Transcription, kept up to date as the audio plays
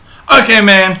Okay,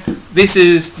 man. This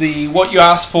is the What You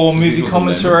Asked For movie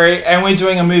commentary, and we're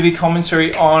doing a movie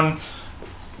commentary on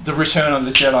The Return of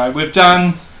the Jedi. We've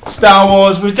done Star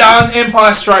Wars, we've done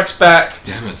Empire Strikes Back.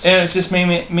 Damn it. And it's just me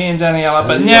and Daniela.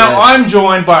 But now I'm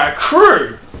joined by a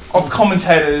crew of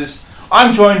commentators.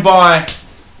 I'm joined by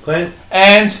Clint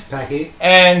and Packy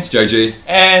and JG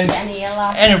and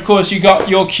Daniela. And of course you got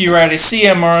your Q-rator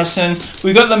CM Morrison.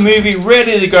 We've got the movie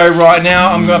ready to go right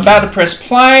now. I'm about to press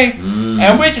play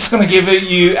and we're just going to give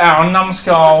you our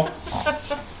numbskull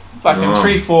fucking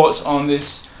 3 thoughts on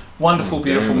this wonderful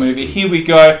beautiful movie. Here we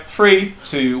go. 3,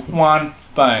 2, 1,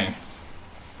 bang.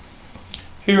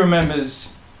 Who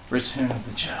remembers Return of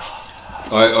the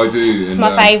Jedi? I do. It's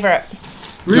my favourite.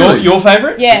 Really? Your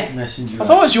favourite? Yeah. I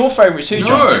thought it was your favourite too,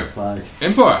 John. No.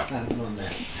 Empire.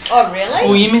 Oh, really?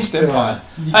 Oh, you missed Empire.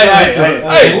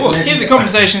 Hey, keep the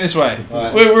conversation this way.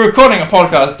 Right. We're recording a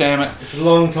podcast, damn it. It's a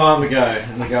long time ago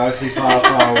in the galaxy far,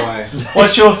 far away.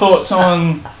 What's your thoughts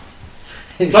on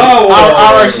Star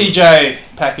Wars.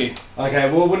 ROTJ, Packy? Okay,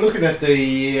 well, we're looking at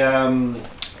the...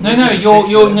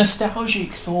 your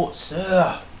nostalgic thoughts,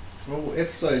 sir. Well,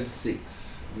 episode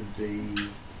 6 would be...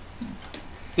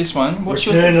 This one, what's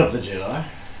Return your... of the Jedi.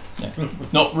 Yeah.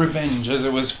 Not Revenge, as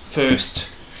it was first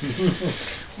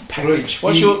package.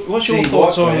 What's your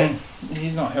thoughts on...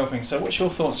 He's not helping, so what's your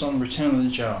thoughts on Return of the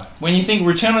Jedi? When you think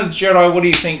Return of the Jedi, what do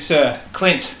you think, sir?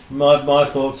 Clint? My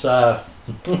thoughts are...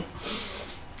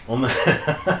 on the...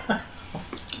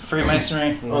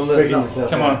 Freemasonry. Come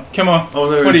on.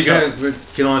 What do you got?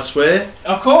 Can I swear?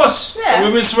 Of course. Yeah.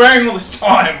 We've been swearing all this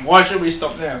time. Why should we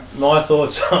stop now? My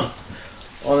thoughts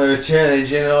on the Return of the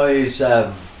Jedi is...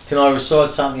 can I recite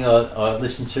something I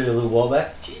listened to a little while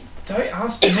back? Don't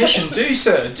ask permission. Do,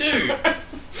 sir. Do.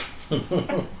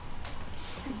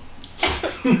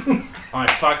 I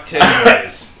fucked Teddy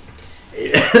bears.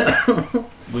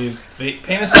 With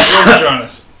penises or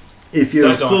vaginas. If you're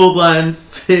Don't a full-blown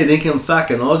fair dinkum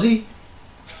fucking Aussie,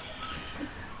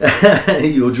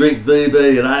 you'll drink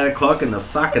VB at 8 o'clock in the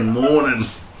fucking morning.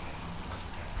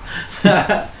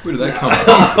 Where did that come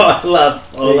from? I love.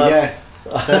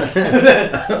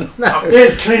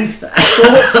 There's Clint's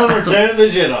thoughts on Return of the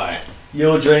Jedi.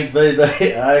 You'll drink VB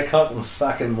at 8 o'clock in the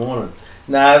fucking morning.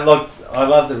 No, look, I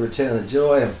love the Return of the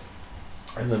Jedi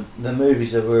and the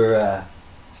movies that were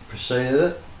preceded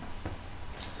it.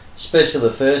 Especially the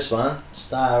first one,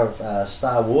 Star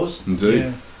Wars. Indeed.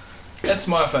 Yeah. That's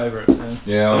my favourite. Man.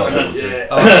 Yeah, I like that one too. Yeah.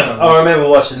 I remember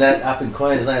watching that up in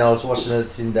Queensland. I was watching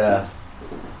it in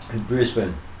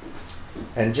Brisbane.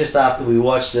 And just after we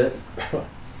watched it,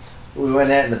 we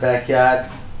went out in the backyard.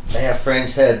 Our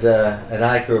friends had an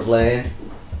acre of land.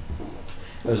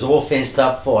 It was all fenced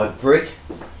up by brick.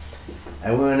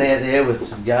 And we went out there with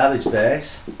some garbage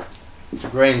bags,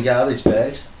 green garbage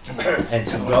bags, and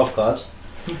some golf clubs.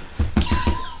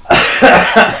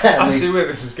 I see where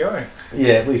this is going.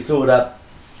 Yeah, we filled up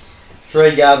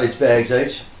 3 garbage bags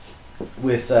each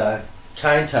with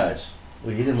cane toads.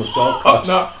 We hit them with golf clubs.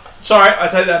 No, sorry, I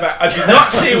take that back. I did not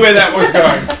see where that was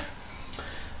going.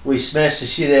 We smashed the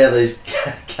shit out of these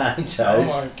cane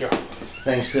toads. Oh my god.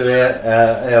 Thanks to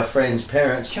our friends'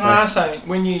 parents. Can I ask something?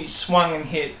 When you swung and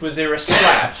hit, was there a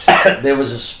splat? There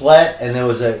was a splat and there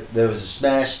was a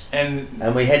smash, and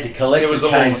we had to collect the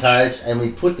cane toads and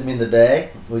we put them in the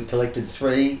bag. We collected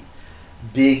 3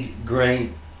 big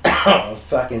green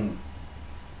fucking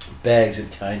bags of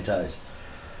cane toads.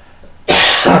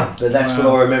 But that's what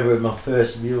I remember of my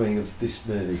first viewing of this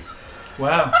movie.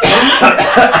 Wow.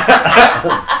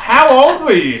 How old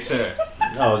were you, sir?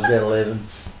 I was about 11.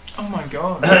 Oh my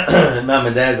god. Mum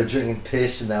and Dad were drinking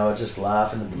piss and they were just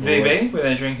laughing at the boys. VB? Were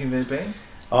they drinking VB?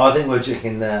 Oh, I think we're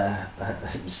drinking,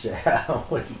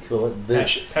 what do you call it?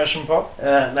 Passion pop?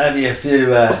 Maybe a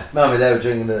few, Mum and Dad were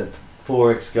drinking the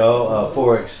 4X Gold,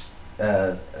 4X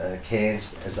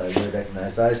cans as they were back in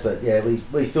those days. But yeah,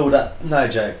 we filled up, no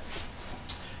joke,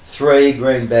 3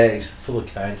 green bags full of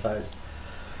cane toads.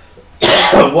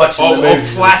 Watching the movie.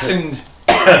 Flattened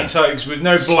cane toads with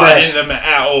no blood in them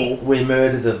at all. We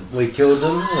murdered them. We killed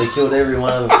them. We killed every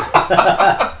one of them.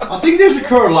 I think there's a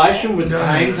correlation with the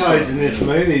cane toads in this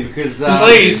movie because...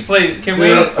 please, can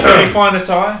we find a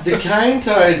tie? The cane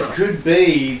toads could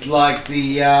be like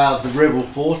the rebel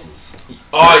forces.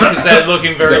 Oh, because they're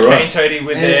looking very cane toady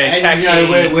with their khaki. You know,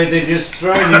 where they're just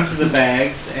thrown into the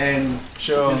bags and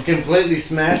just completely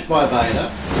smashed by Vader.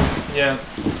 Yeah.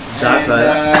 Darth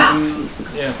Vader.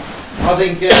 Yeah. I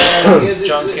think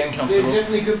John's getting comfortable. There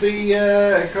definitely could be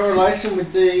a correlation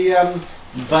with the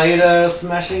Vader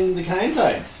smashing the cane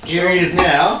toads. Here he is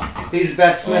now. He's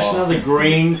about to smash another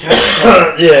green cane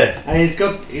toad. Yeah. And he's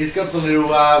got the little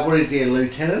what is he, a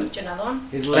lieutenant? Another one.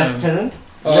 His lieutenant.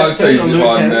 I'd say he's a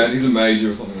Lieutenant. hiding man. He's a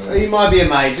major or something like that. He might be a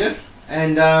major,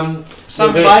 and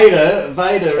Some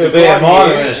Vader is be a like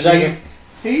minor here, in a and second.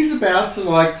 he's about to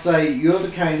like say, "You're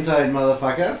the cane toad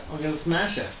motherfucker. I'm gonna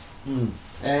smash it."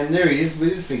 And there he is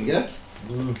with his finger.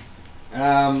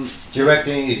 Do you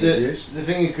reckon he's The confused?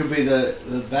 finger could be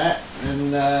the bat,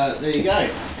 and there you go.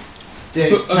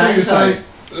 Dead I think cane you're saying.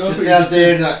 toad. Just out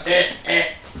there, and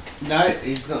like, No,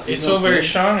 he's not. It's he's all not very dead.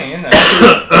 shiny, isn't it?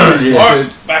 Yeah.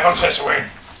 Alright, back on Tatooine.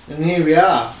 And here we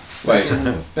are. Wait.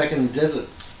 Back in the desert.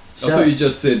 I thought you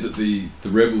just said that the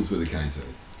rebels were the cane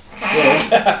toads.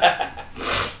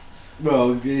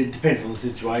 Well, it depends on the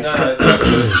situation. No,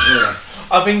 Yeah.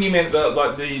 I think you meant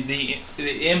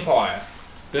the Empire,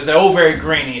 because they're all very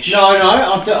greenish. No,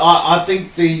 I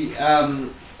think the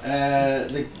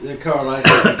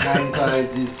correlation of the cane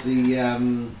toads is the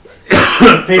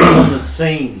depends on the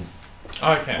scene.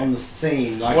 Okay. On the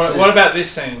scene, like What about this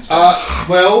scene? So?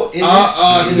 well, in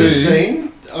this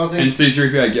scene, I think And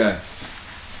C-3PO gay.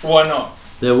 Why not?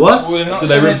 They're what? We've not Do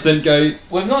seen they their- represent gay?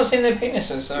 We've not seen their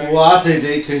penises, so. well,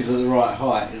 R2D2's at the right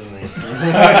height, isn't he?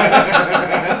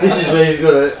 This is where you've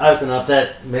got to open up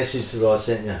that message that I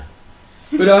sent you.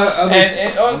 But are those,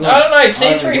 And I don't know,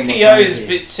 C3PO is a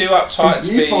bit too uptight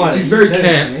to You be. find it, He's you very sent it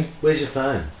to camp. me. Where's your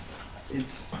phone?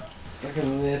 It's fucking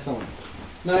in there somewhere.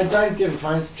 No, don't give a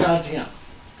phone. It's charging up.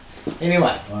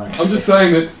 Anyway, I'm just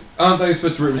saying that aren't they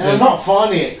supposed to and I'm represent? not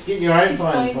finding it. Get your own His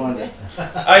phone and phone. find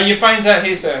it. Your phone's out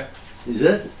here, sir. Is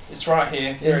it? It's right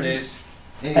here. Here it is.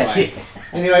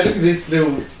 Anyway, look at this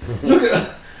little. Look at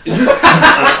Is this?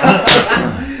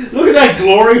 look at that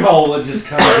glory hole that just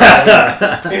comes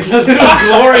out. It's a little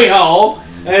glory hole,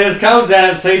 and it just comes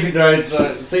out.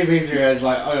 CP3 is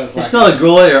like, oh, It's not a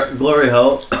glory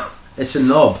hole. It's a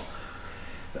knob.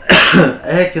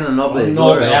 How can a knob be a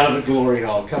knob glory hole? out of a glory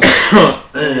hole. Come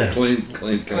on. Clean.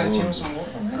 Can I give him some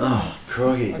water? Man? Oh,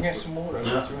 crikey. I'll get some water.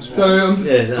 So I'm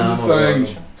just, Yeah, no, I'm just I'm saying,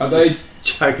 alright. are they?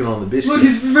 Choking on the biscuit. Look,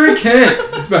 he's very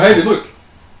camp. His behaviour. Look,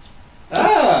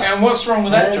 And what's wrong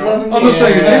with that, John? I'm not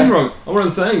saying it's anything wrong. What I'm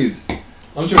saying is,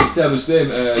 I'm trying to establish them.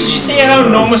 Did you see how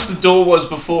enormous the door was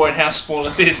before and how small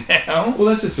it is now? Well,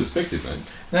 that's just perspective,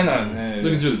 man. No.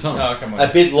 Looking through the tunnel. Oh, come on.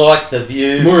 A bit like the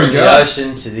view Mooring from the guard.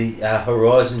 ocean to the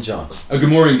horizon, John. A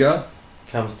Gamorrean guard.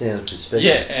 Comes down to perspective.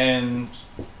 Yeah, and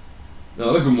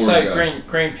No, they're Gamorrean so guard.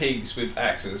 green pigs with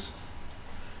axes.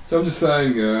 So I'm just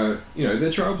saying, they're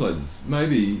trailblazers.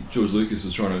 Maybe George Lucas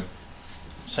was trying to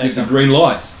Say get some something. green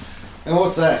light. And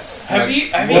what's that? Have What you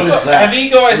is that? have you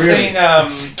guys Really?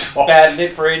 seen bad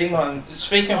lip reading on?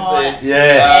 Speaking of the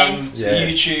Yeah. Yes. Yeah.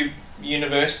 YouTube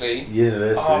University.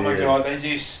 University. Oh my yeah. god, they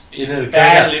do You know the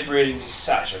bad cracker? lip reading. Do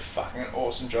such a fucking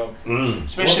awesome job, Mm.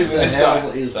 especially What with the this hell guy.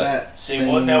 is Like, that See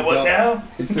thing what now? you've What got? now?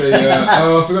 It's a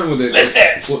I've forgotten what they're Let's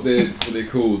dance. what they're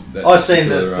called. That I seen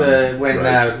particular, when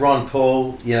race. Ron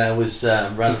Paul, was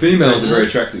the running. females are for very president.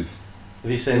 attractive.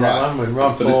 Have you seen Right. that one when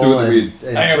Ron But they still Paul got the and,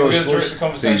 weird- Hang on, we're George going to Bush? direct the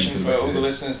conversation Theme for all yeah. the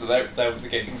listeners that they would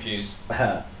get confused.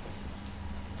 Uh,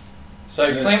 So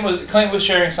Yeah. Clint was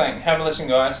sharing something. Have a listen,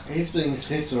 guys. He's being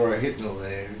sniffed or a hypnol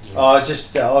there, isn't he? I was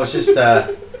just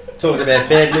talking about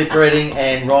bad lip reading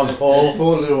and Ron Paul.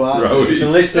 Poor little Right. arse. If the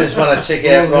listeners want to check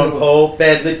out Ron Paul,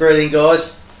 bad lip reading,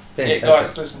 guys, fantastic. Yeah,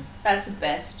 guys, listen. That's the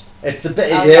best. It's the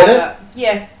best. I You heard love it?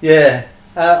 Yeah. Yeah.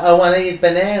 I want to eat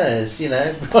bananas,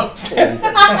 Ron Paul.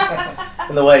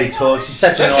 And the way he talks, he's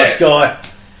such a That's nice it. guy.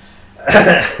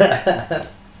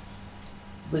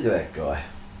 Look at that guy.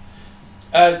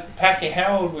 Packy,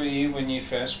 how old were you when you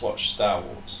first watched Star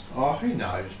Wars? Oh, who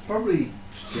knows? Probably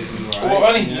 7 or 8. Well,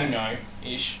 only you know? you know,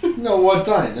 ish. No, I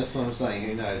don't. That's what I'm saying.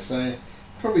 Who knows? So,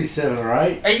 probably 7 or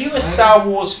 8. Are you a Star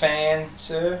Wars fan,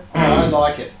 sir? Oh, I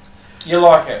like it. You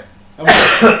like it? I'm a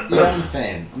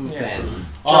fan. I'm a Yeah. fan.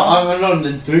 John? I'm not an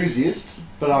enthusiast,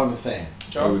 but I'm a fan. I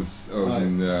John? was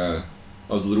Right.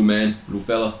 I was a little man, little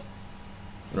fella.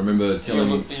 And I remember telling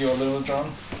You're little John.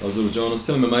 I was little John. I was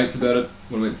telling my mates about it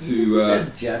when I went Look to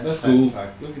at Jabba, school. Fuck.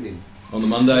 Look at him. on the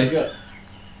He's Monday. got,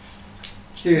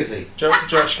 seriously.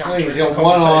 Josh can't He's direct got the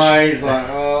one conversation. eye. He's like,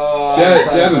 oh. Jab- I'm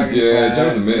so Jabba's- fucking yeah, fat.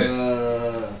 Jabba's a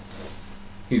mess.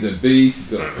 He's obese.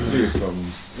 He's got serious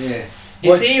problems. Yeah.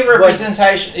 Is he a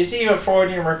representation? Is he a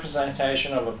Freudian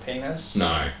representation of a penis?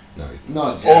 No, he's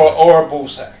Not Jabba. Or a ball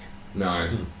sack? no.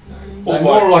 Or He's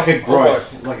more both. like a Or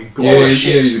growth. Like a Yeah, goiter.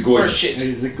 he's a Or goiter. shit. He's a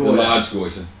He's a goiter. large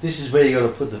goiter. This is where you got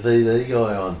to put the VV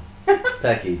guy on,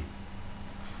 Packy.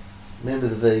 Remember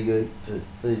the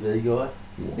VV guy?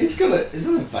 He's got a.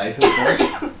 Isn't it a vapor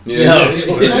bomb? Yeah, He's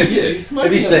it's- smoking, yeah. he's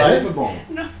smoking Have you a seen it? vapor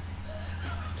bomb.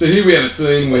 So here we have a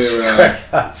scene Let's where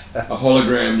crack up. a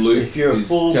hologram Luke If you're a is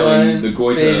full telling blown the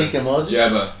goiter Fanny Kamosi,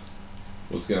 Jabba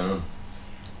what's going on.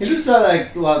 He looks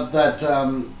like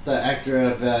the actor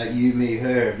of You, Me,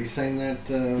 Her. Have you seen that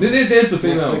There's the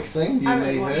female. Netflix thing? You, I Me,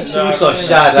 haven't Her. watched She No, looks I've like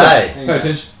seen it. Sade. Pay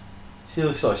attention. She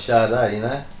looks like Sade, you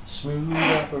know? Smooth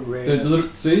The operator. little,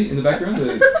 see in the background,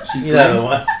 she's You know the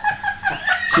one.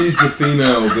 she's the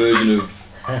female version of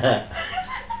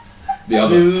the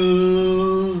other.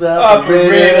 Smooth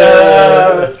Operator.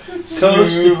 operator.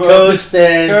 Coast to coast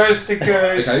and Coast to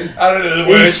coast. Okay. I don't know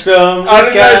the words. east from I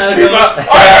don't know smooth I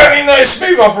only know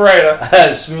smooth operator.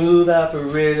 Smooth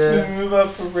operator. Smooth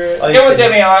operator. Oh, you Come on, said-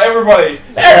 Danny, everybody.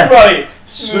 Everybody.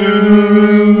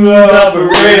 Smooth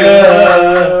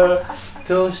operator.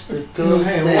 Coast to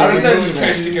coast Hey, I don't and know this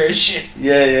coast to coast shit.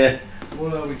 Yeah.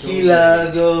 What are we talking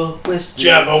Kilago, West.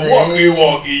 Jabberwocky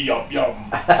wocky yum yum.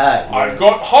 I've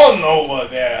got Han over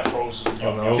there, frozen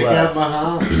yum Han yum. Check out my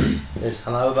heart. There's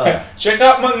Hanover. Check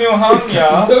out my new Han, It's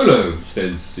Captain yeah. Solo,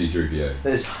 says C-3PO.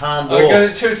 There's I got it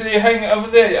Handorf. totally hanging over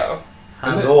there, yeah.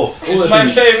 Handorf. It's my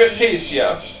favourite piece,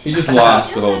 yeah. He just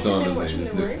laughs the whole time, Have you doesn't he?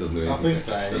 been watching Doesn't The do I anything. think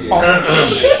so. Doesn't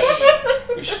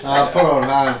Yeah. We should take Put that. on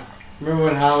Han. Remember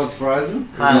when Han was frozen?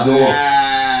 Handorf.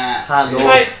 Ah.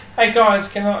 Handorf. Hey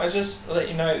guys, can I just let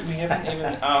you know we haven't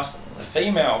even asked the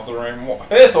female of the room what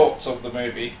her thoughts of the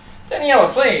movie. Daniela,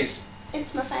 please.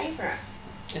 It's my favourite.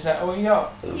 Is that all you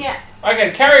got? Yeah.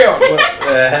 Okay, carry on.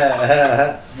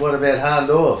 What about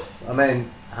Handorf? I mean,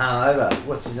 Hanover.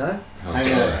 What's his name?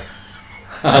 Handorf.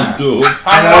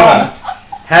 Hanover.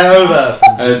 Hanover.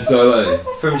 And Solo.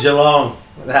 From Geelong.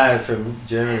 No, from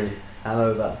Germany.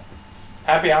 Hanover.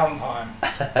 Happy Valentine.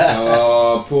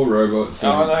 Oh, poor robot.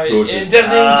 So Oh no, tortured. it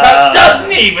doesn't even touch.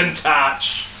 Doesn't even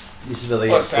touch. This is where they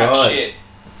get What's that fried. shit?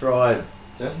 Fried.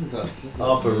 Doesn't touch. Does it?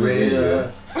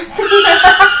 Operator.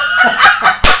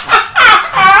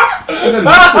 What's that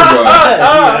musical guy? You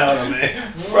know what I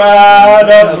mean? Fried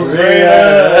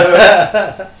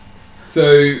operator. So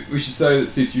we should say that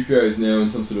C-3PO is now in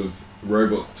some sort of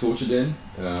robot torture den.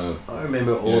 I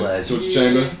remember all those. Torture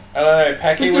chamber. I don't know,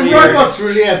 Packy, But what do do you reckon? robots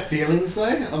really have feelings though?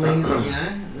 I mean,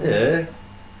 Yeah.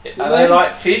 Are they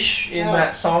like fish in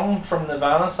that song from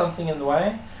Nirvana, Something in the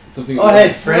Way? Something. I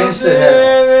had friends that had.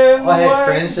 Something in the I had way.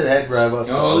 friends that had robots.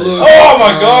 Oh, like look. Oh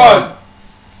my god!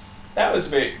 That was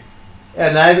a bit. that.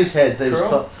 Our neighbours had these.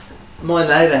 Cool. My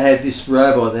neighbour had this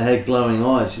robot that had glowing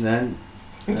eyes. You know.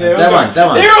 They're That all one. got- That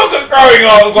one. They're all got growing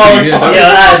on, glowing Yeah. on. Yeah,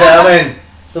 I know, but I mean,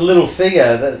 the little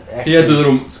figure that actually. He had the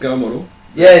little skull model.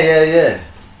 Yeah.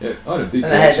 Yeah, I had a big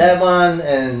And I had collection. that one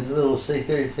and the little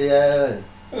C-3PO. And,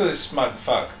 Look at this smug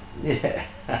fuck. yeah.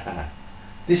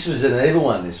 This was an evil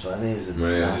one. This one. He was a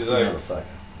Yeah. nasty Like- motherfucker.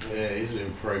 Yeah, he's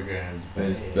been programmed.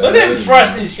 There's Look at him bad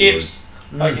thrust his stories. hips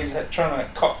like he's trying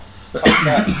to cock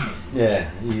that. Yeah.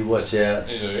 You watch out.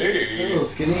 A little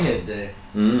skinny head there.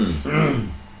 Mm.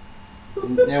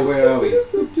 Now where are we?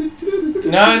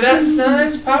 No,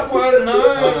 that's part one. No.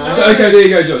 no. So okay, there you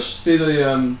go, Josh. See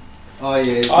the Oh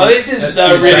yeah. Oh, this is That's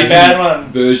the the really Japanese bad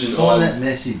one. version Find that of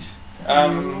message.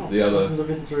 the other. I'm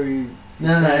looking through.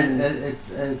 No,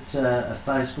 it's a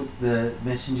Facebook, the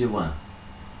messenger one.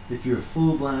 If you're a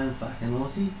full-blown fucking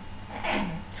Aussie,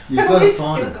 you've got to It's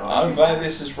find still it. gone. I'm glad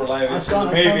this is related I've to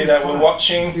got- the I've movie got that the we're fuck.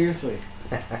 watching. Seriously.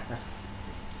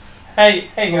 Hey,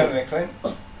 you go there, Clint.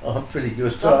 Oh, I'm pretty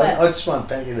good. Stop it. I just want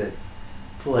Packer to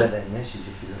pull out that message.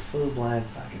 If you're a full-blown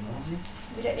fucking Aussie,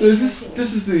 We don't So need is to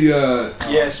this is the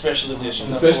Yeah, special edition.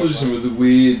 the special edition with the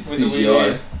weird With the CGI.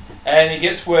 weird- And it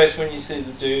gets worse when you see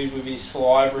the dude with his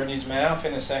saliva in his mouth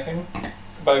in a second.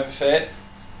 Boba Fett.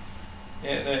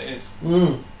 Yeah, that is.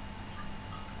 Oh,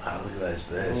 look at those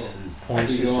birds. Those pointy Big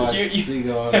sisters. eyes. You- Big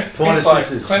eyes. Pointy Clint's like,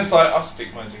 sisters. Clint's like, I'll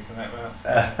stick my dick in that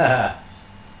mouth.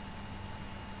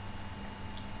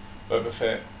 Boba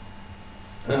Fett.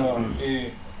 Oh,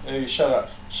 you shut up.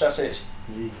 Shut it.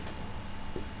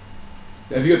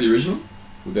 Have you got the original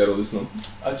without all this nonsense?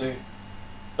 I do.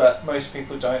 But most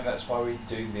people don't, that's why we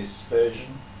do this version.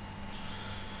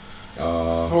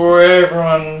 For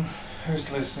everyone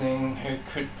who's listening, who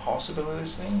could possibly be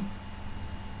listening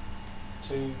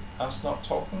to us not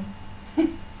talking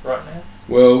right now.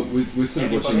 Well, we're sort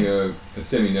of Anybody? watching a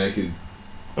semi-naked.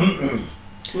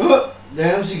 Oh,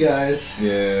 down she goes.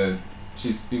 Yeah,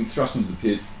 she's been thrust into the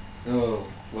pit. Oh,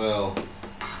 well.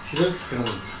 She looks kind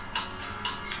of.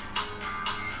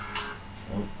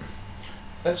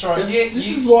 That's right.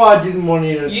 This is why I didn't want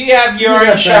you to. You have your Look own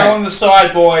at show that. on the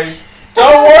side, boys.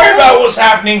 Don't worry about what's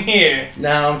happening here.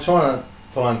 No, I'm trying to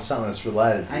find something that's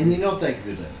related to And it. you're not that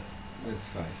good at it.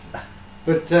 Let's face it.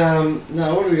 But,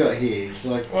 no, what do we got here? It's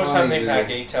like. What's tiny happening, little-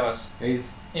 Packy? Tell us.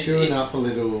 He's Is chewing he- up a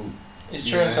little. He's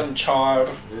chewing Yeah. some child.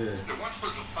 Yeah. There once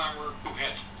was a farmer who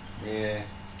had Yeah.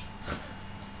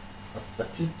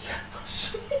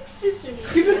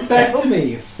 Give it back to me,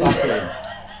 you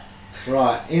fucking.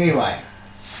 Right. Anyway,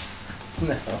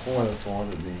 No, I want to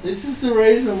find it there. this is the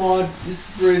reason why. This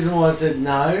is the reason why I said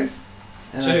no,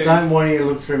 and I Two. don't want you to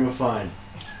look through my phone.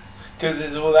 Because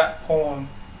there's all that porn.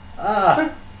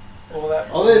 Ah, All that.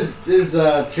 Oh, there's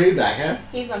Chewbacca.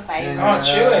 He's my favourite. And, Oh,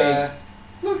 Chewie.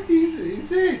 Look, he's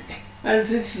there. And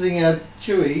it's interesting how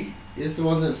Chewie is the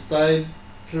one that stayed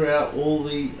throughout all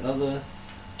the other.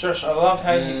 Josh, I love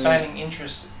how you're Yeah. feigning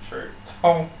interest for the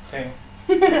whole thing.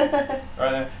 Right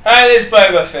now. Hey, there's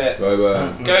Boba Fett.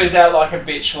 Boba. Goes out like a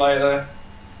bitch later.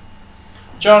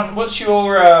 John, what's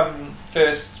your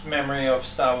first memory of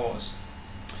Star Wars?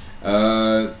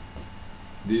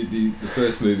 The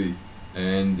first movie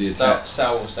and the Star attack.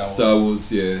 Wars. Star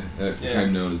Wars, yeah, Yeah.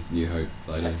 became known as New Hope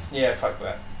later. Yeah, fuck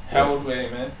that. How old were you,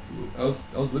 man? I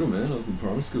was little, man. I was in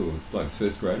primary school. I was like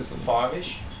first grade or something.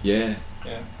 5-ish? Yeah.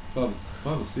 Yeah.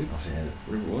 Five or six, yeah.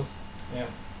 whatever it was. Yeah.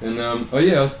 And oh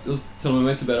yeah, I was telling my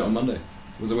mates about it on Monday.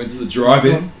 I went to the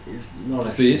drive-in. It's not To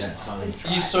see actually it? that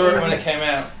funny. You saw it when it came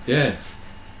out. Yeah.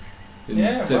 In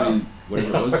Yeah, 70,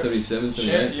 whatever it was, 77,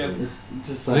 78. Shit, yeah.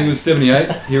 Just I think it was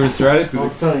 78 here in Australia I'm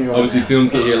because telling you right obviously now.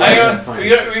 films get here Hang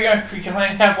later. on, we can only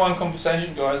have one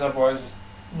conversation, guys, otherwise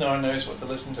no one knows what to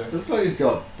listen to. Looks like he's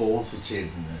got balls of shit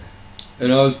in there.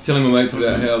 And I was telling my mates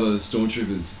about how the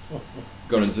stormtroopers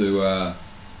got into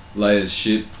Leia's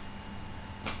ship.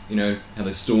 You know, how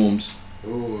they stormed,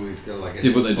 Ooh, he's got like a.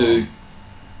 did what they do,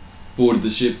 boarded the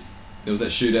ship. There was that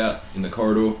shootout in the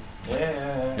corridor,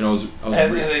 Yeah. and I was And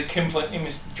they completely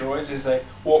missed the droids as they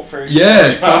walk through.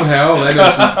 yeah, slowly past. somehow they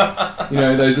got you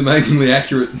know, those amazingly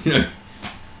accurate, you know,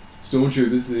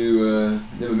 stormtroopers who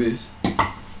never miss.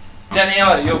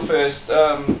 Daniela, your first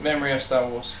memory of Star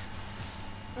Wars.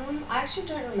 I actually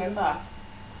don't remember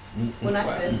when I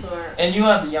Wow. first saw it. And you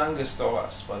are the youngest of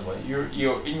us, by the way.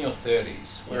 You're in your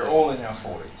 30s. We're all in our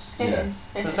 40s. Yeah.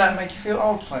 Does that make you feel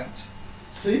old, Clint?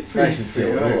 See, Makes me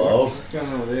feel a little old. What's going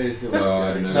on there? He's got Oh,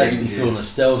 like I know. Makes me feel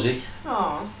nostalgic,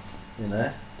 Oh, you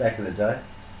know, back in the day.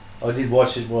 I did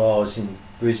watch it while I was in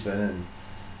Brisbane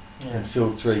and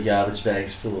filled 3 garbage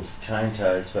bags full of cane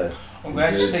toads, but I'm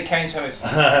glad you said cane toes.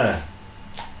 but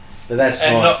that's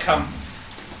And my not cum.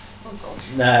 oh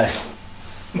gosh. no,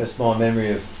 that's my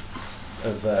memory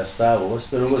of Star Wars.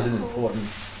 But it was an important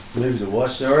movie to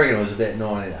watch. I reckon it was about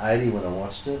 1980 when I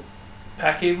watched it.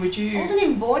 Packy, would I you? wasn't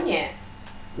even born yet.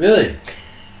 Really?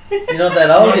 You're not that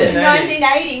old yet?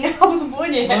 1980. No, I wasn't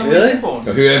born yet. When were Really? you born?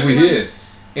 Who have we here?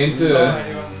 Enter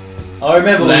I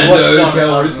remember we Lando watched it on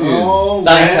Calrissian. Oh,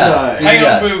 Beta. Lando. Hang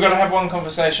on, Video. we've got to have one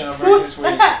conversation. I've read What's this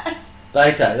week. that?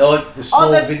 Beta, the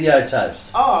small the-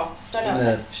 videotapes. Oh, don't know. In what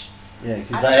the, yeah,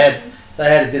 because that- they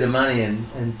had a bit of money and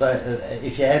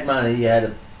if you had money you had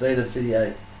a beta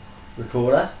video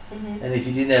recorder, Mhm. and if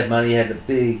you didn't have money you had the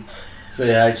big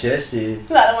VHS.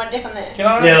 That one down there. Can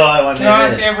I ask, Yeah, like one can I down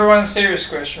ask there. everyone a serious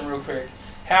question real quick?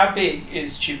 How big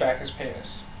is Chewbacca's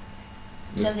penis?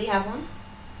 Does he have one?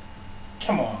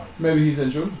 Come on. Maybe he's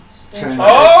enjoying. That's Transsexual.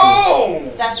 right.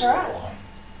 Oh! That's right.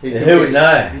 He Yeah, could who be- would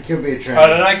know? He could be a trans. I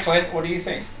don't know, Clint. What do you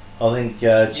think? I think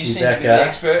You seem to be the Chewbacca.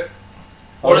 expert.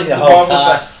 I What think does the the whole Bible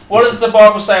cast say? What is does the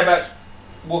Bible say about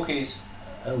Wookiees?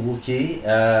 a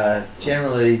Wookiee?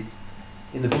 Generally,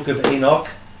 in the Book of Enoch,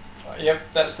 Yep,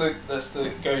 that's the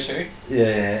go-to.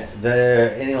 yeah,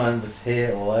 they're anyone with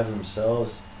hair all over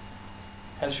themselves.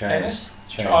 Has a penis.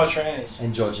 Trans. Oh, trannies.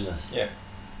 Androgynous.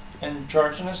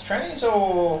 Androgynous trannies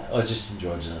or Or just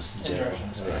androgynous in general.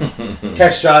 Androgynous. Yeah.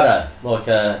 Castrata, like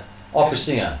a opera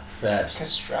singer, perhaps.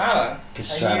 castrata?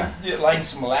 Castrata. Are you laying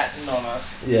some Latin on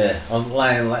us? Yeah, I'm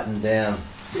laying Latin down.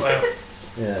 Well,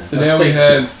 Yeah. So I now we speak-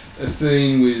 have a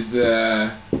scene with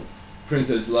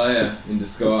Princess Leia in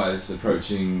disguise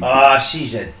approaching. Ah,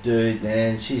 she's a dude,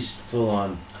 man. She's full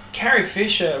on Carrie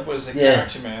Fisher was a Yeah.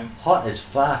 character, man. hot as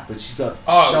fuck, but she's got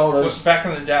Oh, shoulders. back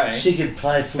in the day. She could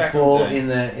play Back in the football day.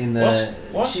 in the.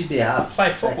 What? She'd be a half. Play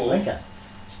back football? linker.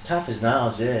 She's tough as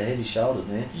nails. Yeah, heavy shoulders,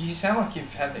 man. You sound like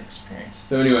you've had the experience.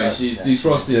 So anyway, she's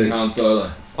defrosting Han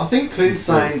Solo. I think Clint's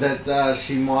saying that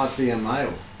she might be a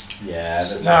male. Yeah,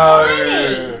 that's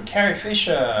No, Carrie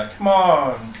Fisher, come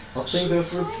on. I think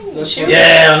that's what's. She what- was-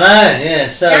 Yeah, I know. Yeah,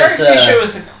 so Carrie it's, Fisher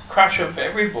was the crush of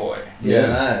every boy Yeah, I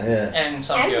know. Yeah, and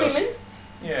some And girls. women.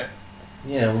 Yeah,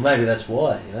 yeah. Well, maybe that's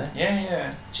why. You know.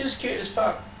 yeah. She's cute as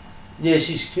fuck. Yeah,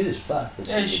 she's cute as fuck, but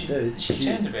Yeah, she's a dude. she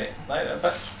Cute. turned a bit later,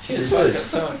 but cute She's as fuck good. at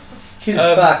the time. Cute as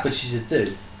Um, fuck, but she's a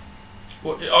dude.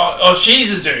 Oh,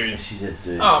 she's a dude. She's a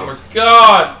dude. Oh my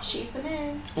god. She's the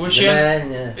man. Was She's she? a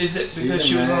man, yeah. Is it She's because a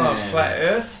she was on a man. flat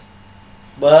Earth,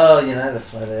 Well, you know the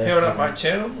flat earth. held up you by know.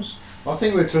 turtles? I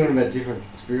think we're talking about different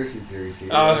conspiracy theories here.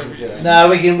 Oh, Yeah. No,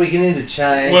 we can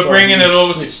interchange. We're bringing it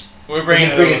all. We're We bringing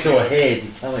can bring it it all to a head. You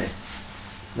come in.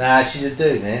 Nah, she's a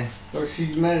dude, man. Look,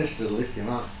 she managed to lift him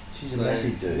up. She's a So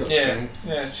massive she's dude. got Yeah, strength.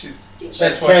 yeah, she's.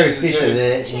 That's why Carrie she's a Fisher dude.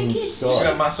 there She in kissed. She's got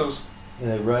Sky muscles. in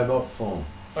a robot form.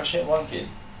 Oh, she had one kid.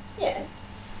 Yeah.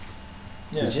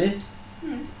 Yeah. Did she?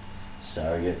 Hmm.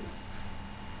 Surrogate.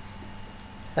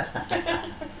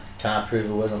 Can't prove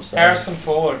a word I'm saying. Harrison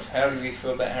Ford. How do we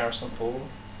feel about Harrison Ford?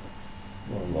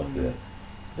 Well, like that.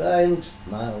 But he looks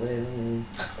male there.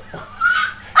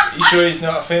 You sure he's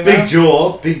not a female? Big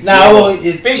jaw. Big No, jaw. well,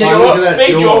 Big Look jaw. at that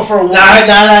Big jaw. jaw for a woman.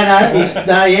 No.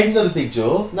 No, he hasn't got a big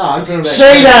jaw. No, I'm talking about. She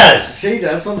does. She does.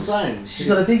 That's what I'm saying. She's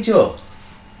got a big jaw.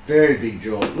 very big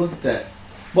jaw. Look at that.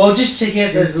 Well, just check out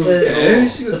She's Yeah,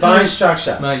 she's the got bone Tony,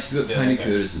 structure. mate, she's got Yeah, Tony okay.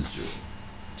 Curtis's jaw.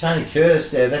 Tony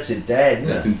Curtis, yeah, that's her dad, isn't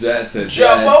That's it? in Dad's her Joe,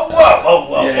 dad.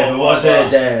 whoa. Yeah, but was it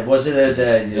her dad? Was it her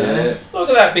dad? Yeah. Yeah. Look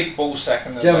at that big ball sack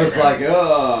in the Jabba's background. like,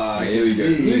 oh, I Here can we go.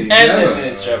 see. And then Jabba.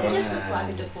 there's It Jabba. just looks like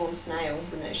a deformed snail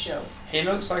with no shell. He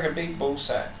looks like a big ball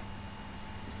sack.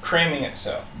 Creaming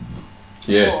itself.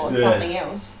 Yes. Or Yeah. something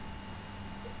else.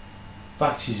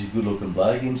 Fuck, she's a good looking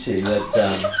bloke, isn't she?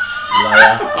 That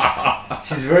Leia.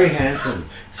 She's very handsome.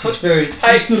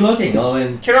 Hey. She's good looking. I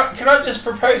mean, Can I just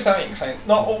propose something, Clint?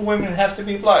 Not all women have to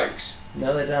be blokes.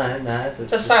 no, they don't. No, but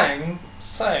Just saying.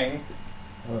 Just saying.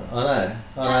 I know, That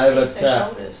but means her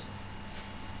shoulders.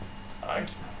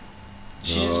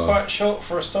 She's Oh. quite short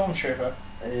for a stormtrooper.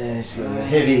 yeah, she's got a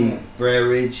heavy brow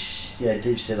ridge. Yeah,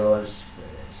 deep set eyes.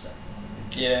 Yeah, something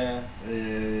like that. Yeah.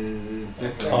 It's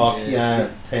Okay. Oh, yeah, yeah,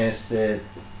 pants there.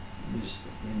 Just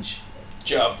inch.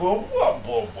 Jabba.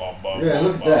 yeah,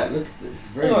 look at that. Look at this.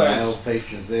 Very Oh, male it's-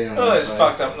 features there. On Oh, her those face.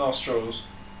 fucked up nostrils.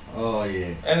 Oh,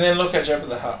 yeah. And then look at Jabba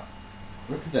the Hutt.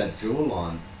 Look at that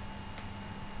jawline.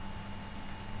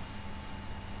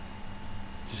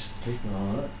 Just keep an eye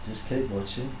on it. Just keep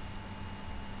watching.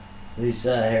 There's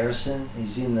Harrison.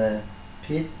 He's in the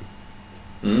pit,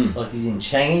 Mm. like he's in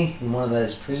Changi, in one of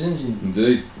those prisons.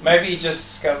 Indeed. Maybe he just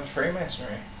discovered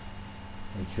Freemasonry.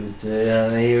 He could do.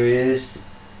 And here he is.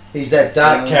 He's that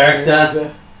dark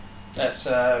character. That's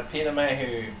Peter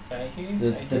Mayhew.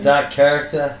 The dark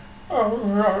character. He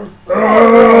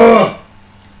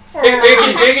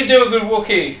can do a good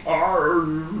Wookiee.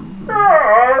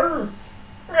 Meow,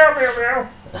 meow, meow.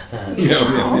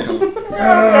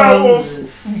 Meow,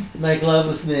 wolf. Make love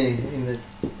with me in the.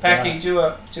 Packy, do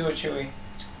a Chewie.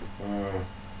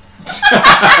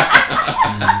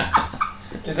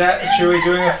 Is that Chewie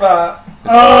doing a fart?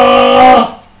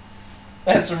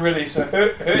 That's a really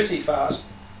Hersey fart.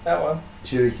 That one.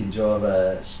 Chewie can drive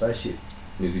a spaceship.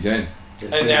 Here's the game.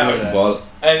 And now- Violet.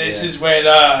 And this Yeah. is when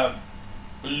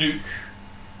Luke,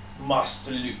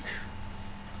 Master Luke,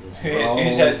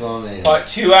 who's had on there. like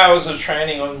 2 hours of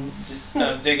training on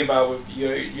Dagobah with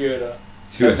Yoda.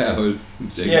 2 hours.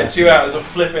 Yeah, 2 hours of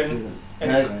flipping.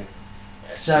 And No,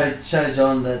 show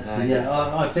John that No, video.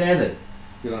 yeah. I found it.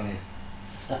 Good on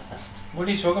you. what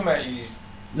are you talking about? You?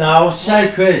 No, I'll show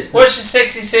Chris. What's your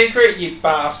sexy secret, you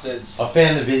bastards? I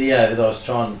found the video that I was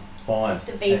trying to find.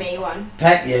 The VB one.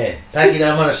 Packy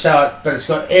don't want to show it, but it's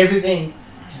got everything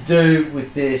to do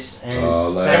with this. And Oh,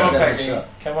 Come later. on, don't Packy. show it.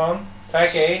 Come on,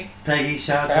 Packy. Peggy,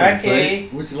 show it to me, Packy.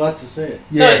 please. Would you like to see it?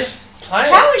 No, Yes. just play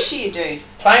it. How is she a dude?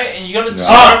 Play it, and you got to No.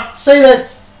 describe. Oh, see that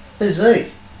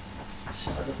physique?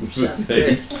 Shut up,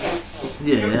 Physique.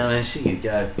 Yeah, I mean, she could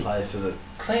go play for the.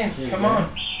 Clem, Yeah, come man. on.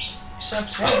 You're so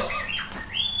obsessed.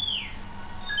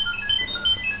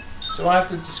 Do I have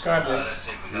to describe this?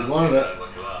 You wanted it.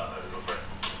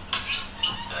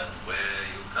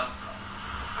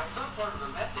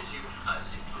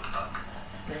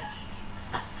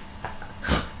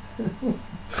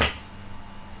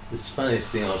 It's the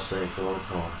funniest thing I've seen for a long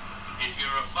time. If you're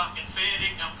a fucking fair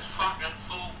dinkum fucking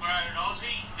full-grown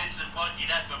Aussie, this is what you'd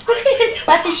have for Look at his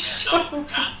breakfast, you face. fucking dog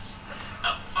cunts.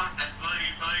 A fucking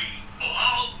VB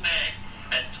old man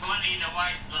at 20 to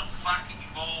 8 in the fucking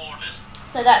morning.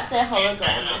 So that's their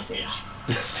hologram message.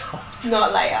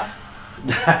 Not later.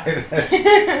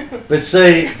 But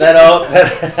see, that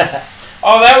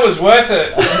Oh, that was worth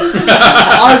it.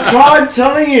 I tried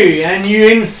telling you, and you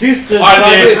insisted. I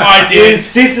did. You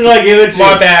insisted I give it to you.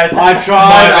 My bad. I tried.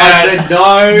 My I bad. said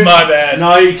no. My bad.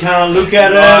 No, you can't look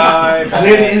at My it.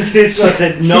 Clint bad. insists. I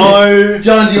said no.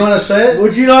 John, do you want to see it?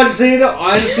 Would you like to see it?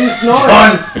 I insist not.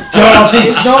 John, I think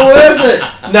It's not worth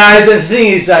it. No, the thing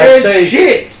is, It's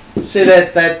shit. see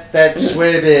that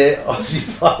swear bear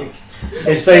Aussie bloke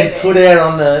has been put out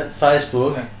on the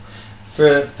Facebook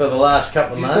for the last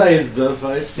couple of Did you months. say the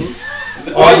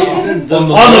Facebook? Oh, You said on the On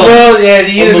the world, yeah, the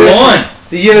On the universe. line.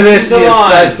 The University The of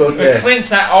line. Facebook. But Yeah. Clint's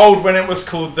that old when it was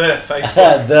called the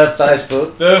Facebook. The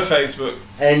Facebook. The Facebook.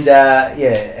 And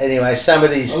anyway,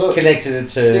 somebody's Oh, look. connected it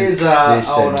to There's this.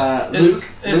 old and Luke.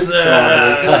 It's Luke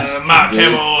Skywalker. Mark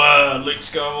Hamill, Luke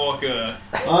Skywalker.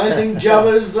 I think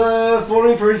Jabba's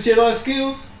falling for his Jedi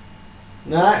skills.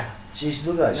 No. Jeez,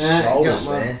 look at those Nah, shoulders,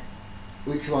 got one. man.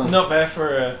 Which one? Not bad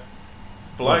for a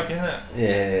bloke, isn't it?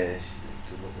 Yeah, she's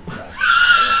a good looking bloke.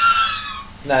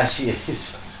 No, she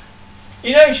is.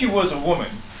 You know she was a woman.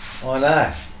 I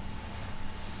know.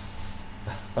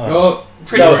 Oh,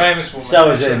 Pretty So- famous woman. So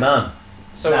is her actually. mum.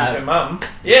 So was No. her mum.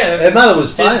 Yeah. Her mother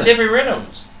was famous. Debbie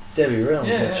Reynolds. Debbie Reynolds,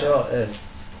 Yeah, that's yeah. right. Yeah.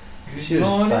 She was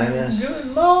Morning, famous.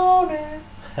 Good morning.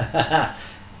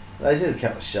 They did a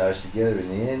couple of shows together in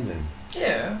the end, and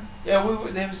Yeah. Yeah,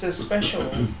 there was a special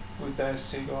with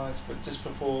those two guys, but just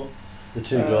before. the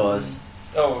two guys.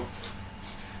 Oh.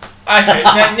 Okay,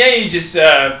 now you're just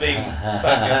being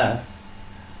fucking.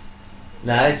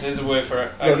 No, it's, There's a word for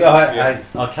it. look, Okay,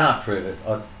 I can't prove it.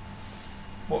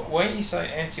 why don't you say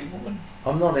anti-woman?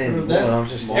 I'm not any woman. that- I'm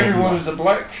just Everyone's a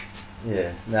bloke.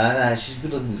 Yeah, no, she's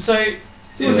good looking. So,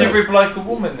 is Yeah. every bloke a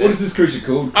woman then? what is this creature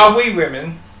called? Are we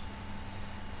women?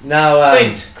 No,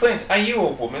 Clint, are you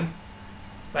a woman?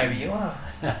 Maybe you are.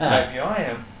 Maybe I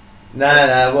am. no,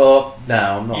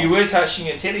 I'm not. You were touching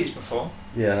your titties before.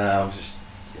 Yeah, no, I'm just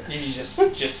You're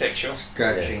just sexual.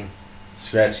 Scratching.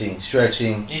 scratching,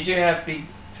 stretching. You do have big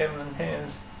feminine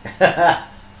hands.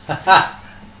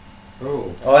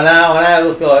 Oh. I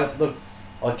know. Look,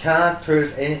 I can't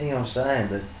prove anything I'm saying,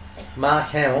 but Mark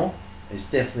Hamill is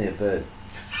definitely a bird.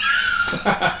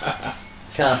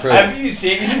 Can't prove Have it. you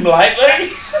seen him lately?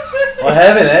 I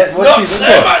haven't, eh? What's Not he so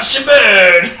look much a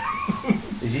bird.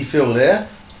 like? Is he filled out?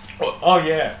 Oh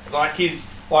yeah, like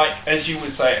he's like, as you would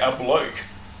say, a bloke.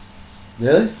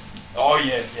 Really? Oh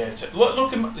yeah.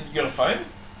 Look him. You got a phone?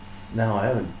 No, I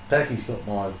haven't. Packy's got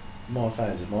my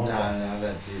phone's at my phone. No,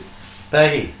 that's it.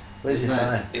 Peggy, where's your No,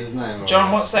 phone? there's no.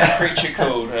 John, what's that creature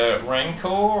called? Rancor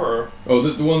or? Oh,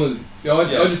 the one that's. Yeah, I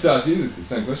just asked you the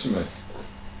same question, mate.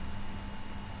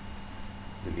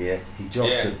 Look, yeah, he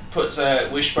drops Yeah, it. puts a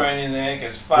wishbone in there.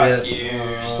 Goes fuck Yeah.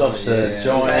 you. Stops yeah. a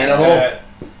giant Take animal. that.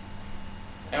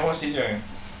 And what's he doing?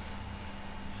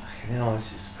 Fucking hell,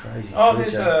 this is crazy. Oh,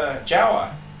 there's creature. a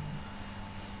Jawa.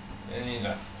 And he's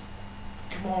like,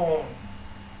 come on.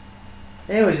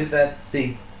 How is it that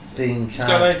big thing He's got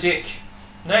can't... no dick.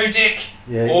 No dick.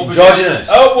 Yeah, Or androgynous.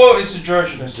 Oh, well, it's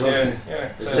androgynous. Androgynous.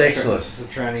 Yeah. Sexless.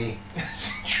 It's a tranny.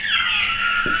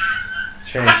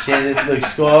 Transgender Luke No,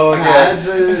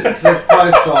 Skywalker. it's a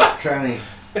post-op tranny.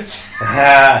 It's,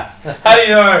 Ah, how do you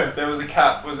know there was a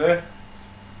cut, was there?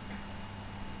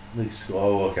 Luke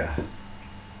Skywalker.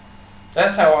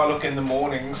 That's how I look in the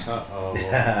mornings. Uh-oh.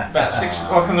 About 6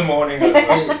 o'clock in the morning. See,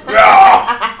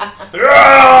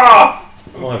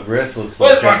 My breath looks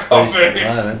Where's like my that beast at coffee? the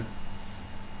moment.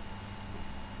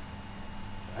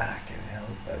 Fucking hell,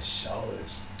 look at those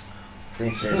shoulders.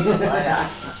 Princess Leia.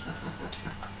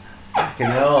 Fucking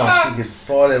hell, she could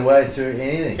fight her way through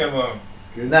anything. Come on.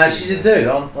 good No, she's a dude,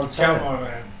 I'm Come telling you. on,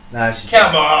 man. No, she's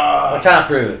Come I on. can't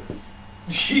prove it.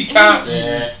 You can't.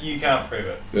 Yeah. You can't prove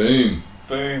it. Boom.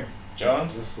 Boom. John.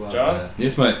 Just like John? that.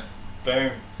 Yes, mate.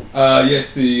 Boom.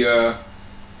 Yes, the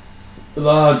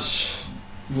large,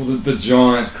 well, the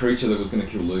giant creature that was going to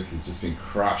kill Luke has just been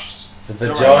crushed The The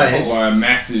Vagiant. by a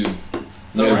massive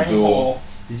The metal rain door. ball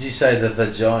Did you say the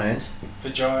Vagiant? for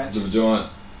giants. The giant.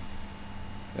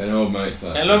 And old mate's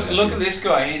like, And look at this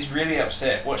guy. He's really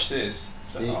upset. Watch this.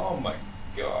 It's like, He- oh my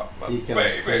god, my he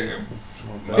comes baby.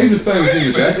 to- He's a famous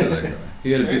English actor, that guy.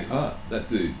 He had a bit part. That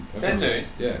dude. That dude?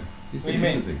 Yeah. He's What been do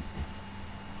you into mean? things.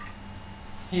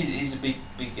 He's a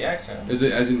big actor. As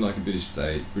in like a British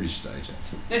stage actor.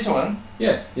 This one.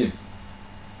 Yeah, him.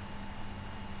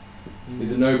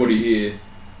 He's a nobody here.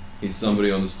 He's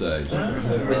somebody on the stage.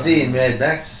 Was he in Mad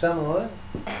Max or something like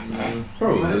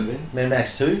Probably. Might have been. that? Mad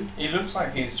Max 2? He looks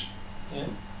like he's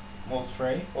or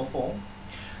 3 or 4.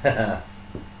 There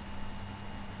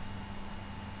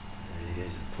he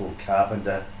is, the poor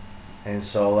carpenter. Han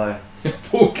Solo.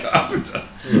 Poor carpenter.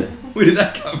 Yeah. Where did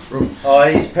that come from? Oh,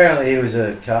 apparently he was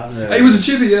a carpenter. He was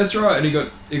a chippy, that's right, and he got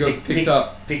Pick- picked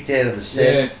up. picked out of the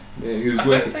set. Yeah, he was I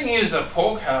don't working. think he was a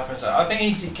poor carpenter. I think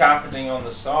he did carpenting on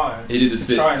the side. He did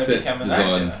the trying to set become an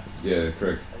design. actor. Yeah,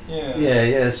 correct. Yeah.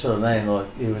 Yeah, that's what I mean. Like,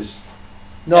 it was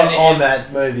not And it- on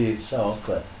that movie itself,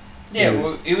 but Yeah, It was-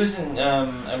 well, it was in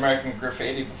American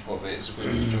Graffiti before this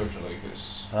with George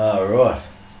Lucas. oh right.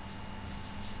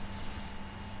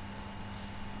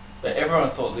 But everyone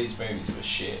thought these movies were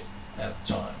shit at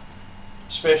the time.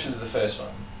 Especially the first one.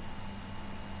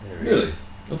 There he Really? is.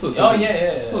 I thought the first Oh one, yeah, I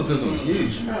yeah. thought the first one was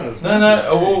huge. No.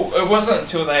 Well, it wasn't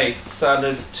until they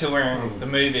started touring the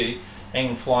movie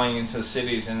and flying into the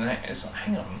cities, and it's like,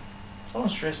 hang on,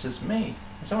 someone's dressed as me,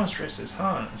 and someone's dressed as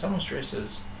Han, and someone's dressed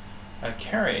as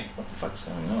Carrie. What the fuck's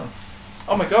going on?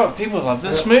 Oh my god, people love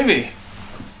this movie.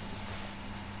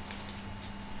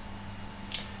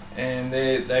 And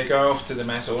they go off to the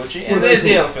mass orgy, and there's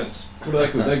the elephants. What are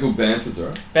they called? They're called Banthas,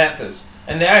 right? Banthas,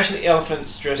 and they're actually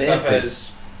elephants dressed up Banthas.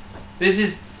 as. This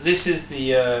is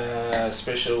the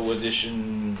special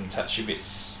edition touchy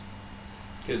bits,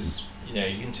 because you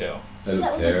can tell. They Is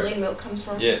look that where the terrible. blue milk comes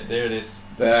from? Yeah, there it is.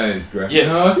 That is graphic. Yeah.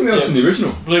 No, I think that was Yeah. from the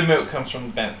original. Blue milk comes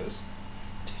from the Banthas.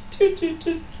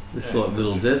 It's like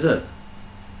little desert.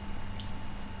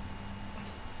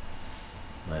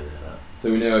 Made that up.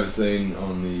 So we now have a scene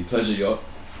on the pleasure yacht.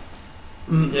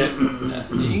 Yeah,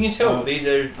 you can tell these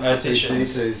are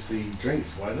additions. is the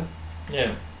drinks waiter.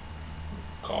 Yeah.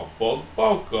 Baka.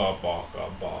 How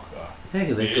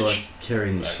could that guy Bitch.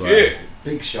 carrying his weight? Yeah.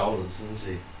 Big shoulders, isn't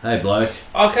she? Hey, bloke.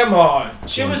 Oh come on!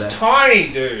 She Come was back. tiny,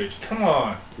 dude. Come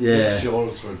on. Yeah. Big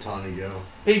shoulders for a tiny girl.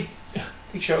 Big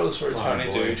shoulders for a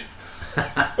Tiny tiny boy. dude.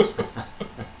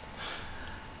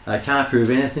 I can't prove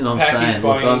anything I'm Packy's saying. Look,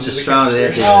 buying I'm into just the throwing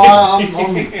it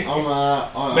conspiracy.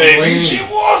 out I'm Maybe leaning- she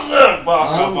wasn't.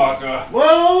 Baka Um, baka.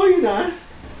 Well, you know.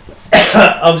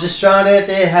 there. I'm just throwing it out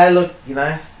there. Hey, look,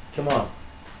 come on.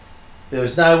 There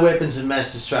was no weapons of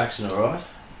mass destruction, alright?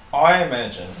 I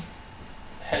imagine,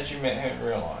 had you met her in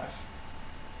real life,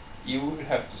 you would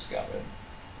have discovered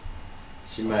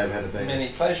She may have had a baby. many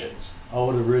pleasures. I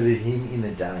would have rooted him in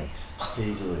the dunnies.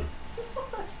 Easily.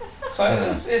 So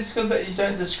it's good that you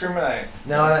don't discriminate.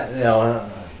 No, I don't. No,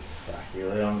 fuck,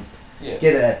 really. I'm Yeah.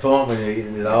 get to that point when you're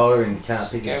getting a bit older and you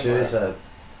can't pick Go and for choose, it. so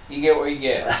You get what you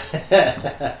get.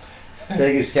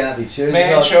 beggars can't be choosers.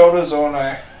 Man Like- shoulders or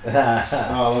no.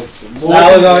 Oh, look.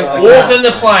 No, look, Walking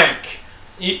the plank.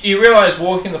 You realise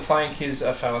walking the plank is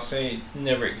a fallacy.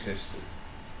 Never existed.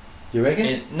 Do you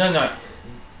reckon? No.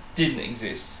 Didn't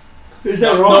exist. Is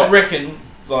that Not right? reckon,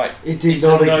 like, It did it's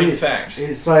not a known exist. fact.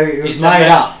 So it was It's a made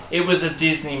ma- up. It was a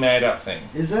Disney made up thing.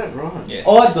 Is that right? Yes.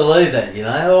 I'd believe that,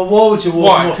 Well, why would you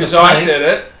walk Why? off the Because I plank? said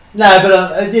it. No, but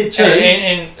I did true.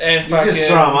 And You just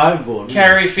throw fucking them overboard.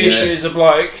 Carrie Fisher Yeah. is a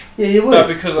bloke, yeah, you but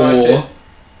would. because I said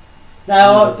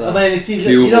No, I mean, if Kill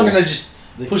you're not ball. going to just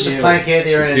The push the kill. plank out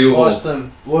there and Kill entice ball.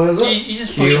 them, What is you, it? you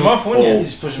just push them off, you wouldn't you?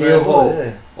 just push them Kill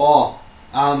overboard. Oh,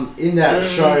 Yeah. in that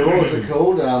show, what was it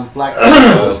called? Black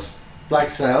Sails. Black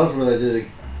Sails, where they do the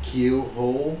keel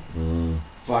haul.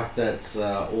 Fuck, that's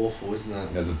awful, isn't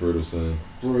it? That's a brutal scene.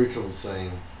 Brutal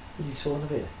scene. What are you talking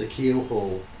about? The keel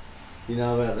haul. You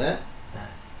know about that?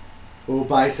 Well,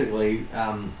 basically,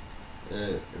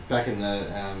 back in the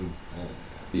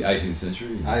The 18th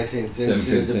century. 18th century, 17th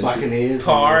the century. Buccaneers.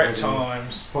 Pirate and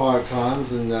times. Pirate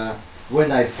times, and when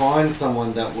they find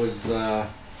someone that was,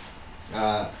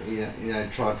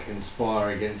 tried to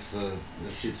conspire against the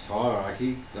ship's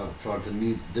hierarchy, tried to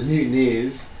the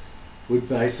mutineers would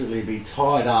basically be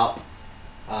tied up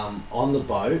on the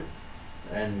boat,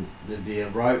 and there'd be a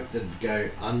rope that'd go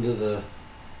under the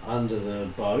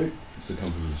boat,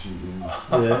 Circumference of the ship,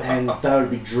 Yeah. and they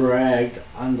would be dragged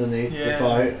underneath Yeah, the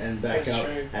boat and back that's up,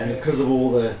 true, and yeah. because of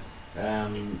all the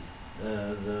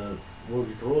what do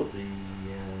you call it, the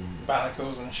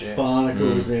Barnacles and shit.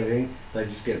 barnacles and everything, they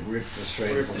just get ripped to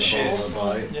shreds Ripped on to the bottom of shit. the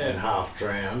boat Yeah. and half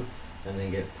drowned, and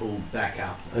then get pulled back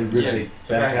up. They really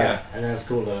back back up. up. And that's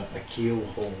called a keel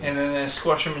haul. And then they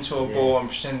squash them into a Yeah. ball and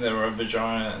pretend they were a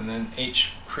vagina, and then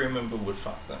each crew member would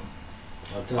fuck them.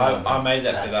 don't know I about made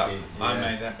that bit up. bit, I yeah.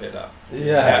 made that bit up.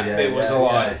 Yeah, That yeah, bit was yeah, a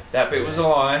lie. yeah. That bit was a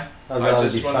lie. I'd I rather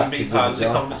just be want to fucked be as a part of the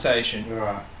vagina. conversation.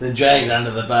 Right. They're dragged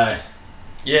under the boat.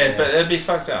 Yeah, Yeah. but it'd be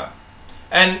fucked up.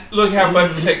 And look how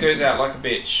Boba Fett goes out like a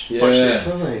bitch. Watch Yeah. this.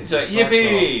 Doesn't he? He's like, Just fucks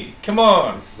yippee! Come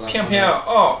on! It's like Camp that. out!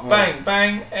 Oh, Right. bang,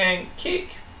 bang, and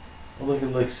kick. Well, look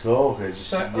at Luke Skywalker just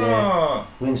It's like, sitting there, oh.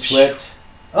 windswept.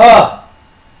 Oh!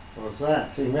 What's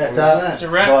that? See, wrapped What's up that? It's a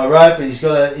wrap. by a rope, and he's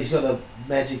got a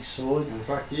magic sword. And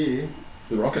fuck you.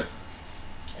 The rocket.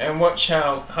 And watch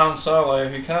how Han Solo,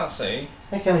 who can't see,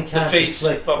 How come he can't Defeats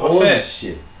deflect Boba all Fett. this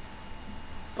shit?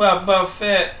 Boba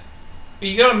Fett,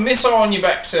 you got a missile on your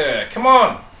back, sir. Come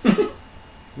on! And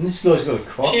this guy's got a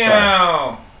crossbow.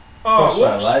 Pow! Oh,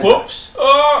 Crossbow whoops, laser. whoops.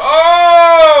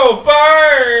 Oh,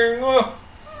 bang!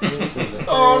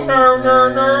 Oh, no.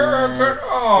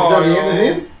 Oh, Is that the end of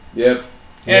him? Yep.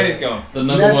 And he's gone. The And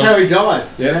number that's one. how he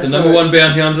dies. Yep. That's The number how- one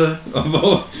bounty hunter of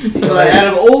all. So out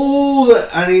of all the,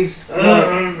 and he's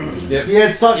Yep. he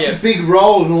had such Yeah. a big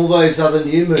role in all those other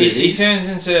new movies. He turns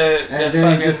into and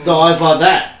then he just dies like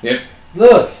that.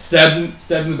 Look, Stabbed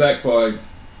in the back by.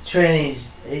 Trent,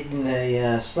 eating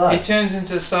a He slug. turns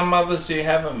into some others who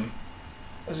have him.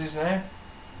 What's his name?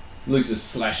 Luke's just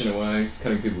slashing away, he's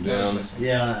cutting people down.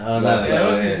 Yeah, I know. Yeah, Yeah,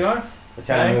 what's yeah. this guy? I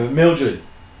can't remember. Mildred.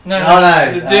 No,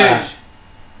 No, the dude.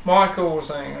 Michael or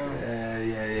something.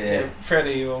 Yeah.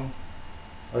 Freddie or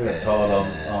I got told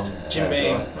on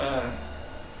Jimmy.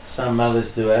 some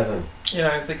mothers do have him. You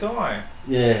know, the guy.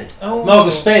 Yeah. Oh,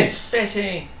 Michael Spence.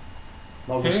 Betty.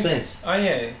 Michael Who? Spence. Oh,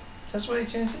 yeah. That's what he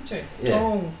turns into.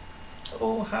 Yeah.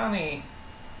 Oh, honey.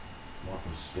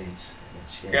 Michael Spence.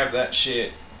 Yeah. Grab that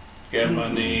shit. Grab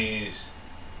my knees.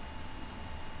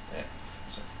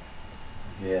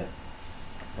 Yeah.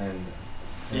 And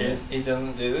Yeah, he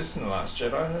doesn't do this in The Last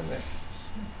Jedi, does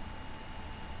he?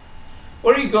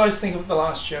 What do you guys think of The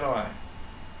Last Jedi?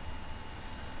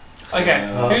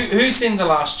 Okay, who's seen The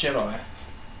Last Jedi?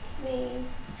 Me.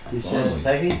 You Finally. said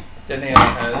Peggy? Danielle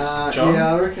has. John?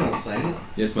 Yeah, I reckon I've seen it.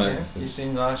 Yes, Yeah, mate. you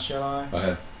seen The Last Jedi? I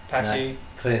have. Packy?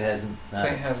 Clint hasn't. No.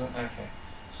 Clint hasn't? Okay.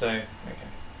 So, okay.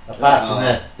 Apart from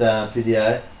that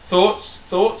video,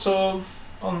 Thoughts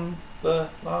on The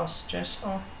Last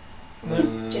Jedi?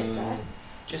 No? Just died.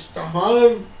 Just on.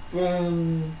 Kind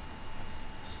of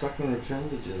stuck in Return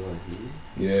to Jedi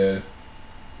here.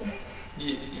 Yeah.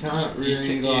 You Can't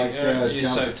really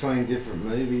jump between different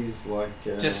movies like.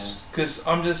 just because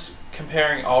I'm just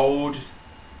comparing old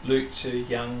Luke to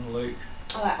young Luke.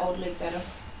 I like old Luke better.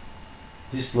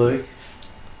 this Luke,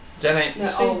 Danny, No,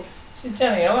 see, old. see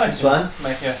Danny, I like this to one,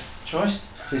 make a choice.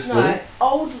 this No, Luke,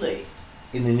 old Luke.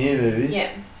 in the new movies, Yeah.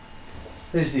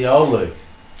 who's the old Luke?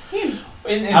 Him.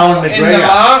 In Alan the McGregor.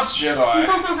 Last Jedi.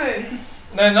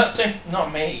 No. No,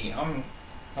 not me. I'm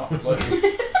not Luke.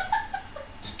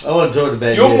 I want to talk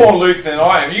about You're you. more Luke than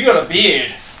I am. You got a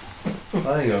beard. I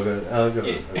think I've got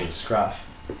a scruff.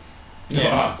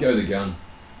 Yeah. Go the gun.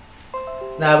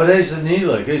 No, but who's the new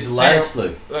Luke? Who's the latest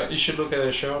Luke? You should look at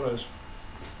her shoulders.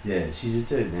 Yeah, she's a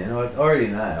dude, man. I already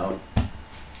know.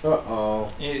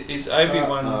 Is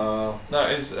Obi-Wan? Uh-oh. No,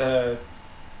 is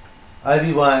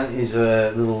Obi-Wan is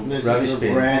a little This rubbish is a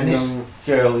bin, and this random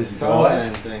girl is a guy.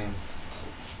 Tarzan thing.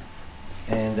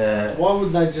 And Why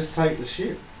would they just take the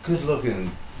ship? good looking,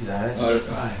 you know. That's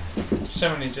so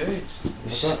many dudes.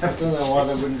 I don't know why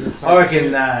they wouldn't just take I the reckon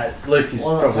ship. Luke is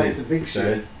Why not probably take the big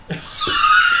third. ship?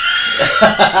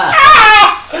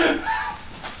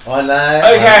 I know.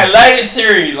 Okay, latest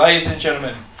theory, ladies and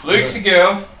gentlemen. Luke's a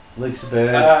girl. Luke's a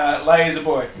bird. Leia's a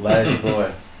boy. Lazy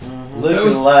boy. Mhm. Luke That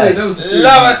was, and Leia. dude, that was the theory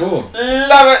Love it. before.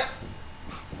 Love it.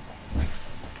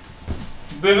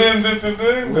 Boom, boom, boom, boom,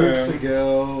 boom, Luke's the boom.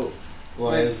 girl,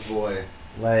 Leia's boy.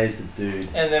 Leia's the dude.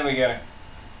 And then we go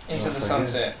into Off the I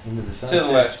sunset. go. Into the To sunset.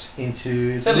 the left.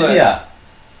 Into To the Libya.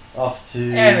 Off to.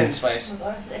 And in space. Oh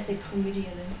my god, I said chlamydia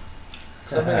then.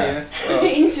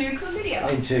 Chlamydia. Into chlamydia.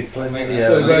 Into chlamydia.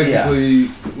 So Libya. basically,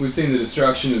 we've seen the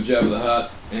destruction of Jabba the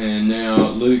Hutt, and now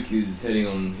Luke is heading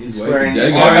on his He's way to wearing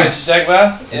his Dagobah. orange-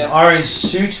 Dagobah. An Yeah. orange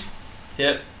suit.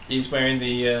 Yep. He's wearing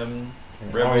the And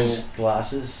Rebel, orange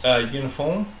glasses.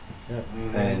 uniform.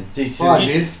 And D2.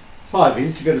 5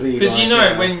 is. You got to be. Because like, you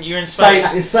know when you're in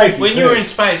space, It's safety when you're in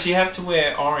first. space, you have to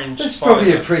wear orange. That's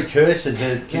probably a visor. precursor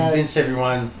to convince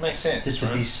everyone Makes sense. just to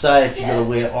right? be safe. You got to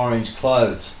wear orange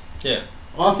clothes. Yeah.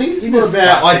 I think it's Even more about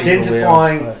fat people wear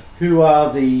identifying orange who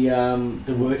are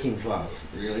the working class,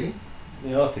 really.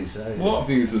 Yeah, I think so. Yeah. I What?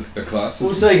 think it's just a class.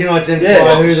 Well, so you can identify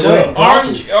Yeah, who the sure. working class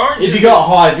is. Orange. If you got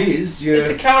high vis, you're, It's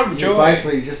the colour of you're joy.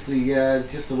 basically just the working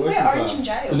We're orange in class.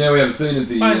 jail. So now we have a scene at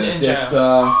the Orange in jail. Death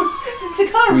Star It's the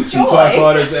colour with of some joy. TIE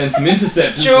fighters and some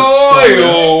interceptors.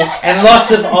 Joy. And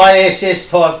lots of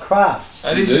ISS type crafts.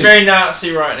 This is Indeed. very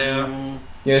Nazi right now.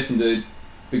 Yes, indeed.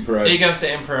 Big Here parade. comes the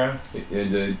Emperor. Yeah,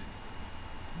 indeed.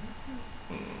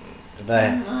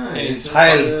 They He's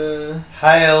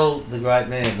hail the great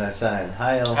man. They're saying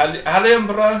hail. Hello,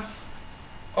 Emperor.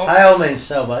 Oh. Hail means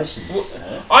salvation.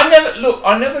 I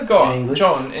never In got English?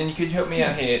 John, and you could help me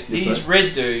out here. These mate.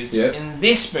 red dudes Yeah. in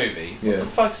this movie. What Yeah. the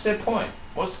fuck's their point?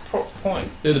 What's the point?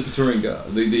 They're the Praetorian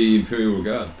Guard, the Imperial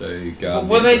Guard. They guard.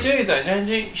 What the they Emperor. do though? Don't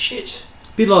do shit.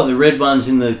 A bit like the red ones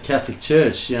in the Catholic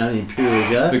Church, you know, the Imperial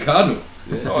Guard. The Cardinals.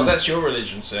 Yeah. Oh, that's your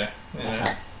religion, sir.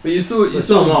 Yeah. But you saw It's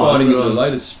them not mine, fighting in but the I'm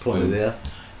latest Pointed film. out.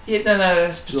 Yeah, no,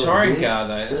 that's Praetorian beer? Guard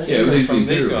though. That's Yeah, different these from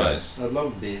these Imperial guys. I'd love a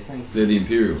beer, thank you. They're the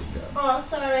Imperial Guard. Oh,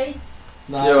 sorry.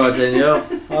 No, You're right, Danielle.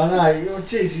 oh no, you're,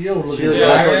 geez, you're looking She's at the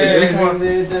us best like one to you're drink. drinking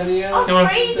there, Danielle. Come on. I'm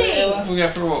freezing. We'll go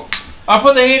for a walk. I'll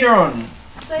put the heater on.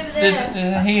 It's over There's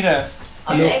there. a heater.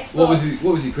 On the Xbox.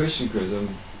 What was your question, Chris?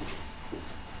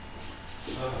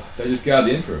 They just guard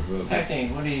the Emperor. Well, Okay,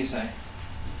 what do you say?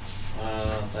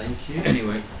 Thank you.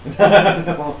 Anyway, You're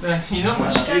not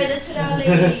much. Go the Tadali.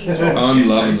 I'm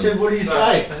loving He said, them. what do you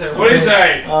say? I said, what do you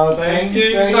say? Oh, Thank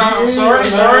you. thank So, you. sorry, No,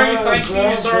 thank no,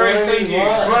 you, sorry, thank you.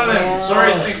 It's one of them.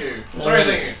 Sorry, thank you. Sorry,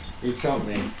 thank you. He chomped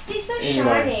me. He's so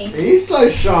Anyway, shiny. he's so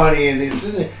shiny in this,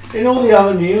 isn't he? In all the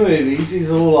other new movies,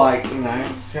 he's all like, you know,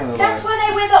 kind of That's like... why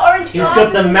they wear the orange He's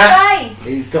glasses got the in matte. space.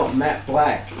 He's got matte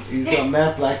black. He's got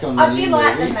matte black on the I new do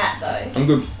like the movies. matte though. I'm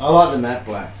good. I like the matte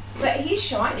black. But he's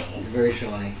shiny. Very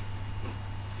shiny.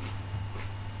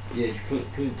 Yeah,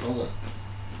 Clint's on it.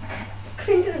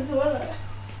 Cleans in the toilet.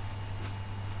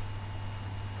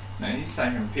 No, he's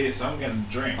taking a piss. I'm getting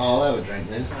drinks. Oh, I'll have a drink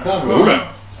then. Ooh.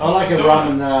 I like a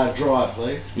rum and dry,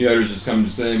 please. Yoda's just coming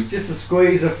to see him. Just a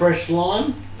squeeze of fresh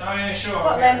lime. Oh yeah, sure.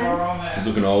 Got Okay, lemons. we're on there. He's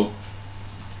looking old.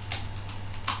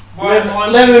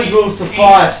 Lemons will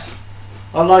suffice.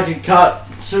 I'd like it cut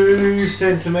 2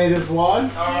 centimetres wide.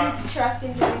 Do Alright. you trust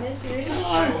in doing this? Seriously?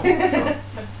 I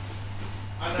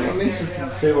know I'm interested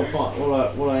to see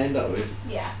what I end up with.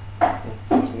 Yeah.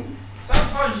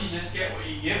 Sometimes you just get what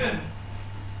you're given.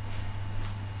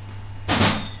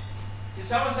 Did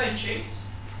someone say cheese?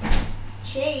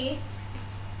 Cheese.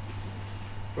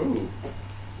 Ooh.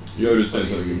 Yoda says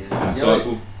something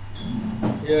insightful.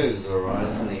 Yoda's alright,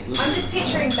 isn't he? I'm just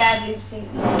picturing bad lip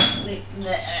syncing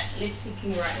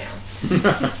right now.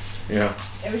 Yeah.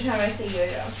 Every time I see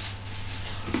Yoda.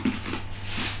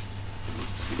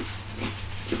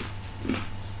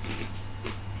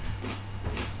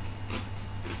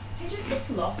 He just looks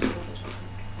lost all the time.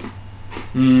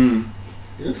 Hmm.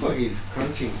 He looks like he's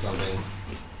crunching something.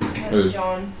 That's Who?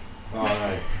 John. Oh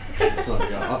no, it's not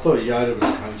Yoda. I thought Yoda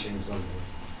was crunching something.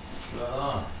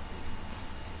 Oh.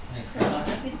 Just kind of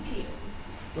like his peels.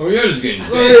 Oh, Yoda's getting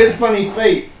Look at his funny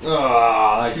feet.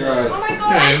 Oh, they're Oh gross. my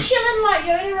god, I'm chilling like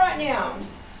Yoda right now.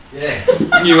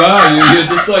 Yeah. You are. You're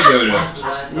just like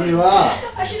Yoda. You are.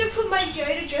 I should have put my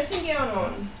Yoda dressing gown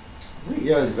on. I think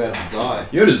Yoda's about to die.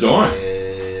 Yoda's dying. Yeah.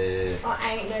 Oh,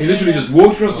 I ain't no He literally Yoda. just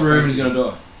walked across the room and he's gonna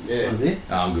die. Yeah. Is it?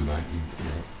 Oh, I'm good, mate.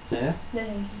 Yeah. No,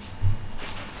 thank you.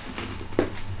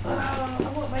 Oh, I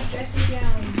want my dressing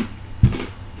gown.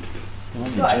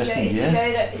 It's got a Yoda. It's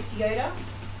Yoda. It's Yoda.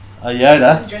 Oh,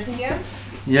 Yoda. It's a dressing gown.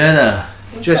 Yoda.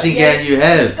 It's Dressing got gown Yoda- you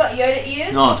have. It's got Yoda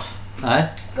ears. Not. Eh?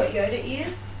 It's got Yoda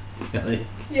ears. Really?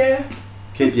 Yeah.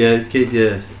 Keep your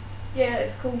Yeah,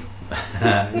 it's cool. you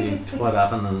twat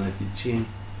up underneath your chin.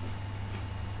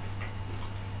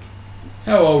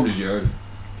 How old is Yoda?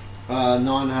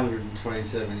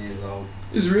 927 years old.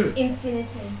 Is he really?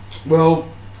 Infinity. Well,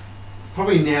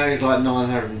 probably now he's like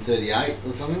 938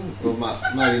 or something, or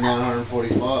maybe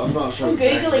 945. I'm not sure. I'm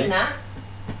exactly. googling that.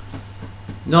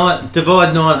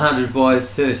 Divide 900 by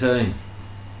 13.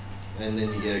 And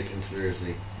then you get a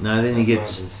conspiracy. No, then you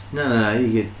That's get what no,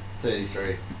 you get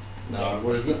 33. No, Yes.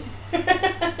 what is it?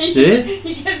 Do you?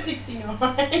 You get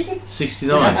 69.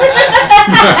 69.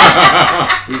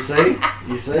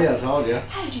 You see, I told you.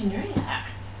 How did you know that?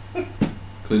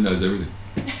 Clint knows everything.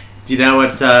 Do you know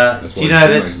what? That's Do you why know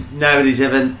he's that amazing. nobody's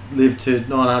ever lived to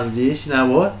 900 years? You know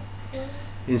what?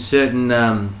 In certain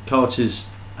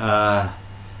cultures, a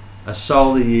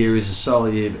solar year is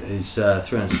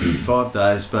 365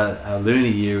 days, but a lunar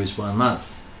year is 1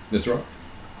 month, That's right.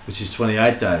 which is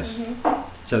 28 days.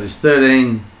 So there's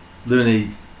 13 lunar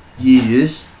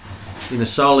years in a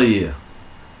solar year.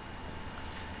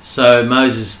 So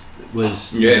Moses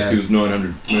was Yes, he was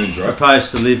 900 moons, right?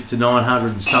 proposed to live to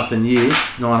 900 and something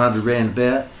years, 900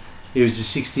 roundabout. He was a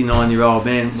 69-year-old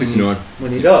man 69.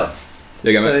 when he died.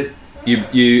 There you go, mate. So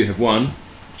You have won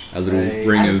a little Hey.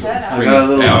 ring of That's I got a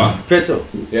little power. pretzel.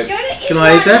 Yep. Yoda is Can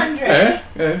I eat that? 900. Yeah,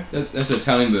 yeah. That's the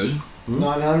Italian version.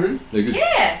 900? They're good.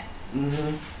 Yeah.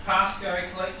 Mm-hmm. Pass, go,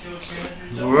 collect your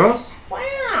 $200. Alright.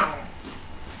 Wow.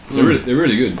 They're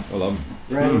really good. I love them.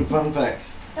 Random fun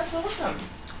facts. That's awesome.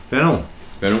 Fennel.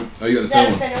 Fennel. Oh, you got the Is that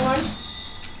a fennel one.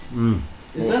 fennel one?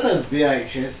 Is that a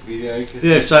VHS video?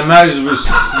 Yeah, so Moses was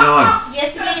 69.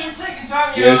 Yes, it That's the is. second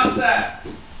time you Yes. asked that.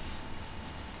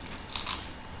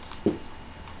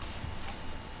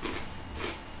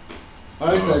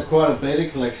 I also had quite a beta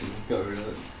collection. Got rid of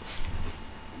it.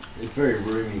 It's very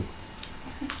roomy.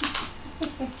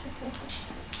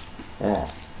 Oh.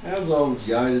 How's old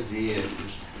Yoda's ear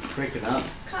just pricking up?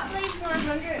 Can't believe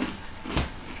 900.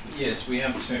 Yes, we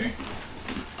have two.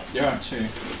 There are two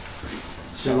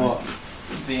So what?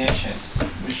 VHS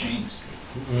machines.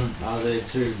 Are there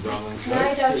 2 rum and No,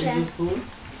 cokes that you Dolce. just poured?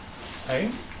 Hey,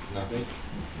 Nothing.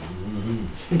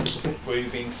 were you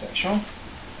being sexual?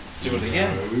 Do it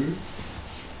again. No.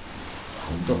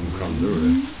 Dropping crumbs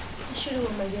everywhere. I should have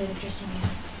worn my Yoda dressing gown.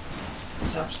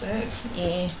 It's upstairs.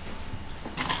 Yeah.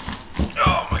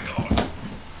 Oh my god.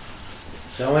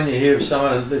 So when you hear of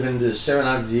someone living to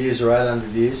 700 years or 800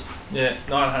 years, Yeah,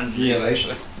 900 years Really?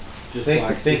 actually. Just think,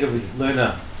 like think of 60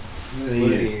 Luna. Luna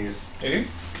years. years. Who?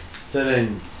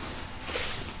 13.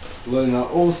 Luna,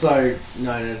 also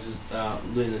known as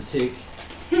lunatic,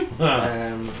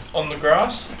 On the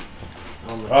grass?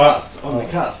 on the Oh. cusp. On the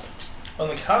cusp. On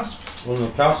the cusp? On the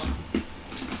cusp.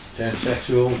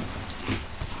 Transsexual.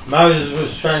 Moses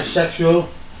was transsexual.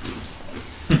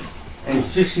 And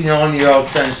 69-year-old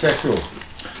transsexual.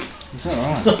 Is that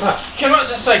right? Can I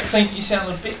just say, Clint, you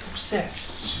sound a bit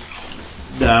obsessed.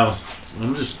 No,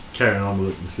 I'm just carrying on with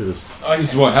it because Okay.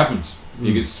 This is what happens.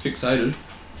 He gets fixated.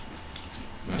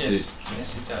 That's Yes, it.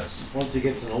 yes, it does. Once he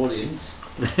gets an audience.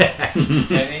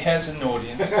 And he has an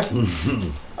audience.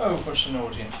 Oh, what's an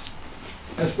audience?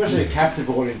 Especially a captive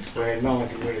audience where no one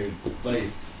can really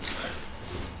leave.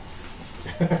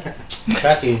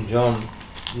 Becky and John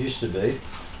used to be.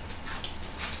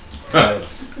 So,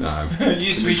 No.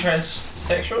 Used to be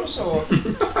transsexuals, or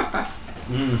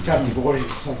Captive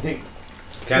audience, I think.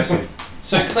 Cassie.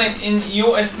 so? Clint, in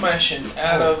your estimation,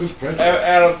 out Oh, of good prejudice.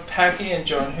 out of Packy and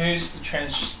John, who's the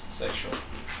transsexual?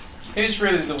 Who's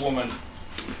really the woman?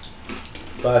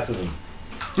 Both of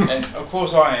them. And of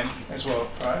course, I am as well,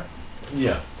 right?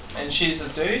 Yeah. And she's a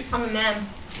dude. I'm a man.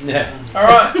 Yeah. All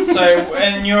right. So,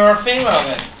 and you're a female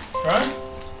then, right?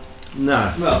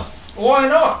 No. Well, Why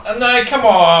not? No, come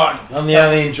on. I'm the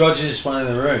only androgynous one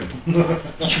in the room.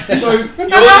 So,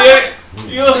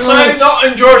 You're so not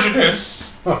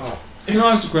androgynous. can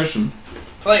I ask a question?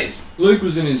 Please. Luke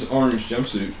was in his orange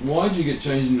jumpsuit. Why did you get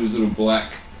changed into his little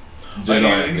black Jedi He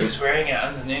outfit? was wearing it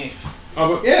underneath.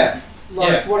 Oh, but yeah. Like,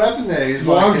 Yeah. what happened there? He was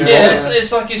Why like, would you- Yeah,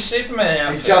 it's like his Superman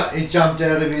outfit. he jumped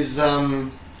out of his,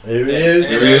 Here he Yeah, is.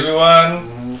 Here he is.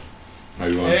 everyone. how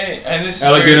you want? Hey, and this is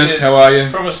Alec where he Guinness, says, how are you?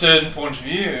 from a certain point of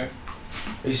view.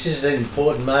 This is an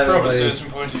important moment From a where he certain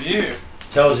point of view.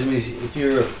 tells him if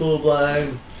you're a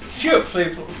full-blown If you're a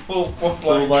full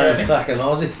fucking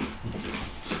Aussie,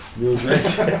 you'll drink.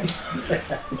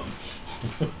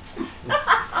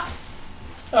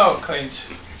 Oh,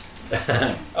 Clint.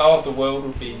 Oh, the world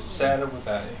would be sadder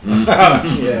without you.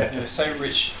 Yeah. You're so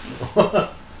rich.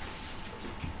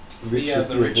 Rich We are with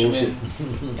the your rich bullshit.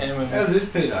 men and women. How's this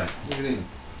pedo? Look at him.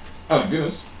 Alec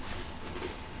Guinness.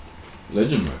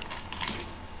 Legend, mate.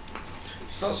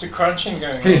 There's lots of crunching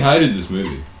going He on. hated this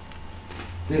movie.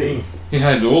 Did he? He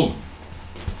hated all of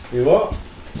them. You what?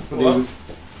 But What? he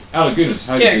was. Alec Guinness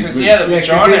hated Yeah, this because movie. he had a Yeah, 'cause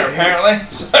vagina he-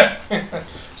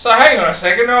 apparently. So hang on a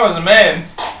second, I was a man.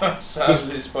 Started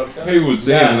this podcast. He would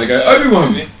see him and they go,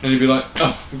 Obi-Wan! And he'd be like,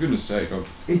 oh, for goodness sake.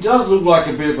 He does look like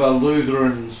a bit of a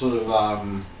Lutheran sort of,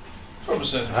 From a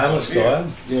certain Homeless point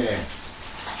of guy.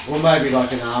 yeah. Or maybe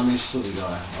like an Amish sort of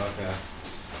guy. Okay.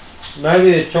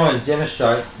 Maybe they're trying to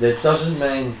demonstrate that doesn't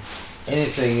mean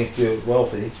anything if you're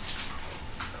wealthy.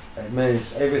 It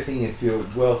means everything if you're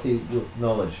wealthy with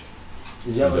knowledge.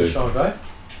 Is that what they're trying to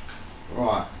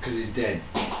Right, because he's dead.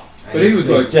 And But he was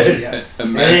like yeah. a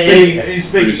And massive he's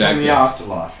speaking British from the actor.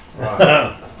 afterlife. Right.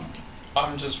 say?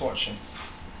 I'm just watching.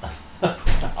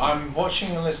 I'm watching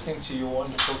and listening to your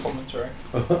wonderful commentary.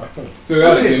 So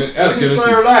Alec Guinness, He's just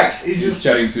so relaxed. He's is just.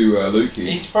 chatting to Luke here.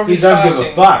 He's probably He don't give a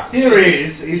fasting. fuck. Here he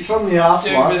is. He's from the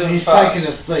afterlife bit of and he's fast. taking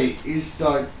a seat. He's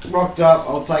like rocked up.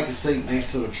 I'll take a seat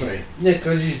next to a tree. Yeah,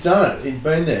 because he's done it. He's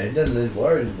been there. He doesn't need to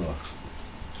worry anymore.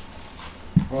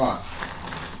 Right.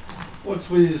 What's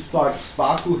with his like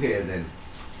sparkle hair then?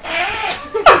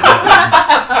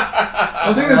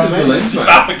 I think that's just the lens, mate.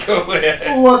 Sparkle hair.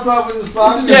 Well, what's up with the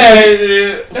sparkle?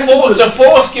 Yeah, just the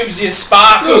force gives you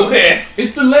sparkle hair.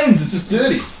 It's the lens, it's just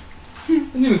dirty.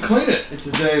 Doesn't even clean it. It's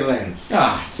a dirty lens.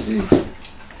 Ah, jeez.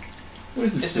 What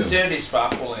is this It's a still? dirty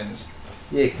sparkle lens.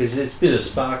 Yeah, because there's a bit of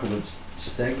sparkle that's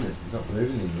stagnant. It's not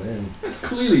moving anywhere. And That's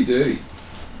clearly dirty.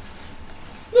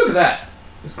 Look at that.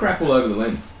 There's crap all over the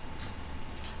lens.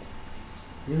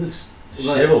 he looks Like-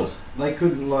 dishevelled. They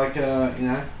couldn't like you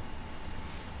know,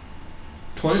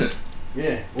 Clean it.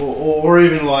 yeah, or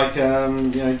even like you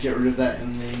know, get rid of that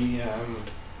in the you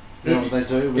know what they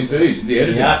do with Indeed, the In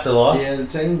editing. the afterlife. the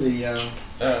editing,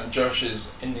 the Josh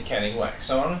is indicating wax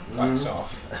on, wax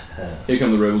off. Here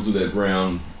come the rebels with their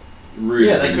brown, really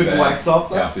yeah, they couldn't bad wax off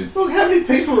that. outfits. Look, how many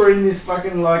people are in this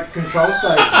fucking like control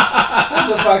station? What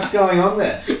the fuck's going on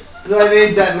there? Do they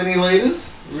need that many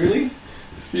leaders? Really?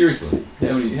 Seriously,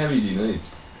 how many do you need?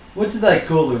 What do they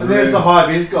call the room? And there's the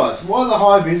high vis guys. Why are the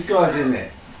high vis guys in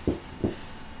there?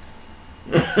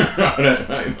 I don't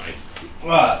know, mate.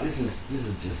 Right, this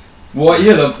is just. Why?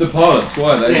 Yeah, the pilots.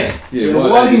 Why are they? Yeah. why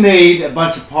Why are do they? you need a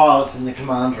bunch of pilots in the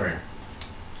command room?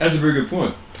 That's a very good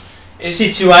point.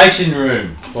 Situation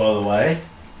room, by the way.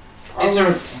 It's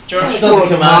a Josh. It's not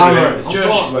the command room. It's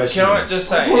Josh, just a can I just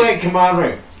say, Call it command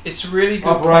room. it's a really good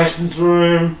Operations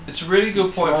room. It's a really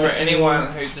good point for Situation. anyone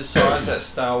who decides that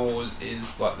Star Wars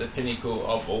is like the pinnacle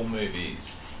of all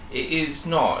movies. It is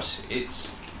not.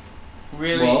 It's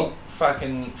really Well-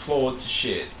 fucking flawed to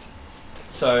shit.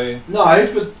 So No,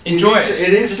 but enjoy it.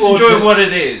 It is Just flawed enjoy to- what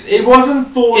it is. It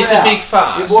wasn't thought It's out. a big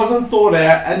fart. It wasn't thought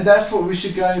out, and that's what we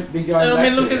should be going I back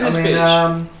mean, to. look at this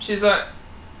bitch. She's like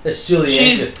That's Julie.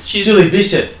 She's- Julie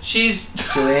Bishop. she's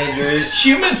Julie Andrews.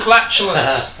 human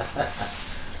flatulence.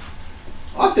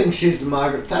 I think she's the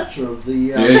Margaret Thatcher of the.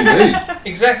 Yeah, indeed.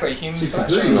 Exactly, human She's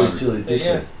flatulence. completely Julie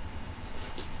Bishop.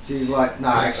 She's like, no,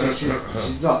 actually,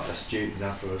 she's not astute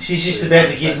enough for us. She's just about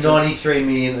to give 93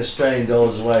 million Australian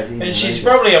dollars away to Indonesia. And she's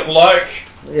probably a bloke.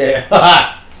 Yeah.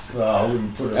 Well, I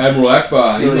wouldn't put it. Admiral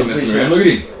Akbar, he's not messing around. Look at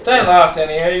him. Don't laugh,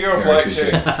 Danny. You're a Yeah, bloke appreciate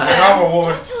too. it. And I'm a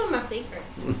woman. I'm telling my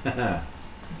secrets.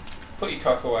 Put your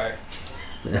cock away.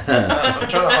 I'm trying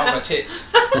to hold my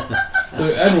tits.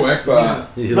 So Admiral Akbar,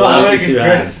 He's Not laughing working, too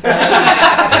hard. Chris.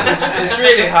 It's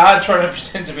really hard trying to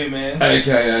pretend to be man.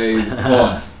 aka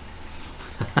Cod,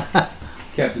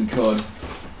 Captain Cod.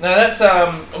 No, that's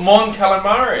Mon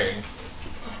Calamari.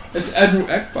 That's Admiral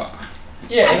Akbar.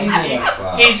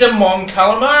 Yeah, he's a Mon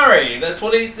Calamari.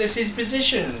 That's his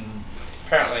position,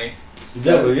 apparently. Is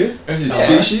that what you? Is it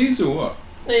Yeah. species or what?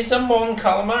 He's a Mon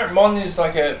Calamari. Mon is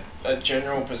like a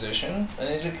general position, and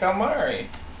he's a calamari.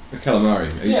 A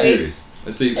calamari. Are you Yeah. serious?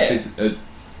 A sea, Yeah. an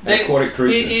aquatic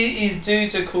creature. His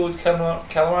dudes are called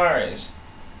calamaris,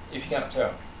 if you can't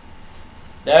tell.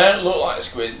 They don't look like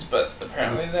squids, but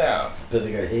apparently they are. But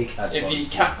they got haircuts. If you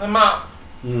cut them up,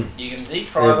 Mm. you can deep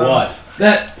fry They're them. white.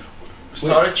 That.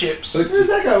 Side of chips. So, Who's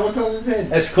that guy? What's on his head?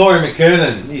 That's Corey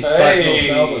McKernan. He's back from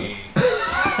Melbourne.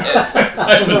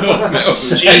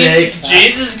 Hey.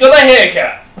 Jesus got a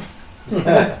haircut.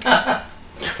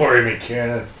 Corey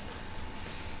McKernan.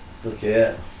 Look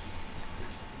out.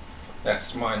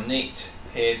 That's my neat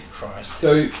head Christ.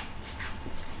 so,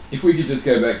 if we could just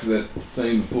go back to that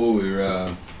scene before we were.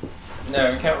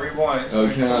 No, we can't rewind. It's Oh,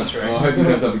 the can't. commentary. Oh, I hope he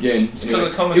comes up again. It's Anyway,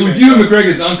 got a commentary. it was Ewan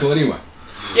McGregor's uncle, anyway.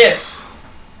 Yes,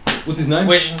 What's his name?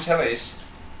 Wedge and Tellies.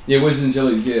 Yeah, Wesley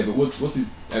Jellies. Yeah, but what's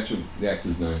the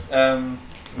actor's name? I'm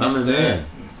a Mr. man.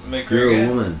 McGregor. You're a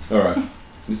woman. All right,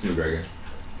 Mr. McGregor.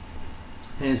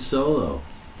 Han Solo.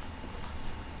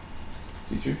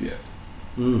 C-3PO.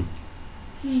 Mm.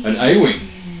 An A-wing.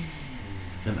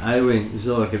 An A-wing. Is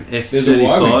it like an There's a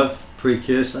Y-wing. F-35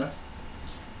 precursor? There's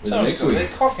an Someone's got X-wing. their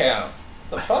cock out.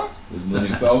 The fuck? There's a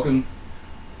Millennium Falcon.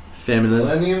 Feminine.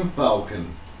 Millennium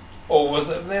Falcon. Or was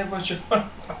it there? What you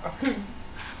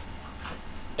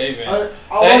Even. I They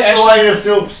like the way you're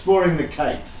still exploring the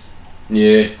capes.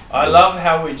 Yeah. I love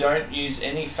how we don't use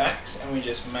any facts and we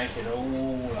just make it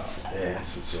all up. Yeah,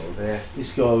 that's what it's all about.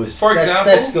 This guy was... For example-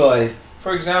 This guy...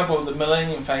 For example, the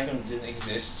Millennium Falcon didn't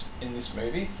exist in this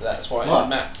movie. So that's why it's What? a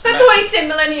map. I thought he said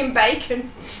Millennium Bacon.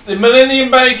 The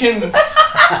Millennium Bacon.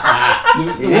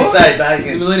 He didn't say The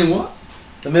bacon. Millennium what?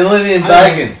 The Millennium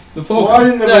Hey. Bacon. The Why Falcon.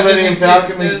 didn't the No, it didn't Millennium exist.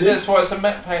 Falcon That's exist? why it's a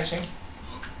map painting.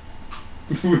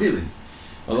 Really?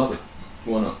 I love it.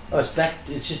 Why not? Oh,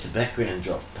 it's just a background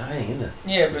drop painting, isn't it?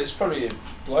 Yeah, but it's probably a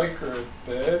bloke or a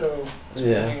bird or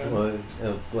Yeah.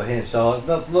 Well, Han Solo.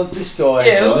 Look, this guy...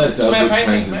 yeah, Oh, look, that it's does map look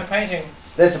painting. painted. Map painting.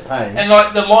 That's a painting. And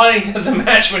like the lighting doesn't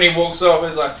match when he walks off.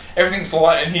 It's like everything's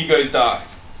light and he goes dark.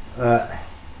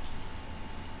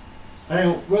 Hey,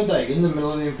 were they in the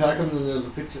Millennium Falcon and there was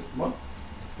a picture? What?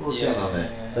 What was going on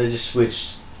there? They just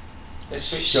switched. They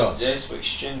switched. Shots. They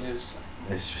switched genders.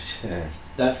 That's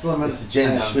the It's a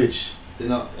gender switch. They're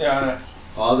not. Yeah, I know.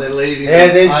 Oh, they're leaving. Yeah,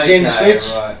 them. there's a gender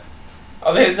switch. Right.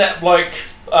 Oh, there's that bloke.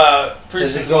 There's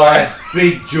Prison a guy.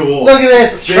 Big jaw. Look at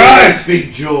that throat!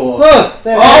 Big jaw. Look!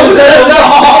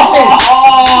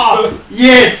 Oh,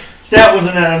 yes, that was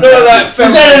an animal. Look at that Was film.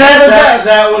 that an animal?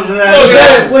 That was an Look animal. at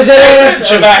that. Was that an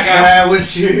Chewbacca. That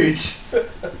was huge.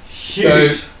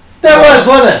 Huge. That was,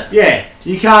 wasn't it? Yeah,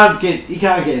 you can't get past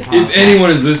If that. anyone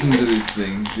has listened to this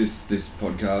thing, this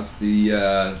podcast,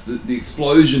 the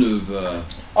explosion of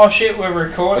Oh shit, we're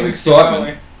recording. Of excitement.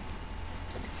 aren't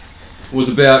was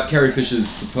about Carrie Fisher's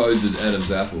supposed Adam's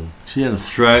apple. She had a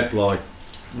throat like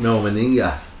Mel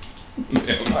Meninga. we?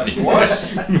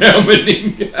 What? Mel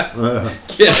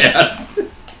Meninga. Get out.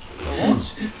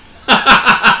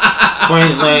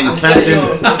 Queensland Is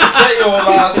that your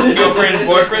last girlfriend,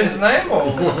 boyfriend's name, or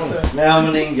Mel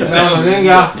Meninga. Mel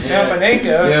Meninga? Mel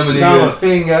Smell a Meninga.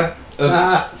 finger.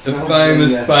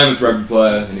 A famous rugby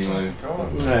player, anyway.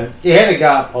 God, No. He had a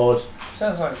guard pod.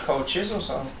 sounds like a cold chisel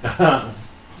song.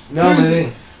 Mel Who's-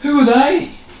 Meninga. Who are they?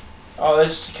 Oh, they're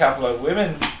just a couple of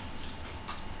women.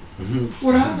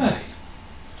 What are they?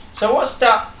 So what's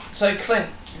So Clint,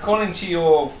 according to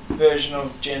your version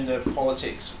of gender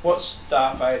politics, what's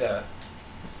Darth Vader?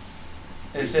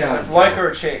 Is it a bloke or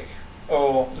a chick?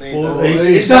 Or neither? Well, Or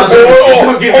he's not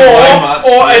giving away much.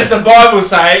 as the Bible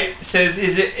says,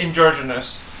 is it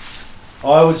androgynous?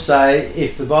 I would say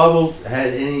if the Bible had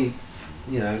any,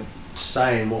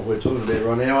 say in what we're talking about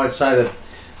right now, I'd say the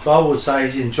Bible would say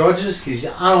he's androgynous because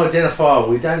he's unidentifiable.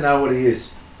 We don't know what he is.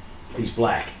 He's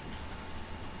black.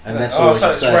 And that's all we so can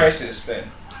it's say. racist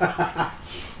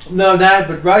then. No,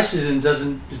 but racism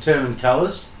doesn't determine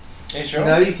colours. You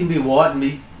sure? You can be white and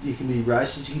you can be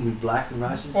racist. You can be black and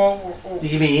racist. Well, You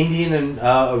can be Indian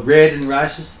and red and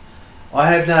racist. I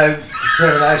have no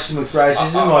determination with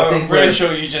racism. I think I'm pretty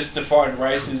sure you just defined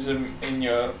racism in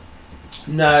your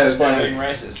just by being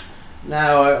racist.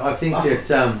 No, I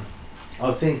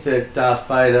think that Darth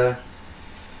Vader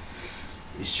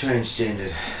is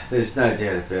transgendered. There's no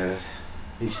doubt about it.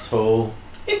 He's tall,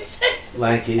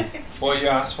 lanky. What you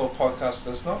asked for podcast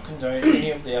does not condone any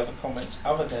of the other comments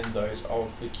other than those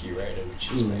of the Q-rator,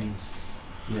 which is me.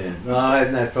 Yeah, no, I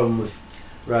have no problem with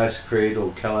race, creed,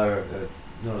 or colour.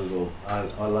 Not at all.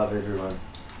 I love everyone.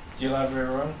 Do you love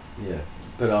everyone? Yeah,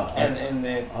 but and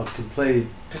their completely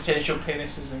potential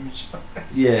penises and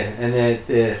vaginas. Yeah, and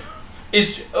they're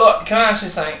can I ask you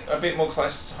something a bit more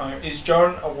close to home? Is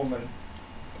John a woman?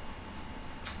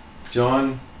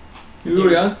 John. You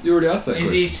already asked that question.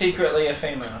 Is he secretly a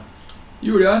female?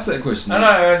 You already asked that question. I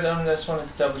know. I just wanted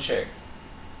to double check.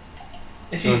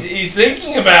 He's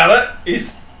thinking about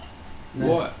it.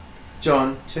 What?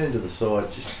 John, turn to the side.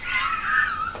 Just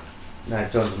no,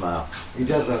 John's a male. He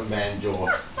does have man jaw.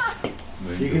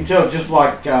 You can tell, just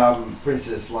like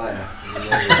Princess Leia.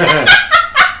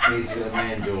 He's got a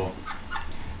man jaw.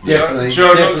 Definitely,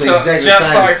 John definitely looks exactly just the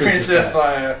same like as Princess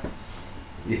Leia.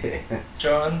 Yeah.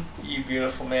 John, you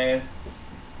beautiful man.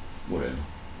 Whatever.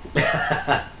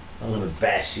 I'm gonna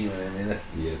bash you in a minute.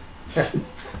 Yeah.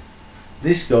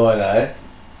 This guy though,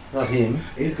 not him.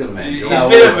 He's got a man He's jaw. a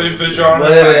bit of a vagina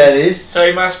Whatever face, that is. so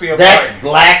he must be a That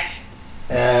bloke. black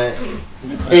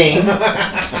thing.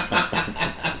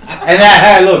 And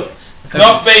hey, look.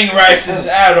 Not being racist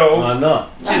at all. I'm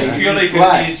not. Just No, purely he's because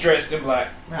black. he's dressed in black.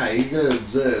 No, you got to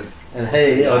observe. And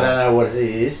he, I don't know what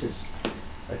he is. It's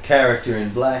a character in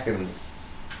black, and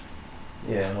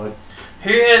yeah, Who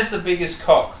has the biggest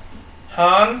cock?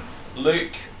 Han,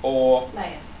 Luke, or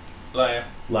Leia. Leia?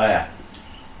 Leia.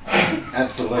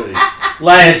 Absolutely.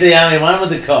 Leia's the only one with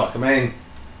the cock. I mean,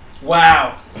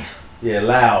 Wow. yeah,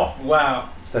 Lao. Wow.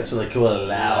 That's what they call it,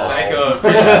 Lao. They go,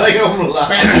 They go on the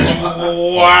Princess,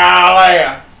 wow,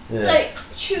 Leia. Yeah. So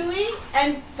Chewie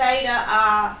and Vader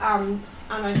are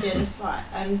unidentified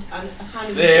and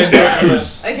 100%. They're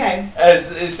androgynous, Okay.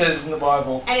 as it says in the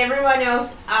Bible. And everyone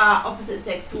else are opposite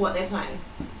sex to what they're playing.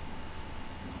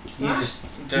 You Right?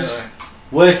 just Don't know.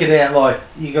 work it out like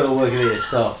you got to work it out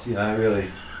yourself. Really.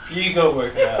 You gotta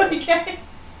work it out. Okay.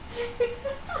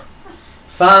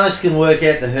 Farmers can work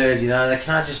out the herd. They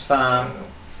can't just farm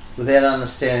without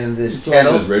understanding there's The size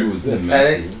cattle. of those redwoods, they're the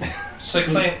massive. paddock. So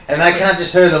Clint, And they can't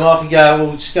just herd them off and go,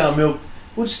 we'll just go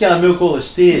and milk all the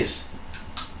steers.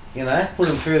 Put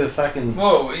them through the fucking...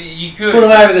 well, you could. Put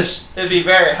them over the... They'd be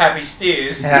very happy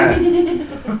steers.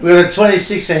 We've got a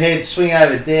 26 ahead swing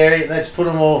over dairy. Let's put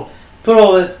them all... Put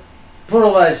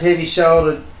all those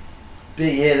heavy-shouldered,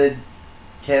 big-headed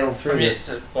cattle through I'm yet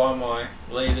to buy my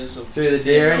liters of through the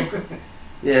steer dairy. milk.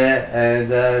 Yeah,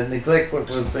 and neglect what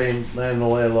we've been learning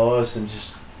all our lives and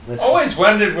just... I always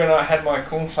wondered when I had my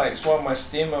cornflakes why my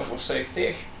steer milk was so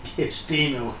thick. Yeah,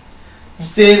 steer milk.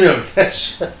 Steer milk,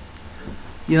 that's right.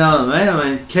 You know what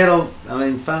I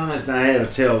mean? Farmers know how to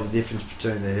tell the difference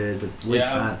between the herd, but we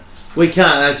can't. We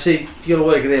can't. See, you got to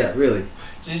work it out, really.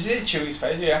 Did you see Chewie's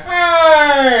face? Yeah.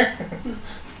 Hi!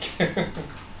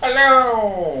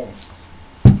 Hello!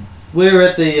 We're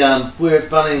at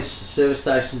Bunnings service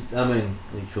station. What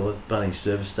do you call it? Bunnings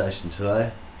service station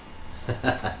today.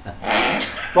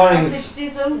 Sausage Bunnings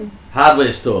sizzle.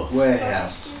 Hardware store.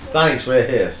 warehouse. Sausage sizzle. Bunnings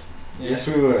warehouse. Yes,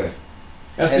 we were.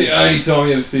 That's the only time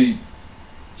you ever see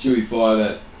Chewie fire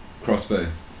that crossbow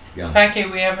gun. Packy,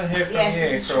 we haven't heard from Yes, you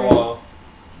this is for a true. while.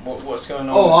 What's going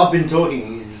on? Oh, I've been talking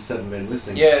and you just haven't been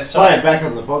listening. Yeah, Play sorry. it back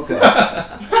on the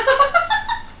podcast.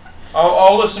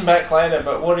 I'll listen back later,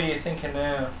 but what are you thinking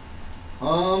now?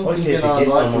 I'm Why thinking can't you I'd get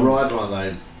like one to on ride this? one of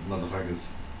those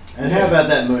motherfuckers. And how about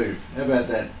that move? How about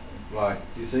that?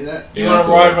 Do you see that? You Yeah, want I to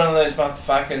saw ride that. one of those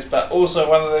motherfuckers, but also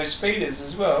one of those speeders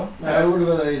as well. No, what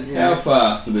about those? How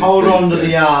fast do these Hold speeds on to go?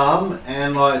 the arm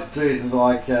and do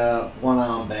one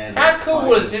arm band. How cool like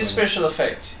was this one. special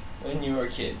effect when you were a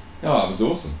kid? Oh, it was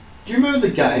awesome. Do you remember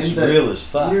the game? It's real as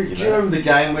fuck. Do you remember the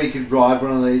game where you could ride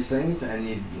one of these things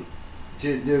and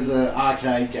there was an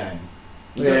arcade game?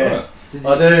 Is that right? Did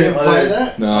I do, Did you ever I play do.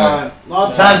 that? No.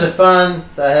 Tons of fun.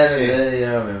 They had it there.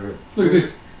 Yeah, I remember it. Look at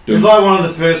this. It was like one of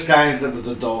the first games that was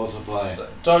 $1 to play.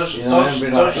 Dodge, You know, dodge, it'd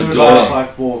be dodge. like, it was $1. like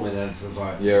 4 minutes. It's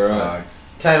like, Yeah, this right.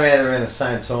 sucks. Came out around the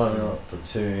same time, like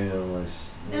Platoon and all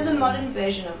this. There's a modern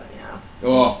version of it now.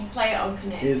 Oh, You play it on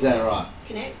Connect. Is that right?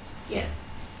 Connect? Yeah.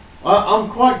 I'm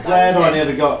quite Sounds glad I good.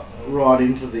 never got right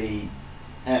into the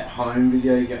at-home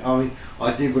video game. I mean,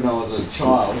 I did when I was a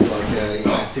child,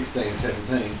 like 16,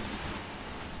 17.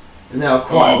 And they were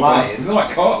quite lame. They're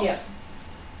like cops.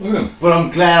 Yeah. Look at them. But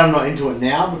I'm glad I'm not into it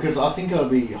now because I think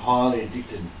I'd be highly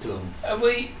addicted to them.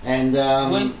 And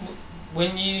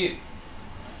When you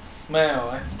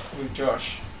with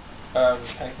Josh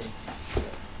Packing,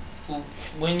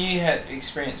 when you had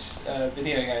experienced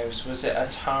video games, was it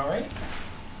Atari?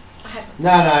 I have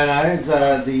no, it's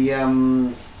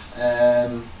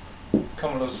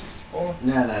Commodore 64?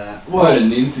 no. Well, I had a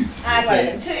Nin 64. I got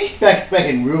them too. Back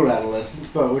in real adolescence,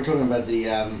 but we're talking about the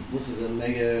what's it, the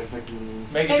Mega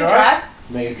Mega Drive?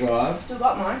 Mega Drive. Still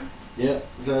got mine. Yeah,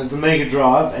 so it's the Mega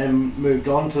Drive and moved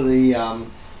on to the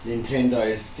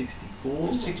Nintendo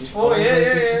 64. 64, yeah.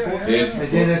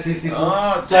 Nintendo 64.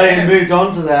 Oh, So he damn. moved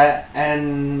on to that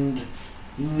and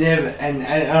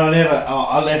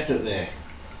I left it there.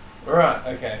 Right,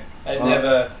 okay. I Oh.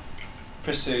 never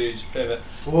pursued further.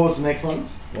 What was the next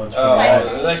ones?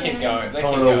 128. They keep going. They keep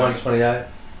Commodore going. 128.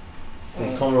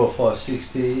 Then Commodore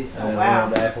 560 and Oh, wow.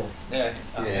 old Apple. Yeah,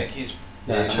 I Yeah. think he's.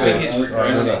 No, I think he's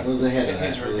regressing. It was ahead I of think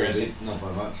he's that a little regressing. bit, not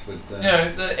by much, but You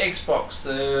know, the Xbox,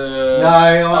 the.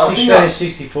 no, I think 16,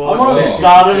 64. I might have Oh,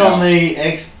 started yeah. on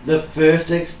the first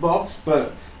Xbox,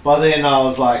 but by then I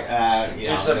was like,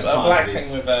 It's I've a got time black for this.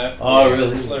 thing with a Oh,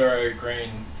 really? fluoro green.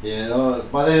 Yeah,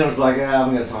 by then I was like, I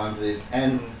haven't got time for this,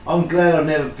 and I'm glad I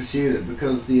never pursued it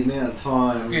because the amount of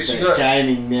time Because you that got-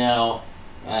 gaming now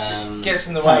Gets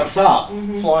in the way takes up.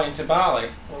 Mm-hmm. Flying to Bali,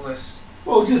 all this.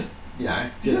 Well, just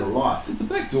general life. Is the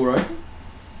back door open?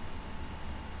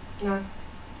 No.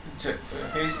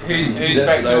 Who's That's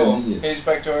back what I door? mean, yeah. Who's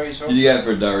back door are you Did talking? you go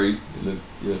for a durry? You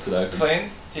left it open.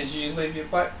 Clint, did you leave your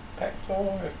black back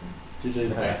door open? Did you do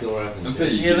the back door open? I bet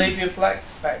Did you you did. leave your black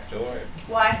back door open?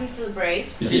 Why can you feel the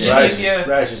breeze? Did Yeah. you leave your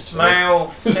Razors too.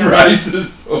 male? It's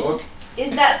racist talk.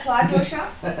 Is that slide door shut?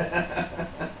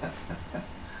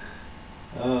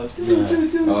 Oh,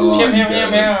 Meow meow meow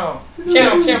meow.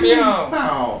 Meow meow meow.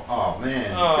 Oh man.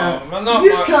 Oh, Can't- man, not you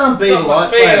just my- can't beat a not my lightsaber,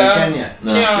 speeder. can you?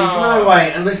 No. Meow. There's no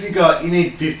way, unless you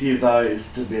need 50 of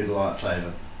those to beat a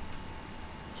lightsaber.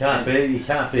 You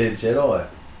can't be a Jedi.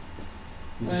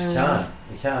 You just can't.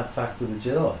 You can't fuck with a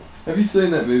Jedi. Have you seen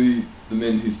that movie, The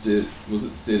Men Who Stared? Was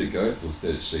it Stared at Goats or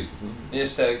Stared at Sheep or something?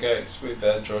 Yes, there goes with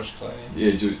George Clooney.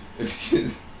 Yeah,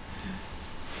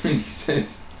 when he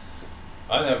says,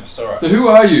 I never saw it. "So who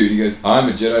are you?" And he goes, "I'm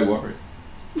a Jedi warrior."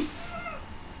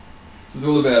 It's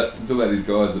all about these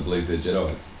guys that believe they're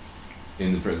Jedis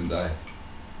in the present day.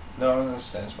 No one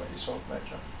understands what you're talking about,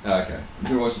 John. Ah, okay, I'm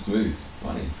gonna watch this movie. It's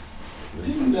funny.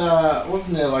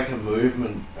 Wasn't there like a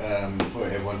movement for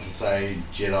everyone to say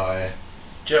Jedi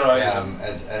Jedi.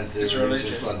 as their It's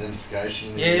religious religion.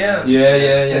 identification?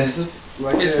 Yeah. Census.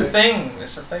 Like, It's the thing.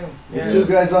 It's the thing. It Yeah. still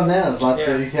goes on now. It's like Yeah.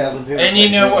 30,000 people. And say you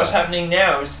know Jedi. what's happening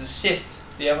now is the Sith,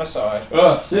 the other side.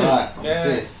 Oh shit! Right, I'm Yeah.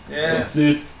 Sith. Yeah.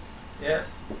 Sith. Yeah.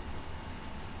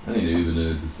 I need to uber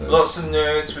nerd. So. Lots of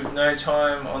nerds with no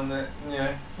time on the,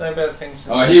 no better things.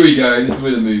 Oh, here we go. This is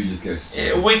where the movie just goes.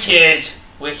 Yeah, wicked.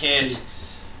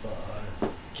 6, 5.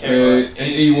 So an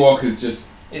Ewok is just.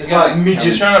 He's It's like midgets.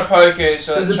 He's trying to poke her,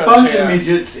 so There's a trying bunch to of check out.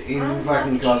 midgets in I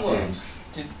fucking love costumes.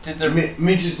 Did the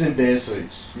Midgets in bear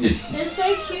suits. They're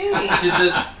so cute. did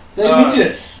the They're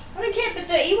midgets. I don't care, but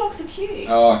the Ewoks are cute.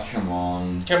 Oh come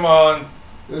on! come on?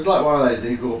 It was like one of those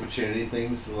equal opportunity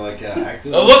things for like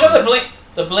actors. Oh, look at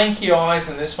the blinky eyes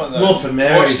in this one though. More for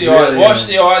Mary, Watch the really, eyes. Watch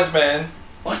isn't the eyes, man.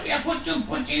 What you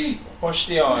put you? Watch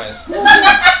the eyes.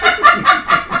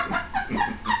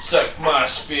 Suck my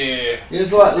spear. It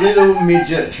was like little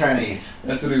midget trannies.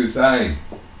 That's what he was saying.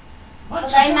 Are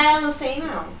they male or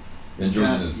female? You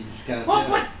Androgynous. just can't What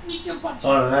tell.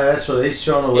 I don't know, that's what he's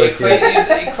trying to Yeah, work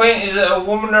out. Clint, is it a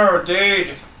woman or a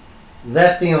dude?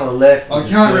 That thing on the left I is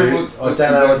can't a dude. remember what I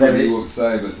don't know what that the is. Ewoks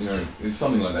say, but it's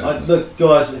something like that. Isn't it? Look,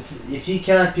 guys, if you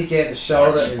can't pick out the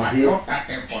shoulder and the hip,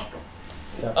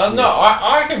 it's up to No, you.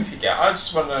 I can pick out. I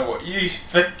just want to know what you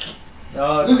think.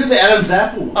 Oh, Look at the Adam's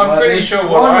apple. I'm pretty there's sure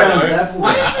one what I Adam's know. apple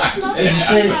What there. if it's not Did the you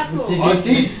see- Adam's apple? did you- I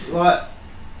did. Like,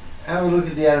 have a look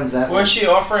at the Adam's apple. What's she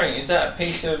offering? Is that a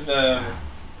piece of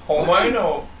hormone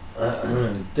or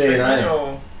treatment DNA.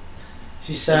 or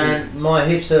She's saying my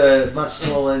hips are much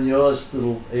smaller than yours,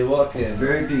 little Ewok. And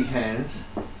Very big hands.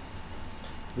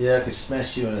 yeah, I could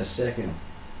smash you in a second.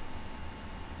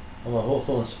 I'm a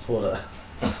Hawthorn supporter.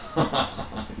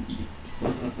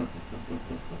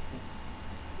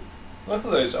 Look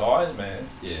at those eyes, man.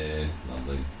 Yeah,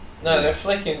 lovely. No, they're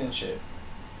flicking and shit.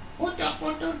 What the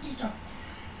fuck don't you talk?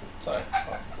 It's like,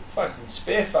 oh, fucking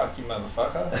spear fuck you,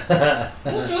 motherfucker.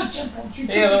 What you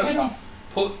Yeah, took look. your head off?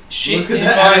 Put shit Look in at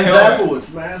my that Adam's helmet. apple,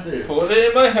 it's massive. Put it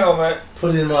in my helmet.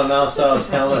 Put it in my Malstar's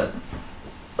helmet.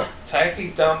 Take a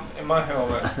dump in my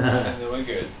helmet, and then we're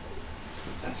good.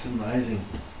 That's amazing.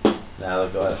 No,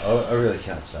 look, I really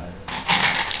can't say it.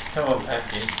 Come on,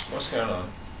 Packy. What's going on?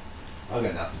 I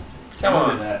got nothing. Come Look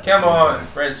on, at that. come That's on,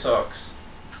 insane. Red Sox.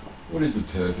 What is the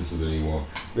purpose of an Ewok?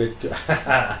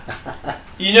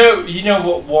 You know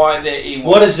what? Why they're Ewoks?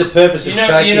 What is the purpose of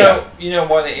trachea? You know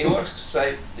why they're Ewoks?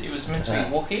 Because it was meant to be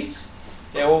Wookiees.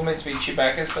 They're all meant to be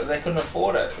Chewbacca's, but they couldn't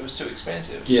afford it. It was too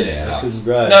expensive. Get I out. couldn't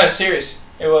grow. No, serious.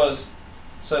 It was.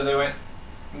 So they went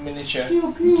miniature.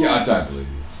 Yeah, I don't believe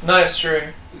you. No, it's true.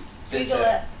 Dead Google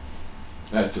set. it.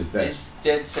 That's It's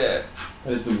dead set.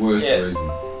 that is the worst Yeah. reason.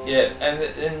 Yeah,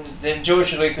 and then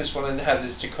George Lucas wanted to have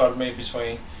this dichotomy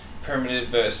between primitive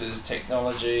versus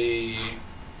technology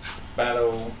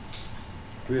battle.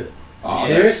 Really? Oh,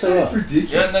 Serious or That's what?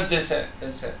 ridiculous. Yeah, no, dead set.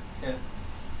 Dead set. Yeah.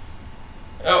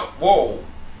 Oh, whoa.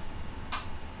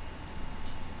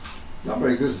 Not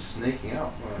very good at sneaking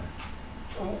up.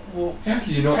 Well, How could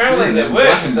you not see apparently they them? were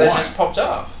Black because and they white. just popped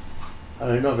up. I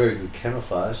mean, not very good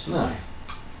camouflage. No.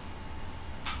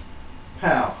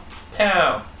 How?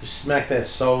 Pow. Just smack that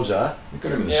soldier. They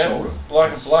got him in the Yeah. shoulder.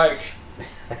 Like a bloke.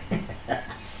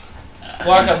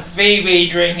 Like a VB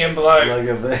drinking bloke. Like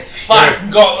a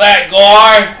Fucking got that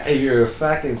guy. If you're a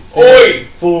fucking Oi!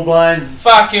 full blind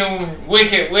Fucking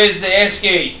wicket, where's the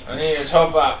esky? I need a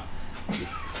top up.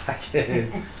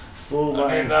 fucking full I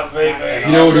blind. mean, that VB.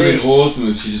 You know what would have been awesome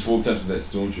if she just walked up to that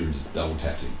stormtrooper and just double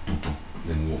tapped him,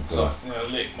 then walked So, off. you know,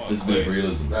 lick my Just a bit of clit.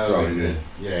 realism. That Throw would it in be there.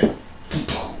 good. Yeah.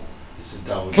 It's a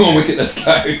double. Come on, Wicket, let's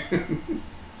go. I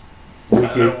don't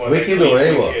know why they Wicked call or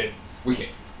it Ewok? Wicked. Wicket.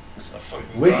 It's a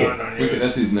fucking Wicked. grind on you. Wicket,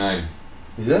 that's his name.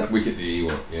 Is it? Wicket the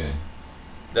Ewok, yeah.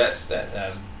 That's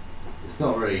that It's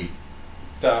not really.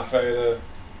 Darth Vader.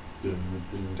 Da,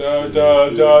 da, da,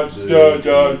 da,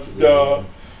 da, da.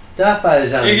 Darth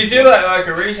Vader's only. You could do that like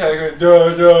a retailer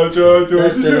going da da da da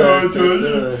da da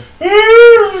da.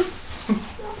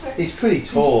 He's pretty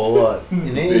tall, like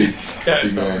in Big. here. That's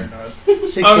Big not man. very nice.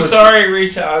 6 I'm foot, sorry,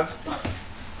 retards.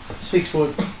 6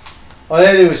 foot. I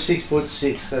heard he was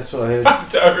 6'6". That's what I heard. I'm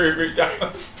sorry,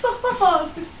 retards. Stop.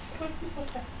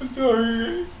 I'm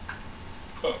sorry.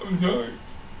 I'm sorry.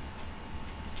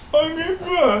 I'm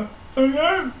Emperor.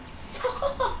 Hello.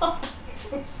 Stop.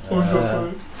 I'm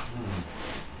sorry.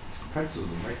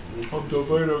 Pretzels are making me. I'm Darth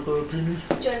Vader. I got a penis.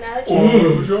 Do you know?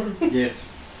 Oh, sorry. Yes.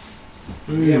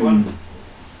 Yeah, one.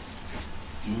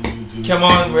 Come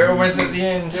on, we're almost at the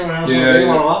end. Yeah,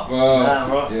 Well,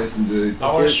 well, right. yes indeed.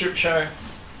 I want a strip show.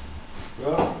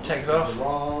 well, Take it off.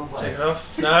 wrong place. Take it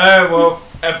off. No, well,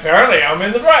 apparently I'm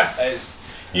in the right place.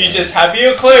 You just have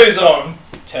your clothes on.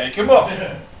 Take them off.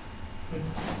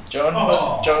 John,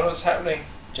 what's happening?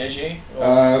 JG?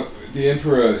 The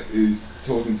Emperor is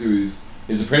talking to his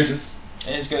apprentice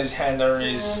And he's got his hand on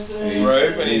his He's-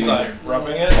 robe and he's like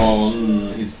rubbing it.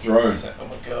 on his throne. He's like, oh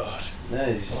my god, No, oh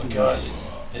he's my god,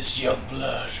 this young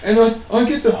blood. And I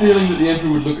get the feeling that the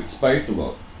Emperor would look at space a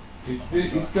lot. He's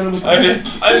going to look I'm at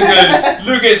gonna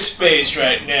look at space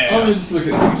right I'm now. going to just look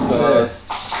at some stars.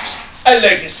 I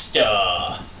like a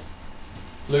star.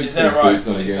 Luke's Isn't that got right? his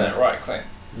boots on Isn't again. that right, Clint?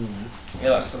 He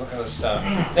likes to look at the star.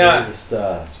 Look Now, at the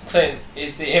star. Clint,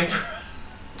 is the emperor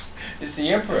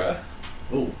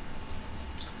Oh,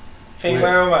 female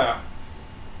or male?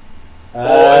 Or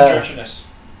Uh, androgynous?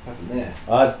 happened there.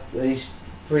 He's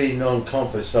pretty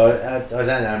non-compass, so I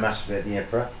don't know much about the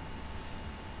Emperor.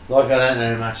 Like I don't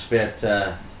know much about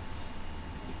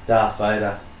Darth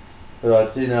Vader, but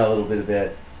I do know a little bit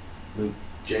about Luke.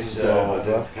 Gender Skywalker.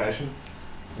 identification.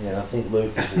 Yeah, and I think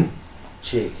Luke is a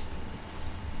chick.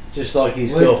 Just like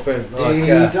his Well, girlfriend. Like, He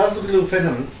does look a little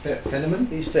phenomenon.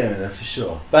 he's feminine for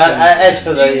sure. But as for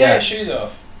You can the... take your shoes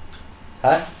off.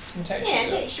 Huh? You can take your Yeah,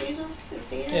 shoes take off. your shoes off. It's good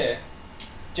for you. Yeah.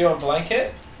 Do you want a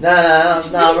blanket? No, It's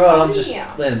right, really I'm cold just here.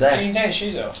 leaning You back. can take your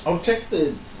shoes off. I'll check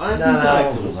the. I don't No, think no, the I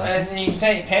won't. And then you can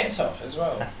take your pants off as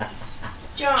well.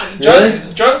 John.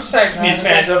 John's taking his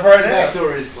pants off right The back now.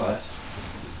 door is closed.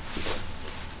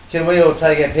 Can we all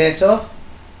take our pants off?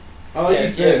 Oh, Yeah, you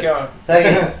yeah, first. go on. Take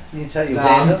it. You take your Nah,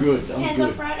 hands I'm up. good. I'm Hands on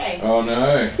good. Friday. Oh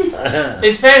no.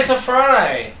 It's Pants on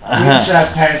Friday. We used to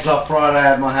have Pants Off Friday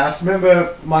at my house.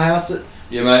 Remember my house?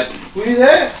 Yeah, mate. Were you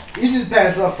there? You did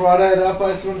Pants Off Friday at our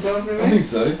place one time, remember? I think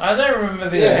so. I don't remember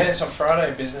this Yeah. Pants on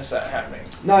Friday business that happening.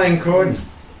 No, in Croydon.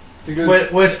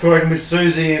 Because, West Croydon with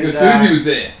Susie and... because Susie was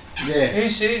there. Yeah.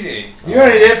 Who's Susie? You were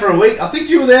only there for a week. I think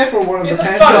you were there for one of Who the the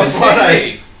Pants fuck Off is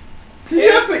Fridays. Susie?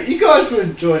 Yeah, but you guys were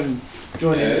joining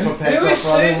Yeah. for Pants Who Off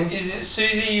is Friday. Susie? Is it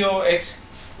Susie your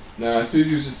ex? No,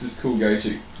 Susie was just this cool gay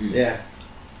chick. Yeah.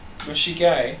 Was she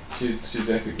gay? She's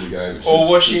epically gay. But Or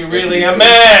was she she's really epically a gay.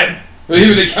 man? Well,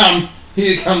 here they come.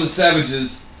 Here come the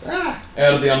savages Ah.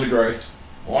 out of the undergrowth.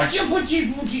 Watch it. What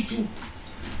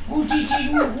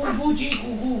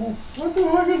the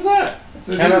fuck is that? It's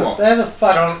an How Ewok. the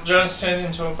fuck? John's turned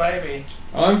into a baby.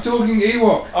 I'm talking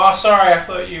Ewok. Oh, sorry. I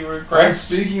thought you were I'm great.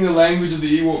 speaking the language of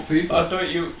the Ewok people. I thought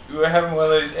you were having one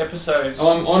of those episodes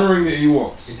I'm honouring the He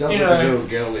Ewoks. does You look know. a little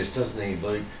girlish, doesn't he,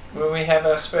 Luke? when we have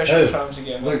our special Who? time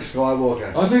together. Luke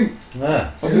Skywalker. I think. Nah.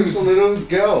 I He think looks a little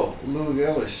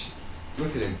girlish.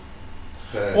 Look at him.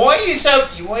 Why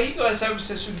are you guys so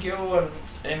obsessed with girl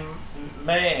and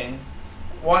man?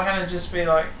 Why can't it just be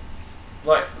like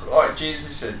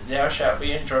Jesus said, "Thou shalt be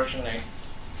androgyny."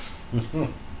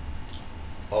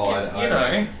 Oh, You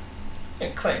know,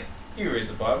 and Clint, you read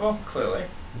the Bible clearly.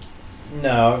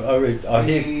 No, I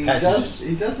hear He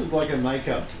passages. does look like a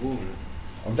makeup woman.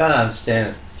 I don't understand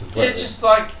it Yeah, completely. just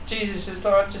like Jesus says,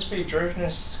 like, just be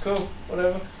androgynous, it's cool,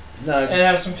 whatever, No. and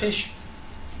have some fish.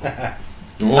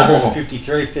 Oh,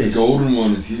 153 the fish. golden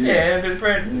one is here. Yeah, a bit of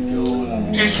bread.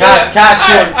 Just Cast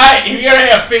hey, on hey, if you're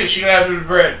gonna have fish, you're gonna have a bit of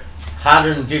bread.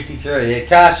 153. Yeah,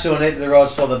 cast your net to the right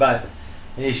side of the boat,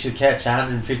 and you should catch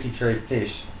 153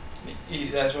 fish.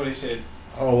 That's what he said.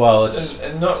 Oh well, it's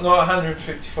And not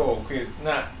 154, because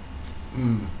nah,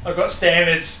 mm, I've got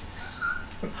standards.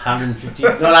 150,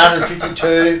 not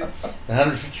 152,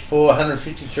 154,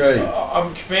 153.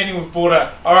 I'm competing with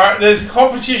Buddha. Alright, there's a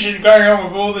competition going on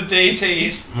with all the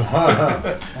deities.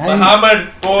 Muhammad, How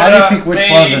do Buddha, you pick which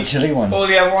me, one of the chili ones? all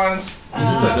the other ones.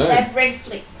 just don't know. They have red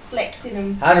flecks in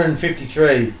them.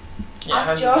 153. Yeah,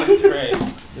 Us, John.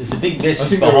 153. There's a big I message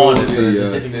think they're all behind it, but it's a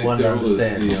the, difficult one to they're all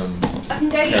understand. I can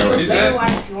go get you a Carrots. second one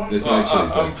if you want. There's no Well,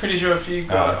 chilies I'm though. pretty sure if you Oh,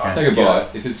 got okay. Take a bite.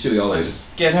 If it's chili, I'll I'm eat it.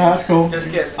 just guessing. No, that's cool.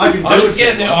 Just guessing. I can do I'm it just chili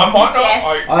guessing. one. I might not. Just guess.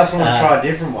 I just want to try a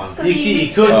different one. Because You, he you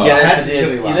mixed could it. Oh, get I it, had but the you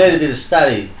chili you one. need a bit of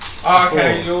study.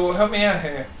 Okay, you'll help me out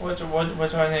here. What do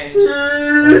I need?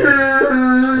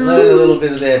 Learn a little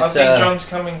bit I about think John's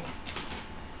coming.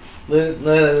 learn a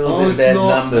little Oh, bit it's about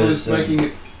not. I numbers was making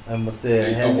it. and what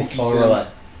they how they wonky correlate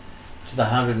to the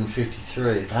 153.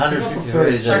 The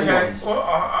 153 is Okay. a Okay, well,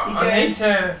 You I do? need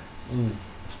to. mm,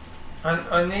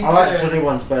 I need I like the to. chili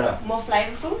ones better. More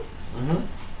flavourful.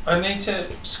 Mm-hmm. I need to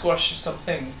squash some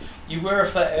things. You were a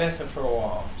flat earther for a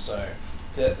while, so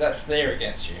that's there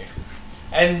against you.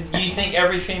 And you think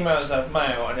every female is a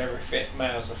male and every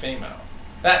male is a female.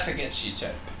 That's against you too.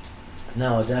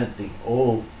 no, I don't think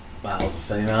all males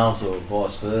are females or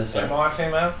vice versa. Am I a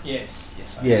female? Yes.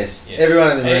 Yes. I am. Yes, Yes.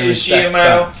 everyone in the room Is is she a back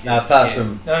male? front. No, apart Yes.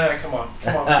 from No, come on,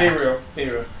 be real, be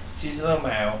real. She's a little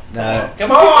male. No.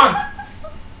 Come on!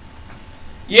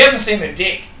 You haven't seen the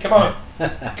dick. Come on.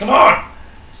 Come on!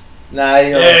 no,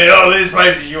 you know, Yeah, there's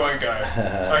places you won't go.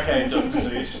 Okay, Dr.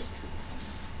 Zeus.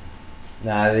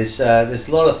 no, there's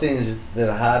a lot of things that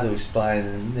are hard to explain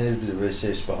and there's a bit of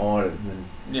research behind it. And,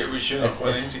 Yeah, which you're not It's-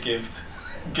 willing to give.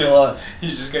 Because well, you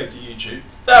just go to YouTube.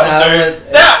 That will No, do.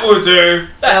 That will do.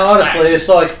 That's no, honestly, fact.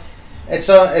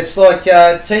 it's like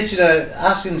teaching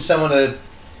asking someone to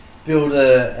build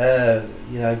a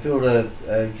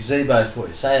gazebo for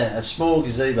you. Say a small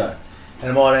gazebo, and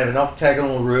it might have an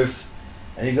octagonal roof,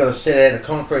 and you've got to set out a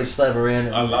concrete slab around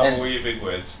it. I love and, all your big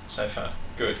words so far.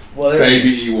 Good. well,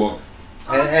 Baby Ewok.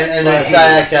 and then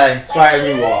say, okay, So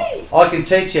Baby cute. what? I can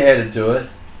teach you how to do it,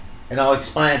 and I'll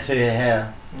explain to you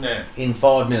how Yeah. in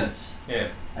 5 minutes, Yeah.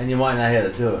 and you won't know how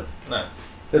to do it. No.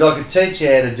 But I could teach you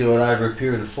how to do it over a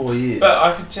period of 4 years. But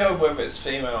I could tell whether it's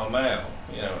female or male.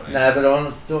 You know what I mean? No, but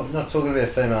I'm not talking about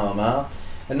female or male.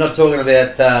 I'm not talking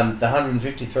about the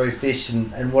 153 fish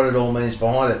and what it all means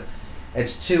behind it.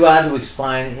 It's too hard to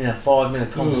explain in a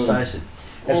 5-minute conversation.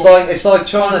 It's like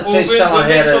trying to teach someone how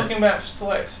we're to. talking about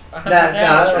like 100 No,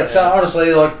 hours right it's now.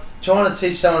 honestly like trying to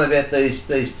teach someone about these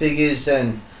figures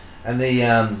and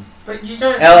the But you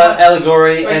don't sound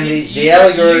allegory but and you- the you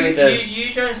allegory. don't-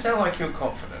 you don't sound like you're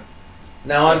confident.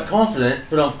 No, I'm confident,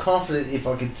 but I'm confident if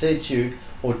I can teach you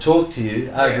or talk to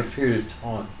you over Yeah. a period of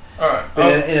time. Alright.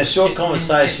 But in a short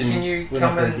conversation, Can you we're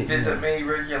come not gonna and get visit me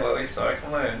regularly so I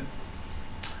can learn?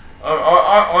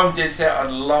 I'm dead set.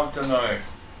 I'd love to know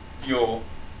your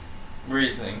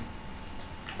reasoning.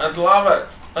 I'd love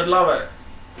it.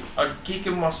 I'd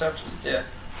giggle myself to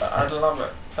death, but I'd love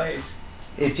it. Please.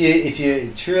 If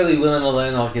you're truly willing to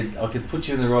learn, I could put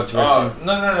you in the right direction. Oh,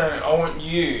 no. I want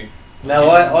you. No,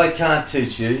 I can't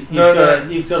teach you.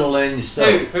 You've got to learn yourself.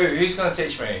 Who's going to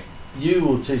teach me? You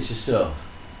will teach yourself.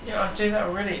 Yeah, I do that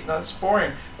already. No, that's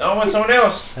boring. No, I want someone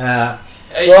else.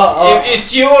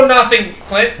 It's you or nothing,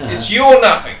 Clint. It's you or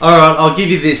nothing. All right, I'll give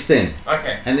you this then.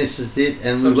 Okay. And this is it,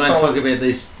 and So we won't solid. talk about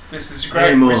this. This is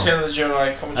great. Anymore. Return of the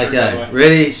Jedi commentary. by the Okay, way.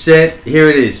 ready, set, here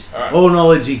it is. All right. All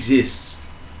knowledge exists.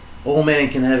 All man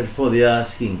can have it for the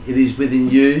asking. It is within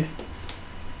you.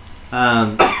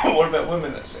 What about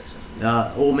women? That's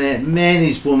sexist. All man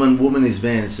is woman, woman is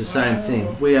man. It's the same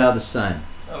thing. We are the same.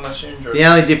 Unless you enjoy. The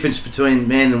only difference between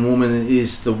man and woman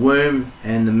is the womb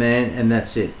and the man, and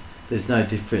that's it. There's no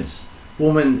difference.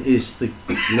 Woman is the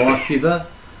life giver,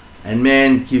 and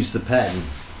man gives the pattern,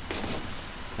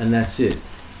 and that's it.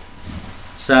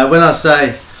 So when I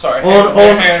say Sorry. All-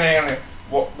 Hang on.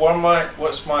 What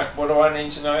do I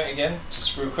need to know again?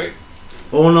 Just real quick.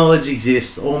 all knowledge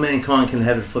exists, all mankind can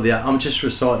have it for the. I'm just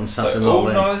reciting something So all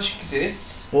like that. knowledge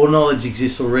exists. All knowledge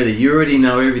exists already. You already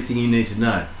know everything you need to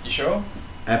know. You sure?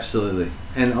 Absolutely,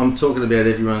 and I'm talking about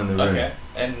everyone in the room. Okay.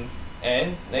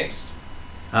 And next.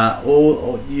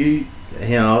 All you.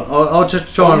 Hang on, I'll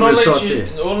just try and recite to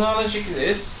you. All knowledge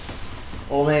exists.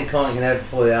 All mankind can have it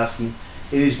before the asking.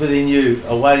 It is within you,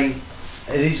 awaiting.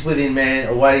 It is within man,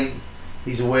 awaiting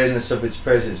his awareness of its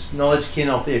presence. Knowledge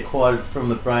cannot be acquired from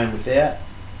the brain without.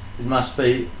 It must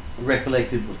be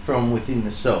recollected from within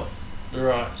the self.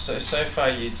 Right. So far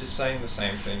you're just saying the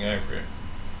same thing over it.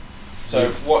 So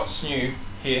what's new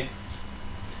here?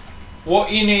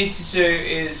 What you need to do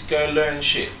is go learn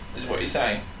shit. Is what you're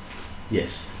saying.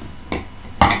 Yes.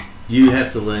 You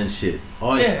have to learn shit.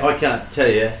 Yeah. I can't tell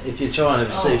you if you're trying to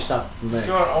receive something from me.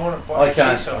 God, I want to bite I your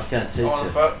can't. cheeks I off. can't teach I want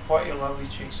you. to bite your lovely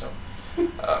cheeks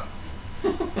off.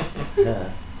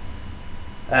 Yeah.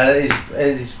 It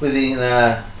is within.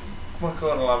 My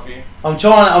God, I love you. I'm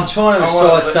trying to I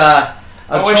wanna recite.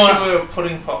 I wish you were a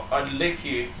pudding pop. I'd lick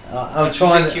you. I'm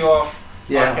trying lick to. you off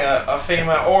Yeah. like a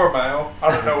female or a male.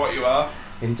 I don't know what you are.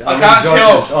 I I'm can't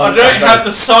androgynous. tell. I don't have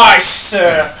the size,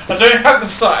 sir. I don't have the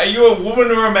size. Are you a woman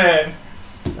or a man?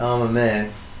 I'm a man,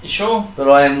 You sure? but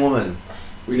I am woman.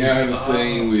 We now have a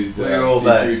scene with We're all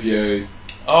both. C-3PO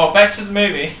Oh, back to the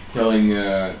movie. telling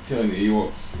the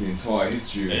Ewoks the entire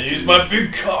history of Here's the my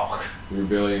big cock.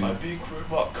 rebellion. My big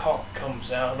robot cock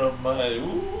comes out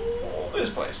of this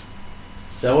place.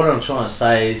 So what I'm trying to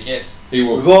say is, Yes,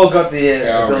 Ewoks. we've all got the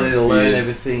Power ability to and learn fear.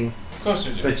 everything, of course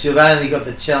we do. but you've only got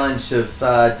the challenge of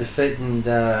defeating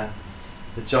the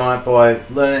giant by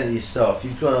learning it yourself.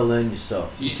 You've got to learn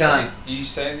yourself. You can't. You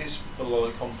say this with a lot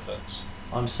of confidence.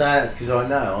 I'm saying it because I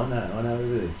know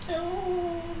everything.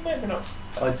 Oh, maybe not.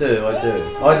 I do,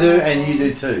 and you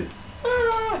do too.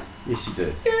 Yes, you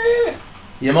do.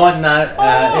 You might know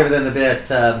everything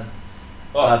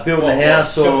about building a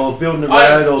house or building a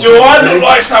road or. Do I look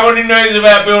like someone who knows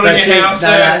about building a house?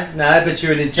 No, but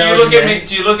you're an Do you intelligent look at man. me?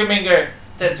 Do you look at me and go,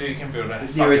 "That dude can build a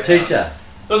house"? You're a teacher.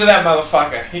 Look at that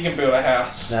motherfucker. He can build a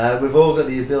house. No, we've all got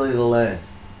the ability to learn.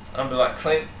 I'll be like,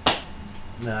 Clint,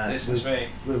 No, listen to me.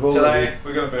 we've all got Today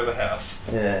we're gonna build a house.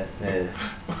 yeah.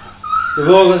 We've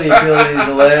all got the ability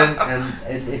to learn, and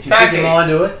if you put your mind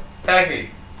to it,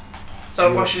 Tacky.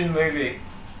 Start Yeah. watching the movie.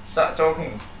 Start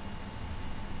talking.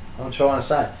 I'm trying to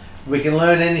say, we can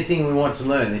learn anything we want to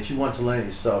learn. If you want to learn it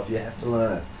yourself, you have to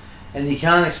learn it. And you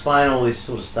can't explain all this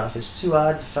sort of stuff. It's too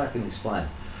hard to fucking explain.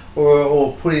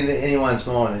 Or put into anyone's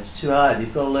mind. It's too hard.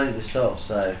 You've got to learn it yourself.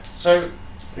 So,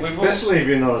 Especially if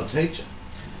you're not a teacher.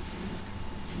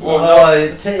 Well,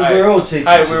 we're all teachers.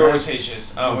 Hey, we're all mate.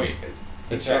 teachers, aren't we?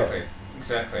 That's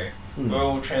Exactly. Mm. We're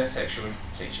all transsexual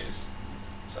teachers.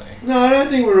 So No, I don't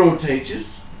think we're all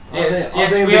teachers. Yes, I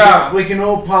think we are. We can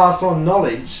all pass on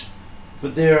knowledge,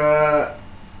 but there are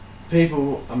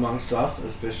people amongst us,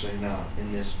 especially now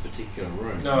in this particular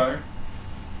room. no.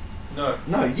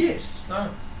 No, yes. No.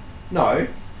 No,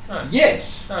 No.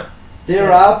 yes. No. There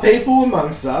Yeah. are people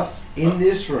amongst us in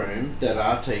this room that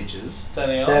are teachers,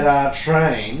 Daniel. that are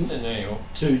trained Daniel.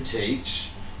 to teach,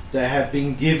 that have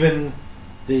been given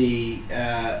the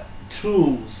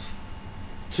tools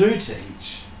to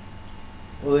teach.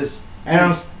 Well, there's And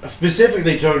I'm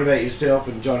specifically talking about yourself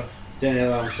and John.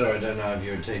 Danielle, I'm sorry, I don't know if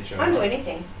you're a teacher. I don't do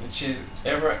anything.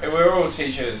 We're all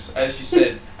teachers, as you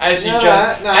said. As you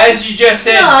just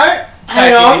said. No,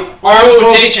 hang on. We're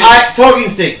all teachers. Talking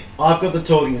stick. I've got the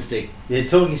talking stick. Yeah,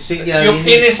 talking stick. Your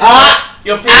penis is not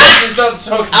the talking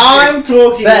stick. I'm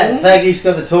talking. Baggy's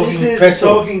got the talking This is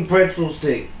pretzel. the talking pretzel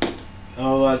stick.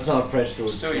 Oh, it's not a pretzel.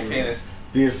 It's Still your some penis.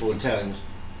 beautiful Italian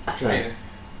drink. Penis.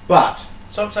 But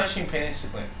Stop touching penis,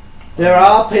 Clint. there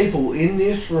are people in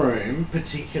this room,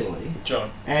 particularly, John.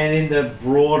 and in the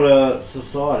broader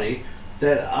society,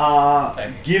 that are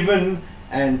given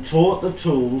and taught the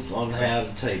tools on how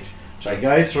to teach. They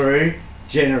go through,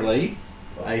 generally,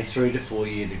 a 3 to 4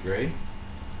 year degree.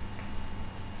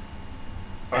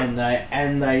 And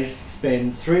they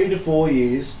spend 3 to 4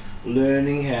 years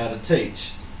learning how to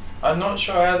teach. I'm not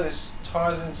sure how this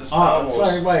ties into Star Wars.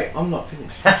 Sorry, wait, I'm not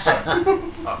finished. Sorry.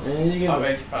 I beg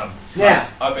your pardon. Now,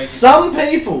 some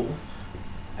people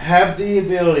have the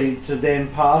ability to then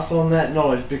pass on that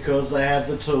knowledge because they have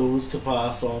the tools to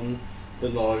pass on the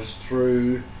knowledge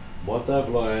through what they've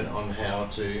learned on how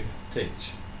to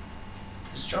teach.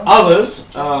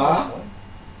 Others are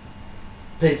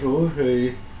people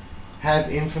who have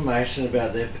information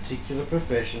about their particular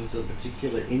professions or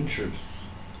particular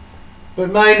interests, but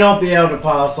may not be able to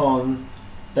pass on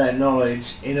that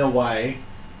knowledge in a way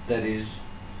that is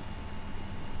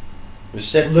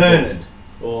receptive, learned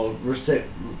or receptive.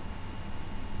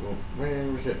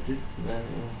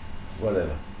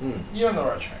 Whatever. You're on the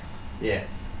right track. Yeah.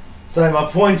 So my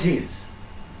point is,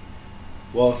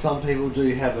 while some people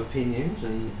do have opinions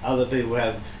and other people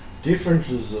have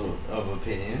differences of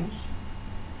opinions,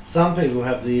 some people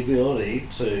have the ability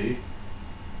to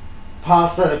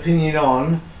pass that opinion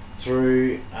on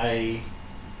through a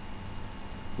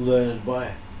learned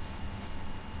way.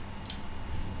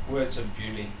 Words of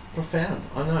beauty. Profound.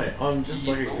 I know. I'm just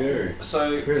like a guru.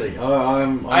 So, really,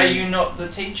 I'm. Are you not the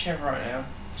teacher right now,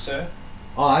 sir?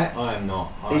 I am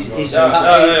not.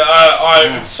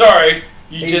 I'm sorry.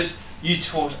 You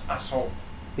taught us all.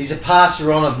 He's a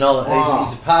passer on of knowledge.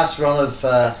 He's a passer on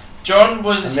of. John,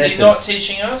 was he not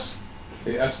teaching us?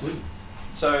 Yeah, absolutely.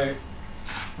 So,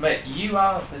 mate, you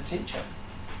are the teacher.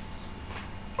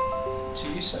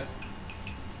 To you, sir.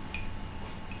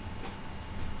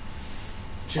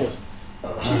 Cheers.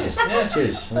 Cheers. Yeah.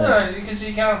 Cheers. No, because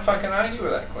you can't fucking argue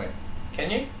with that, Clint.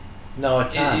 Can you? No, I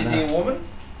can't. Is he a woman?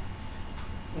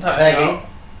 No, Maggie. no.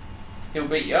 He'll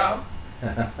beat you up.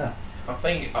 I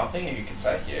think if you can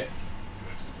take you.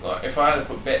 Like, if I had to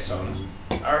put bets on,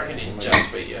 I reckon he'd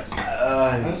just beat you.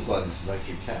 I just like this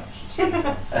electric couch. It's really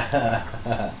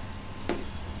nice.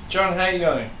 John, how you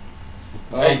going?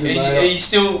 Are you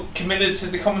still committed to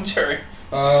the commentary?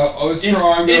 I was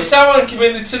trying. Is someone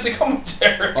committed to the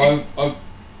commentary? I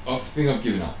think I've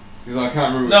given up because I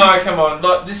can't remember. No, come on!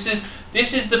 Like this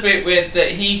is the bit where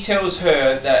that he tells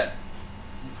her that.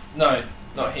 No,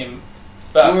 not him.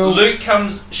 But Luke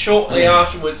comes shortly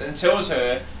afterwards and tells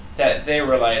her that they're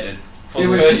related. For the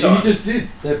first time. He just did.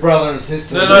 They're brother and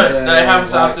sister. No, it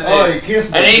happens after this. Oh, you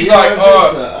kissed me. And he's You're like, my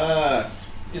sister.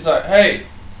 He's like, hey.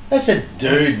 That's a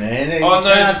dude, man. You Oh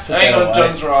no, can't put hang that on, away.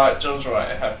 John's right,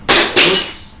 it happened.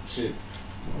 Oops. Shit.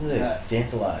 Look at that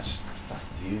dental arch.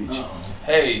 Fucking huge.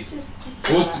 Hey,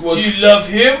 What's do you love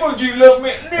him or do you love me?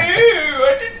 No, I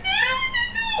didn't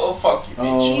know. Oh, fuck you,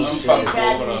 bitch. I'm fucking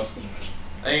warming up.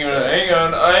 Hang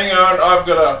on, I've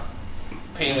got a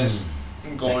penis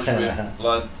engorged with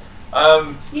blood.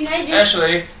 You know,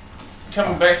 actually,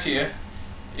 coming back to you,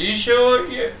 are you sure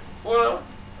you want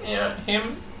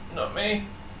him, not me?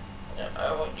 Yeah,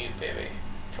 I want you, baby.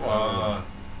 Come on.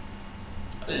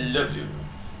 I love you.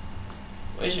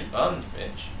 Where's your bum,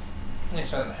 bitch? I need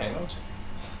something to hang on to.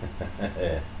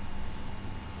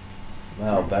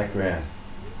 Now, background.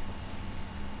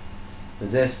 The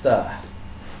Death Star.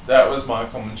 That was my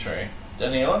commentary.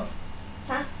 Daniela?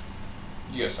 Huh?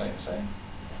 You got something to say?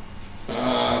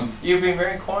 You've been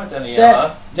very quiet,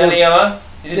 Daniela. That-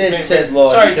 Dead said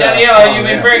like. Sorry, Daniela. You've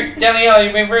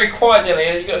been very quiet,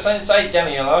 Daniela. You got something to say,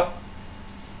 Daniela?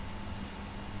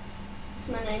 What's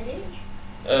my name,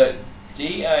 bitch?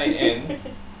 D-A-N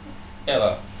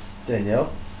Ella.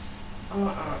 Danielle.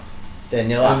 Uh-uh.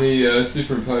 Daniela. And the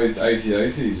superimposed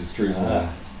AT-AT just cruising around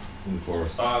in the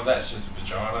forest. Oh, that's just a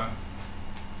vagina.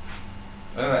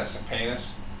 And that's a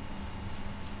penis.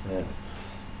 Yeah.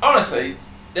 Honestly,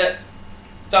 that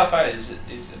Darth Vader is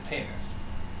a penis.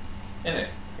 Isn't it?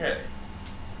 Really?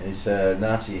 It's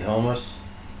Nazi homeless.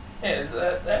 Yeah,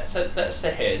 that's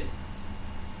the head.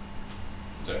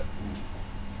 So,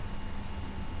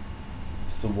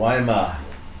 It's the Weimar.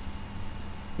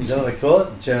 You know what they call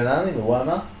it? The German army, the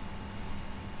Weimar?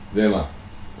 Wehrmacht.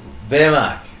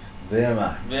 Wehrmacht.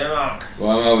 Wehrmacht. Wehrmacht.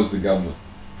 Weimar was the government.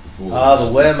 Before The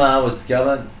Nazis. Wehrmacht was the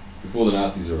government. Before the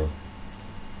Nazis are off.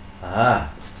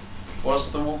 Ah,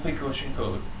 What's the whoopee cushion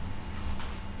called?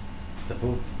 the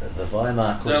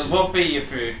Weimar The cushion. whoopee you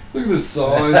poo. Look at the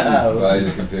size of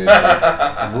Vader compared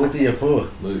to The Whoopie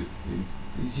of Luke.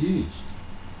 He's huge.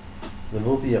 The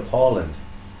Whoopie of Poland.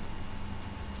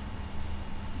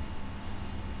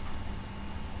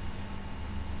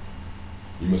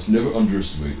 You must never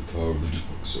underestimate the power of the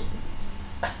dark side.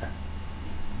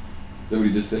 Is that what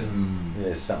he just said?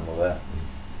 Yeah, something like that.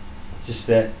 It's just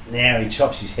about now he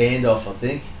chops his hand off, I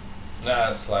think. Nah,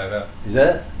 it's later. Is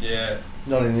that? Yeah.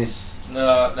 Not in this.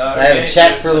 No. They have a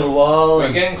chat for a little while. We're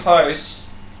And, getting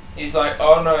close. He's like,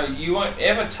 oh no, you won't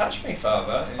ever touch me,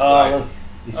 father. He's oh, like, look.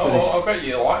 He's oh, got his, I've got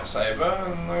your lightsaber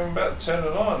and I'm about to turn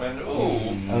it on and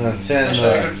ooh. I'm going to turn Actually,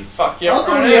 I the... could fuck you I up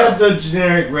thought right he now. had the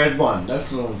generic red one.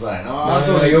 That's what I'm saying. I No,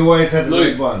 thought he always had the Luke.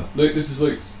 red one. Luke, this is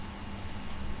Luke's.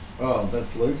 Oh,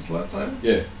 that's Luke's lightsaber?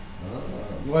 Yeah.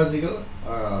 Why's he got it?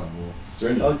 Well.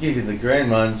 Surrender. I'll give you the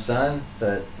green one, son,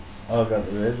 but I've got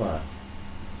the red one.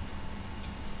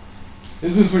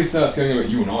 Isn't this when he starts going about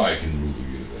you and I can rule the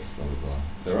universe, blah blah blah.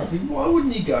 Is that I right? think, why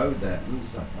wouldn't you go with that? I'm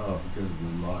just like, because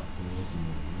of the light force and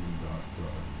the dark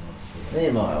side. Me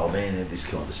and my old man had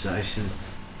this conversation.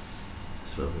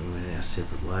 That's why we went our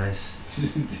separate ways.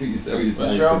 Is that what you're Was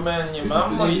saying? your old man your This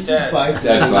mum is or the- your This is dad?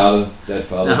 basically, Dad,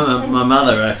 father. No, my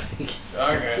mother, I think.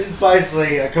 Okay. this is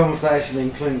basically a conversation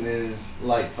between Clinton and his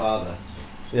late father.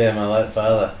 Yeah, my late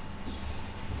father.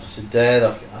 I said, Dad,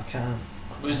 I can't.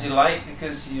 Was he late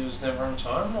because he was never on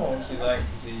time or was he late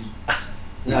because he...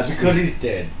 No, because he's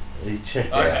dead. He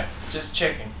checked Okay, out. just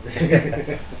checking. I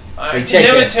He can checked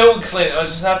never out. tell Clint, I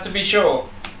just have to be sure.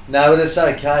 No, but it's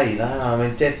okay, you know. I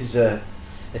mean, death is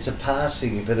it's a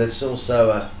passing, but it's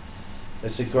also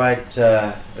it's a great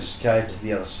escape to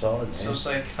the other side, It's man.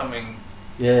 also coming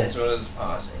Yeah, as well as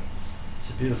passing. it's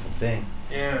a beautiful thing.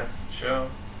 Yeah, sure.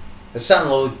 It's something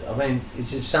to look. I mean, it's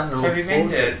just something to look Have you been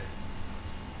forward dead?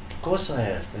 to. Of course I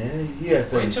have, man. You have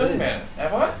What are been you talking too. about?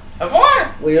 Have I? Have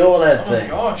I? We all have Oh my been.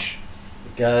 gosh.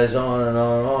 It goes on and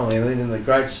on and on. We live in the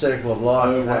great circle of life.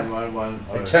 You know?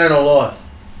 0111. Eternal life.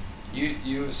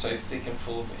 You were so thick and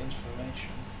full of information.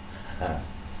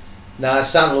 No, it's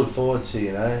something to look forward to,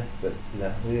 you know. But you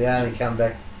know, we only come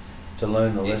back to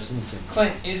learn the lessons. And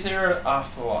Clint, is there an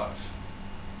afterlife?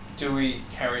 Do we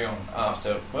carry on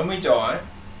after? When we die,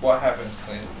 what happens,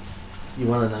 Clint? you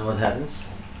want to know what happens?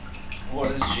 What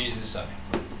does Jesus say?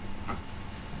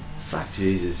 Fuck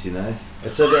Jesus, you know.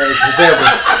 It's about.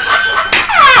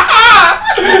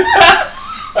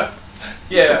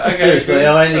 Yeah, okay. Seriously, good.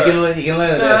 I mean, you Right. can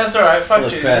learn No, about. that's alright. Fuck full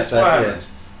of Jesus. crap, What but, yeah. happens?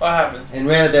 What happens? In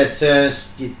roundabout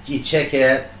terms, you check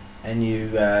out and you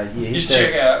hit You that.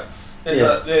 check out.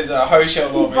 There's a hotel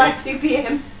lobby. By 2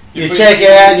 p.m. You put check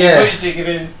your out, ticket- yeah. You put your ticket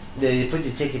in. Yeah, you put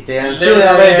your ticket down. You So, live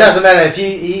I mean, it there. doesn't matter if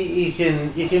you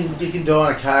can die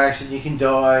in a car accident. You can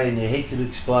die and your head could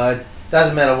explode.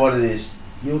 Doesn't matter what it is.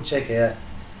 You'll check out,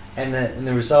 and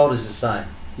the result is the same.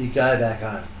 You go back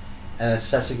home, and it's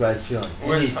such a great feeling.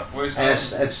 Where's and home?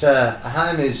 it's a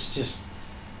home is just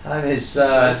home is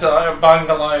It's like a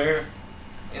bungalow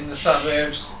in the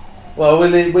suburbs. well we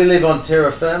live on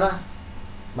terra firma,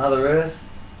 Mother Earth,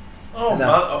 Oh,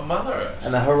 And Mother Earth.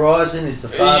 and the horizon is the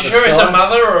Are you farthest sure it's a sky.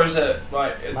 mother or is it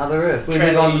like a Mother Earth. We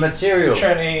live on the material.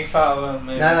 Trini father?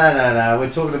 No. We're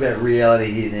talking about reality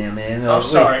here now, man. I'm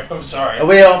sorry. I'm sorry.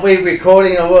 Are we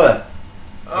recording or what?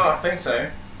 Oh, I think so.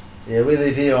 Yeah, we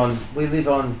live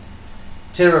on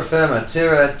terra firma,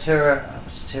 terra.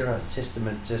 What's terra?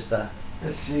 Testament, just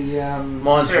It's the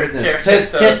mind's Terra witness.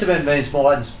 testa. Testament means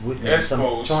mind's witness. Yes, I'm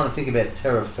balls. trying to think about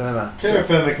terra firma. terra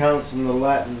firma comes from the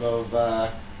Latin of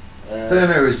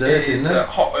Firma is earth, It's isn't it?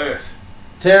 hot earth.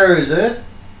 Terra is earth.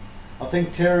 I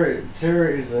think terra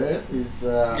is earth is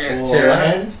Yeah, or terra.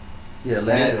 land. Yeah, And,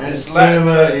 land. and It's Latin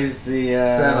firma for- is the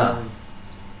Firma.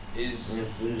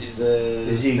 is the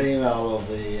is you- female of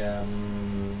the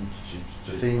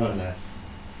Female. I don't know.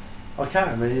 I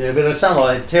can't remember. Yeah, but it's something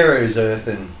like terra is earth,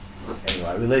 and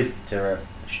anyway, we leave terra.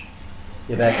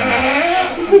 You're back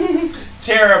home.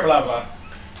 Terra blah blah.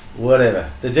 Whatever.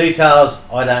 The details,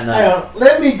 I don't know. Hang on,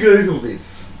 let me Google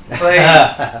this.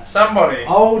 Please, somebody.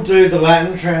 I'll do the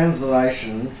Latin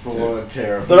translation for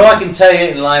terra. But I can tell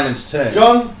you in layman's terms.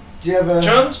 John, do you have a?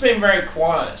 John's been very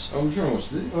quiet. Oh, I'm trying to watch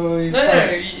this. Oh, he's No,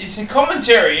 trying- it's a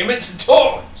commentary. You're meant to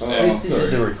talk. So. Oh. This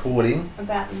is a recording.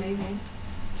 About the movie.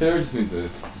 Terra just means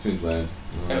earth. Just means land.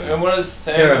 And what does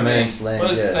therma Terra mean? means land, What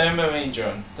does yeah. therma mean,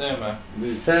 John? Therma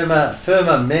This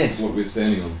Firmament. is what we're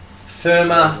standing on.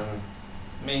 Firma.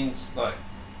 means like.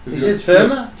 Is it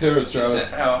firma? Terra Is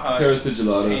Australis. that how hard Terra your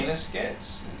sigillata. penis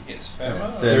gets? You get Yes, firma.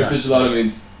 Yeah, Terra sigillata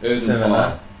means earth and Firma.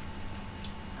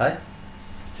 tile. Hey?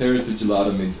 Terra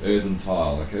sigillata means earth and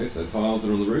tile. Okay, so tiles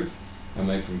that are on the roof are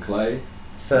made from clay.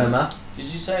 Firma. Did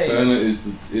you say Firma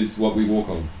is what we walk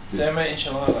on. therma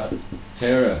enchilada?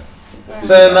 Terra.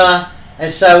 Firma.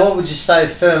 And so what would you say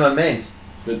firma meant?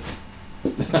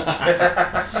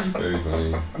 Very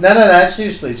funny. No,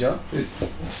 seriously, John. It's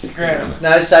It's the ground.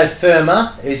 No, so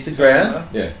firma is the ground,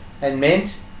 Yeah. and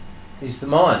ment is the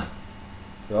mind.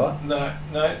 Right? No,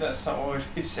 that's not what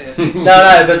he said.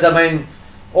 No, but I mean,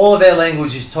 all of our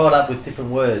language is tied up with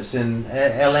different words, and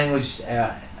our language,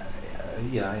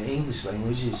 English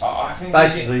language is I think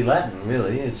basically Latin,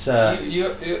 really. It's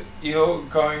you're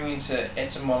going into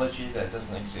etymology that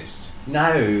doesn't exist. no,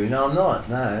 I'm not.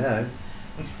 No,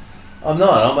 I'm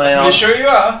not. I mean, Pretty sure you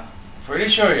are. Pretty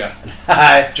sure you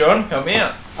are. John, help me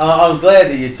out. I'm glad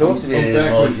that you talked about I'm back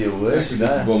etymology with- of back words. with You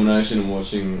this know? abomination and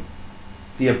watching.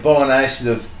 The abomination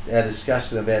of our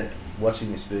discussion about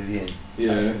watching this movie and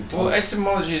Yeah. Well,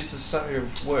 etymology is the summary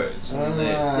of words and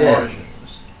their Yeah.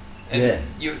 origins. And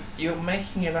Yeah. you're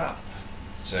making it up,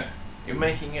 sir. You're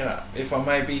making it up. If I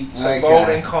may be so Okay. bold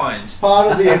and kind.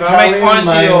 Part of the If I make Italian kind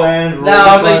to your- mainland. no,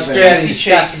 I'm Right, just right. creating Juicy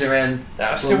discussion cheeks. around.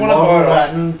 I still From want to modern bite off.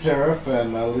 Latin terra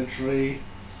firma, literally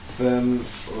firm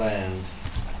land.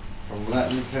 From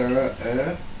Latin terra,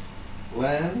 earth,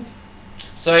 land.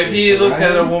 So if you look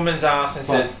at a woman's ass and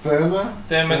Plus says firma.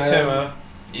 thermatuma,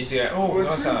 you just go, oh, What's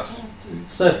nice it ass. called?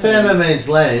 So firma means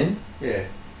land. Yeah.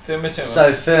 Thermatuma.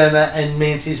 So firma and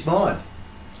ment is mind.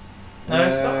 No,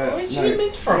 it's not. Where did you get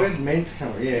mint from? Where's mint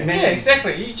come? Yeah. Yeah,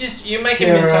 exactly. You're making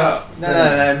mint Terra up.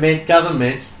 No, ment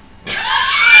government.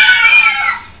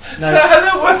 Is that how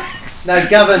that works? No,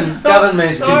 govern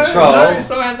means control. No, it's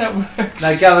not how that works.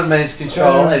 No, govern means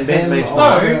control, and ment means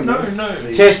mind. No.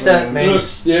 Tester Look,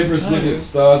 means the Emperor's witness the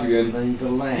stars again. Mean the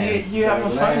land. You have a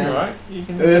So phone, land, right? You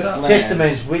can look Earth, it up. land. tester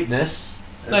means witness.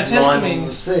 No, and tester mind-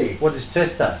 means- sea. What is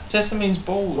tester? Testa means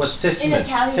balls. What's In testament?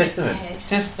 Italian, Testament.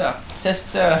 it's head.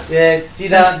 Testa? Yeah, do you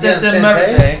know Testa de understand Marte.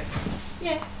 Italian?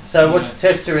 Yeah. So what's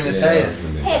tester in Italian?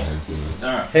 Head.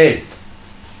 Alright. Head.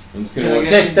 I'm just gonna Yeah, watch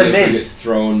Testament. get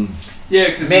thrown. Yeah,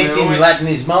 because Ment in Latin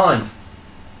is mind.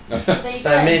 There you So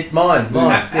go. ment mind.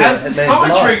 Mind. How's it this means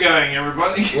commentary mind. going,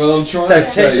 everybody? Well, I'm trying So to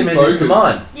stay testament is the focused.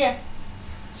 mind. Yeah.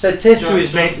 So tester John,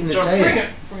 is meant in John, Italian.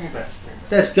 bring it back.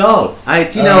 That's gold. Hey,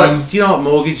 do you know what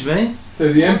mortgage means?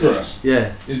 So the Emperor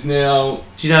Yeah. is now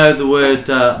Do you know the word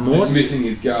mort? dismissing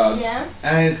his guards. Yeah.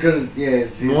 And it's got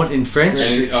his Mort in French.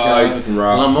 And, Rich oh, guys. he's looking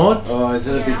La rough. mort. Oh, it's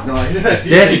had a big Yeah. night. It's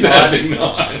He's death. had a big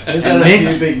night. It's And had a mint.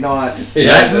 few big nights.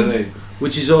 Yeah, Latin, doesn't he?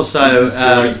 which is also He's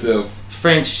destroyed himself.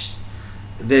 French.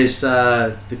 There's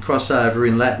the crossover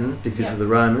in Latin because Yeah. of the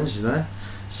Romans, you know.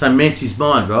 So ment is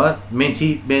mind, right? Ment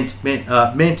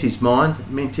is mind.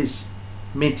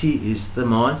 Menti is the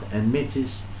mind, and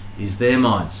mentis is their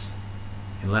minds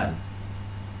in Latin.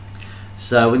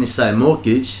 So when you say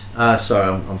mortgage, sorry,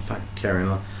 I'm fucking carrying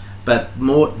on. But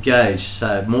mortgage,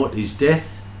 so mort is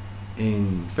death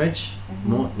in French,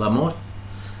 mort, la mort.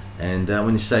 And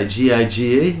when you say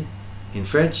G-A-G-E in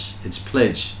French, it's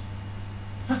pledge.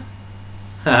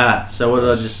 So what did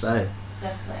I just say?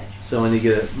 Death pledge. So when you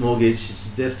get a mortgage,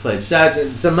 it's a death pledge. So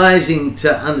it's amazing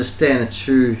to understand a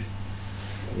true,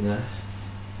 you know.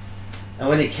 And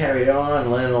when you carry on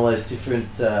and learn all those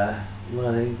different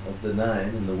learning of the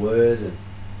name and the word, and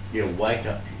You wake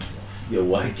up yourself. you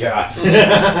wake up.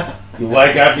 You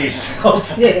wake up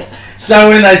yourself. Yeah. So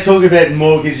when they talk about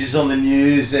mortgages on the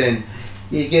news and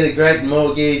you get a great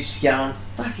mortgage, going,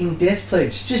 fucking death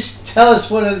pledge. Just tell us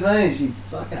what it means, you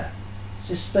fucker.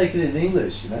 Just speak it in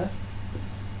English, you know.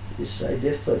 Just say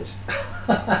death pledge.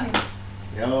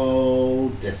 The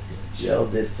old death pledge. The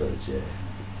old death pledge, yeah.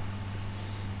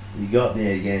 You got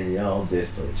me again, the old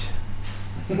death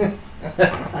pledge.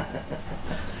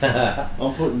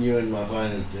 I'm putting you in my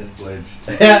phone as death pledge.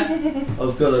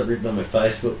 I've got it written on my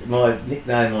Facebook. My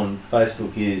nickname on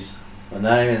Facebook is my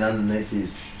name, and underneath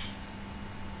is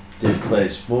death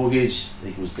pledge. Mortgage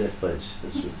equals death pledge.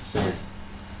 That's what it says.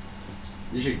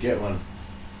 You should get one.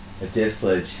 A death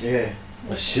pledge. Yeah.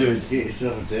 I should. Get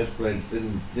yourself a death pledge,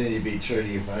 then you'd be true to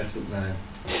your Facebook name.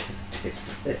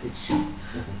 Death pledge.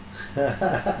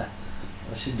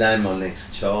 I should name my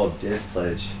next child Death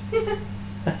Pledge.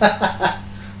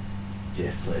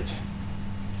 Death Pledge.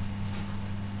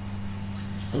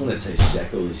 I'm gonna teach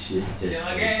Jack all this shit. Death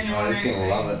Pledge. Oh, he's gonna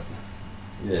love it.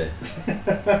 Yeah.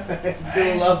 He's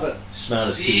gonna love it.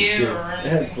 Smartest kid in school.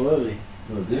 Absolutely.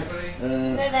 Wanna do? No,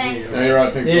 thanks. No, you're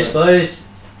right. Thanks. Yes, mate. please.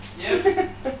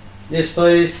 Yep, Yes,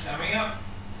 please. coming up.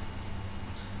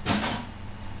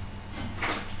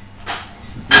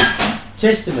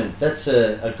 Testament. That's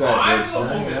a great I'm word a to know.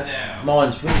 woman You know? now.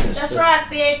 Mine's witness. That's right,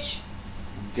 bitch.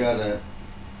 Got it.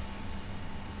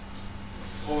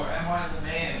 Or am I the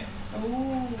man?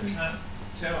 Ooh. I can't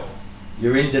tell.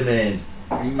 You're in demand.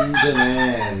 In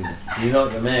demand. You're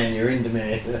not the man. You're in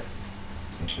demand.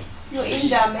 You're in You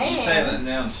demand. say that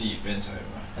now until you've bent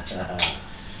over.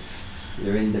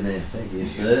 You're in demand. Thank you,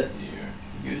 sir.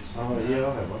 You're good. Oh yeah,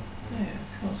 I'll have one. Yeah,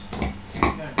 of course. Here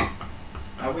we go.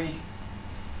 Are we...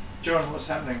 John, what's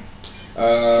happening?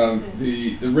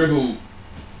 The rebel.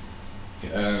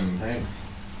 Thanks.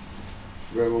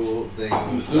 Rebel thing.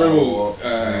 The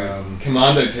rebel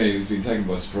commando team has been taken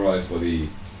by surprise by the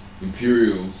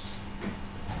Imperials,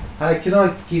 Hey, can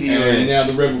I give you and a... now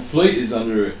the rebel fleet is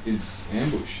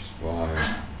ambushed by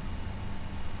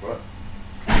What?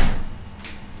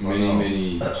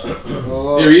 many.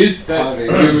 Well, There he is. That's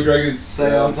Harvey. Ewan McGregor's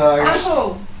Stay on target.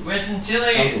 Uncle. Wish and uncle.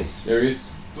 Chili's. There he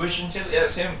is. Wish and Chili,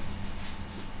 that's him.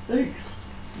 Hey,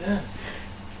 Yeah.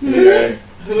 Yeah.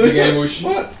 who Big is it? ambush.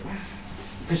 What?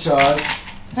 Fish eyes.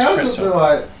 How is it that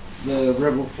like the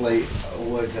rebel fleet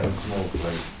always have a small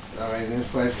fleet? I mean, they're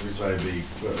supposed to be so big,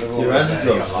 but they've It's always your only got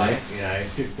underdogs, like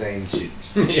 15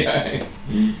 ships. Yeah.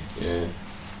 Yeah.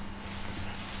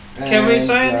 Can we And,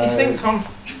 say anything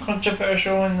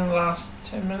controversial in the last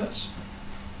 10 minutes?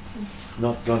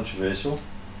 Not controversial.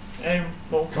 And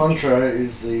more Contra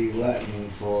is the Latin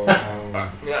for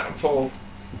yeah, for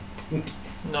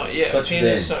not yet. Touch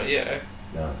Penis, them. not yet.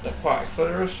 No. Not quite a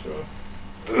clitoris. Or...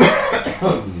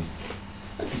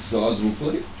 That's a sizable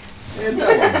fleet. yeah,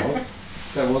 that one was.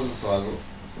 That was a sizeable.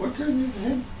 What's in his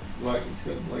head? Like it's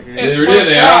got like a. There It's it a is,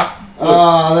 they trap.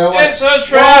 Oh, they're It's a Why are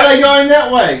trap. they going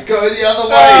that way? Go the other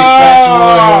way. Ah. Back to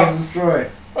where they want to destroy.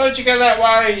 Why'd you go that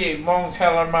way, you Mon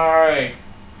Calamari?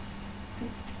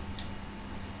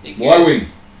 Y-wing.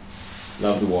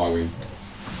 Love the Y-wing.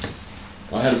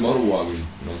 I had a model Y-wing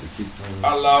when I was a kid.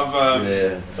 I love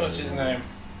Yeah. what's his name?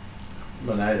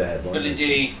 My neighbour had one. Billy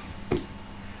G.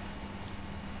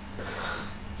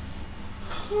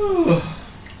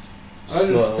 I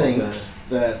just think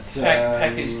that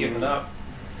Packy's giving up.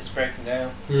 It's breaking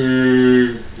down.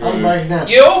 I'm breaking down.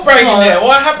 You're breaking No, down.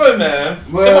 What happened, man?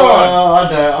 Well, Come on.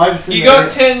 I know. I just think You got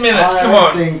that- 10 minutes. I Come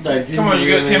on. think they didn't Come on, you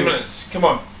got 10 really- minutes. Come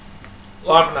on.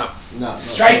 Liven up. No, not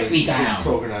Strike talking- me down.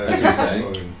 Talking over. That's what I'm saying.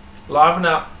 talking. Liven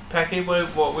up. Packy,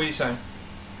 what were you saying?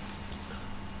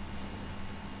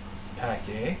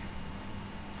 Packy.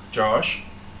 Josh.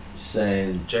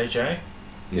 Saying JJ.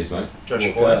 Yes, mate. Josh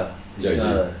Boy. Walker is JJ.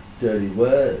 not a dirty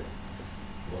word.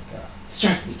 Walker.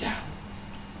 Strike me down.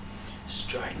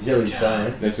 Strike Is that what he's down.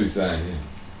 saying? That's what he's saying, yeah.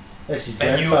 That's his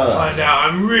And you will grandfather. find out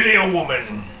I'm really a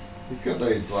woman. He's got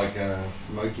those like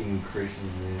smoking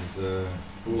creases in his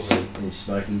forehead. And he's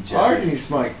smoking I reckon Joe. he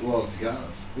smoked a lot of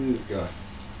cigars. Who is this guy?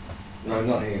 No,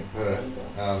 not him. Her.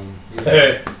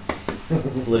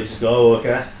 Luke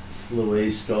Skywalker.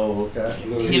 Louise Skywalker.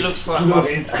 Louis- He looks like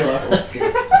Louis Skywalker.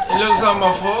 It looks like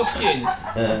my foreskin.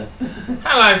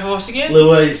 Hello, foreskin.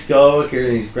 Louise Skywalker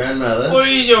and his grandmother. What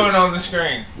are you doing on the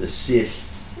screen? The Sith.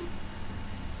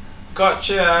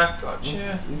 Gotcha.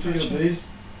 Did you get these?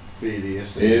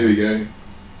 BDSM. Here we go.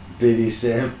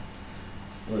 BDSM.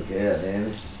 Look out, man.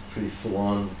 This is pretty full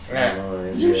on. What's Yeah. going on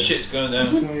around Your here? shit's going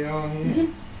What's down. going on here?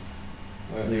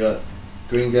 They got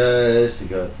gringos,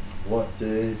 they got white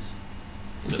dudes.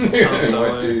 White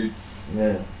dude.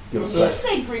 Yeah. Got Did you black,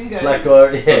 say gringos? black guy,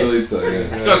 I yeah. believe so,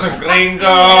 yeah. Got some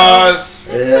gringos.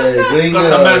 Yeah, gringo. Got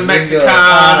some gringo. Mexicano.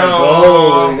 Ah,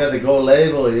 gold. You got the gold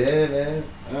label, yeah, man.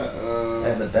 Uh-oh.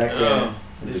 And the background. Oh,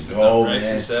 with this the is gold, not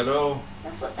racist at all.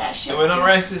 That's what that shit And we're not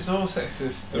is. racist or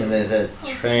sexist. And there's that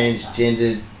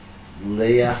transgendered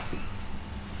Leah.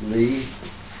 Lee.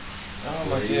 Oh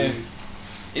my dear.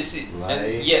 Is it?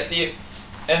 Lay.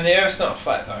 And the Earth's not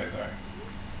flat though.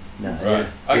 No, Right.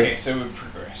 yeah. Okay, so we've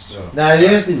progressed. Oh. No, the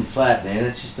Earth isn't flat, man.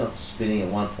 It's just not spinning at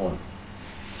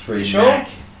 1.3 You sure? Mach.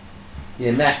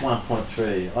 Yeah, Mach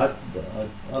 1.3.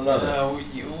 I love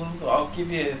it. I'll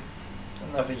give you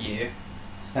another year.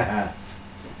 No,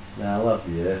 I love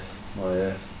the Earth. My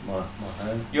Earth. My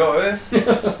home. Your Earth,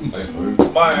 My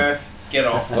word. my Earth. Get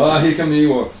off. Ah, here come the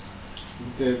Ewoks.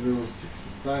 They're little sticks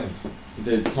and stones.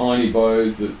 They're tiny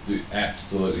bows that do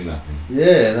absolutely nothing.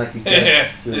 Yeah, and I can go Yeah,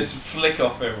 through. just flick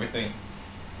off everything.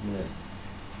 Yeah.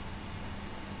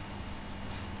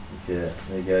 Yeah,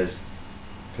 there goes.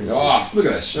 Princess Oh, look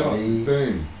at that shot. Lee.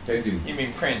 Boom. Pegged him. You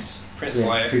mean Prince? Prince Yeah,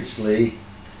 Leia. Prince Lee.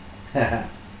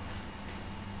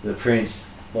 The prince.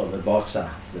 What, the boxer.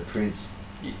 The prince.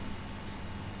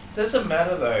 Doesn't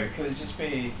matter though. Could it just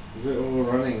be? They're all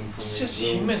running from It's these just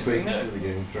little human, twigs isn't it? that are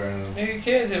getting thrown at them. Who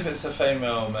cares if it's a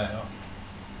female or male?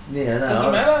 Yeah, no.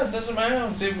 Doesn't matter. Doesn't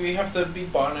matter. Do we have to be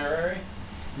binary?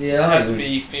 Yeah, Does it I have to think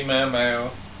be female,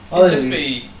 male? I Can it think just we-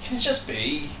 be? Can it just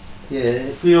be? Yeah,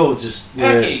 if we all just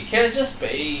Packy, can it just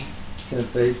be? can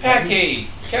it be Packy,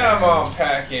 come on,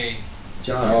 Packy.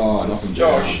 John? Oh, knock him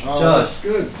Josh. down. Oh, Josh. that's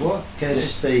good. What? Can it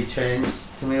just be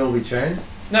trans? Can we all be trans?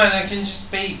 No, can it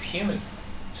just be human?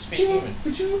 Just be human.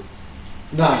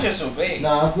 No. Just all be.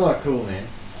 No, it's not cool, man.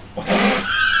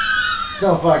 It's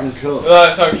not fucking cool. Oh,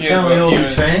 it's so cute. Can we we're all be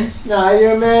human. trans? No,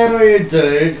 you're a man or you're a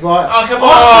dude, right? Oh, come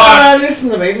Oh, on! no, listen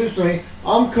to me.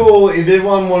 I'm cool if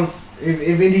everyone wants,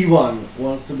 if anyone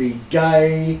wants to be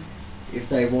gay, if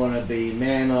they want to be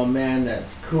man on man,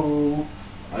 that's cool.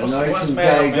 I What's know some man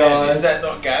gay on man? guys. Is that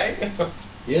not gay?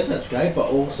 Yeah, that's gay, but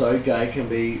also gay can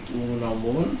be woman on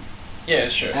woman. Yeah,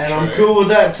 sure. And true. I'm cool with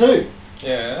that too.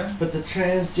 Yeah. But the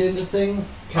transgender thing?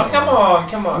 Come on.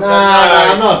 No,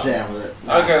 I'm not down with it.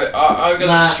 No. I'm gonna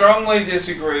Nah. strongly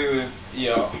disagree with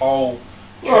your whole.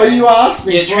 Well, you asked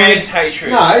me Your for trans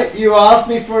hatred. No, you asked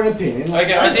me for an opinion.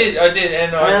 Okay, I did,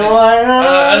 and I And just.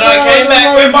 I came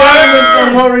back with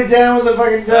I'm my. already down with the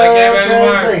fucking I came back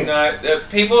trans with thing. my. No,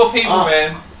 people are people,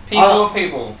 man. People are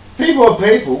people. People are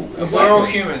people. Exactly. We're all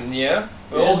human, yeah.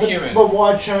 We're all human. But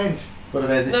why change? What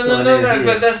about this No, guy no, no, down no. here?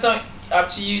 But that's not up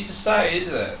to you to say,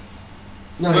 is it?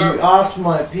 No, We're- you asked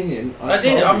my opinion. I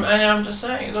did. told you. I'm just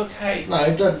saying. Look, hey. No,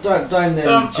 don't then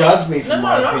But judge me for no,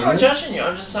 my no, opinion. I'm not judging you.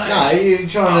 I'm just saying. No, you're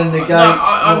trying to negate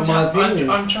I'm my opinions.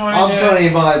 I'm trying I'm to. telling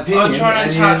you my opinion, I'm trying to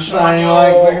and touch you're saying on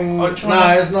like, your- fucking, I'm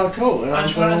trying no, it's not cool. And I'm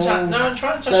trying to saying, touch. No, I'm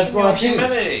trying to touch that's on my your opinion.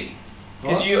 humanity.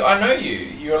 Because What? I know you.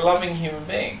 You're a loving human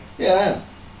being, Yeah.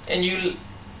 and you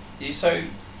so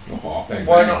Oh, bang,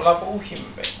 why bang. not love all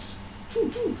human beings?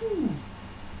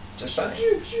 Just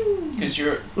saying. Because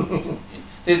you're.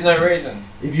 There's no reason.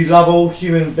 If you love all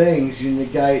human beings, you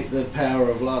negate the power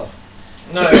of love.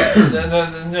 No,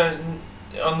 no.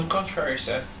 On the contrary,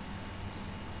 sir.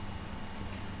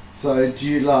 So, do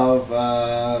you love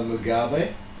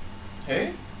Mugabe? Who?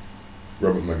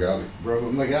 Robert Mugabe.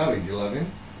 Robert Mugabe, do you love him?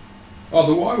 Oh,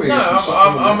 the WYAF.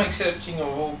 No, I'm accepting of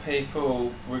all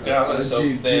people, regardless do, of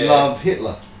do their. you love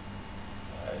Hitler?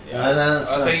 No,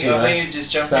 I think you're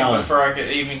just jumping Stalin. before I could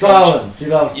even. Stalin. Do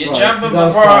you love You're Stalin? jumping do you love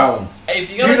before Stalin? If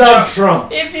you're Do gonna you love jump,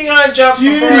 Trump? if you're gonna jump Do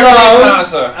you before I love can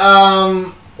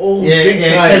answer, all Yeah,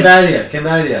 dictators?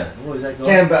 Cambodia. What was that called?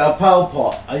 A Pol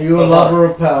Pot. Are you a Pol Pot. lover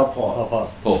of Pol Pot? Pop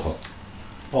up. Pol Pot.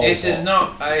 Pol this Pot. is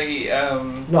not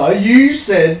a No, you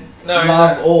said no,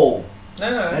 love no, all,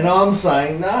 no. and I'm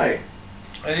saying no. I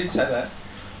didn't say that.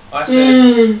 I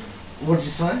said What'd you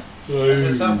say? I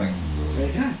said something.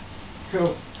 Okay,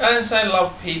 cool. I didn't say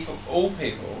love people, all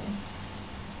people.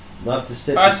 Love to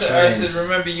step I to said trans.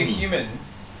 remember you're human,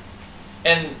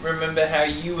 and remember how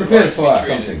you would Prepare like to to be fire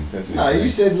treated. something. That's what No, he's you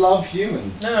saying. said love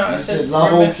humans. No, I you said love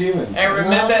all remember- humans. and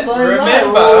remember- I'm saying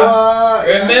remember-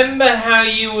 yeah. Remember how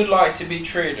you would like to be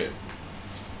treated.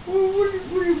 What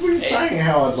are you saying?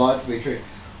 How I'd like to be treated?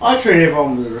 I treat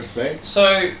everyone with respect.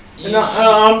 So you, And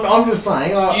I'm just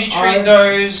saying. you treat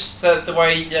those the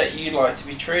way that you like to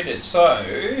be treated.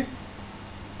 So,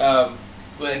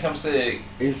 when it comes to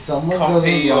If someone Copy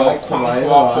doesn't or like the way that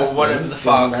Quanquap I or whatever think, the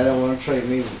fuck. then they don't want to treat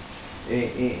me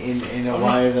in a I'm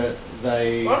way that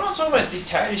they. well, I'm not talking about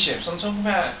dictatorships. I'm talking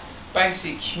about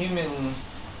basic human,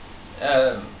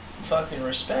 fucking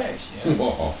respect. Yeah,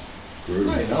 Oh, No,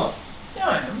 brutal. you're not. yeah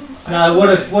I am. No,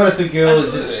 what if a girl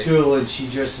is at Absolutely. school and she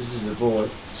dresses as a boy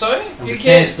So and who pretends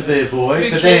cares? to be a boy,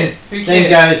 Who but cares? then Who then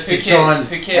cares? goes to Who try cares?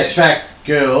 Who and cares? attract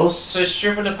girls? So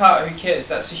strip it apart. Who cares?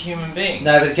 That's a human being.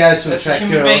 No, but it goes to That's a attract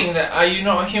human girls. being. That are you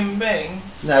not a human being?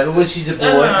 No, but when she's a boy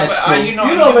No, at but school. are you not?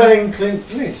 You're a not human- letting Clint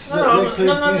finish. No, Let no,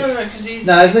 Clint no, finish. because he's.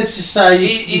 No, let's just say your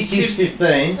he's kid's too-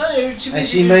 15 No, you're too and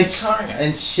busy she meets coloring it.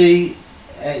 and she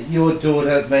your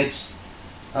daughter meets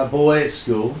a boy at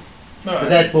school, No. but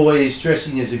that boy is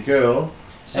dressing as a girl.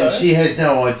 So? And she has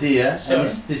no idea, So? and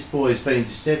this boy is being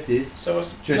deceptive, So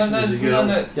what's dressing as a girl.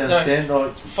 Do you understand?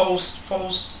 Like,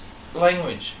 false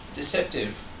language,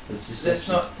 deceptive. it's That's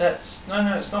deception. not. That's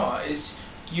no. It's not. It's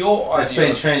your That's idea.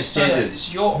 being of- transgendered. No,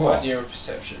 it's your What? idea of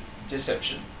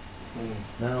deception.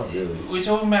 No, not really. We're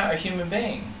talking about a human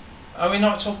being. Are we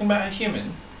not talking about a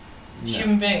human? No.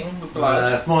 Human being with No,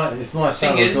 blood, if my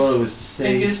son Fingers- or daughter was deceived,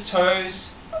 fingers,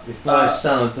 toes, if my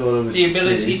son or daughter was the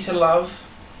ability deceived, to love.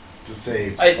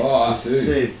 Deceived. Oh, I was see.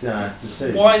 deceived,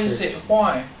 deceived. Why deceived. is it?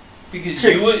 Why? Because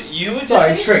Tricked. you were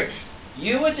Sorry, deceived. tricked.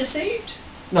 You were deceived.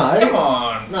 No. Come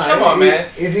on, No, come on, man.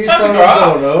 If his Time to son or grow up.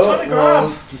 Time to daughter grow up.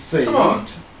 was deceived, Come on.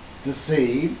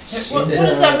 deceived. What into-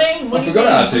 does that mean? What I do you forgot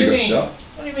mean? how What do you to mean? shot.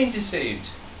 What do you mean deceived?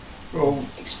 Well,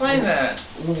 Explain that.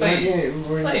 we're Please.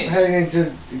 we're Please. heading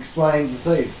to explain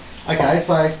deceived. Okay,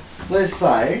 so let's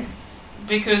say,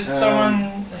 Because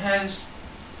someone has.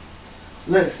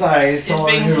 let's say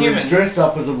someone being who human. is dressed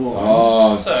up as a woman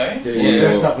Oh, So, or yeah.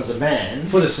 dressed up as a man.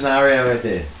 Put a scenario out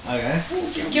there. Okay.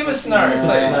 give us a scenario, Yeah. Put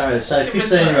a please. scenario. Say Give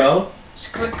us 15-year-old.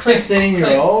 Just click,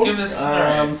 15-year-old. Give us a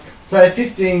scenario. Say a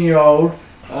 15-year-old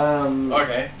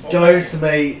Okay. goes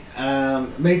to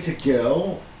meets a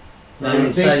girl. No, He you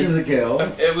thinks say- is a girl.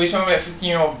 Are we talking about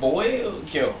 15-year-old boy or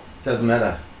girl? Doesn't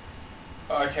matter.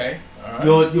 Okay.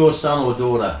 Alright. Your son or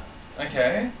daughter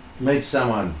Okay. meets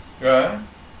someone, Right.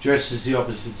 dresses the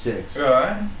opposite sex,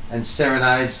 Right. and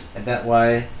serenades that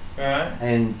way, Right.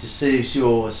 and deceives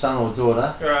your son or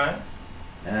daughter, Right.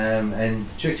 and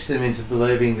tricks them into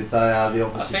believing that they are the I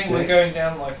opposite think sex. we're going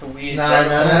down like a weird. No, rabbit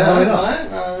no, hole. we're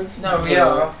not. No, this No, is, we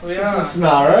are. We This is a are.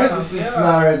 scenario. This is Yeah. a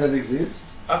scenario that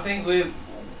exists. I think we're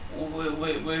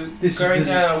This is going the-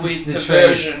 down a this is weird the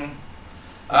perversion.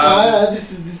 No,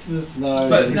 this is a scenario.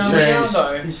 But This is no, the we trans-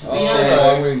 are though. this is the We Oh, are trans-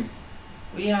 though. we-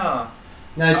 We are.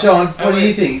 No, John, what Oh, do you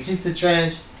wait. think? Is it the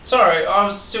trans? Sorry, I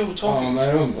was still Oh talking. man,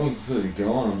 I'm completely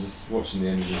gone. I'm just watching the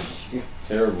end of this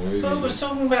terrible movie. But we're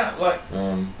talking about like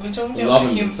we're talking about Loving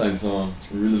it at human the same time.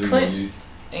 Reliving my Clint. youth.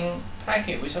 in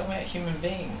packet. We're talking about human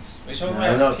beings. We're talking No, we're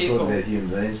about not people. talking about human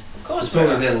beings. Of We're course, we're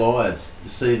talking not. about liars,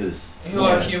 deceivers. Who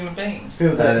are liars. human beings?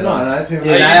 People that no, people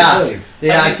Yeah, that they are. deceive. They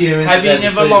are Have you- human. Have you they're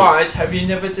never deceivers. lied? Have you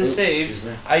never deceived?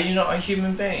 Excuse me. Are you not a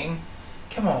human being?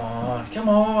 Come on, come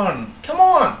on, come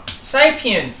on.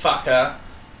 Sapien, fucker.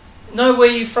 Know where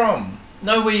you're from.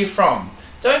 Know where you're from.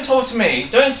 Don't talk to me.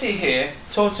 Don't sit here.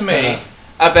 Talk to me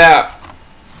about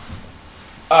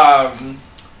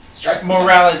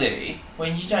morality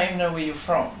when you don't even know where you're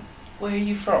from. Where are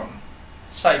you from?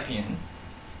 Sapien.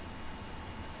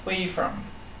 Where are you from?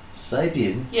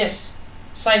 Sapien. Yes.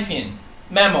 Sapien.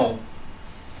 Mammal.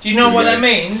 Do you know what that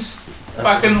means?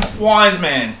 Fucking wise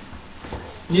man.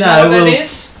 Do you know what that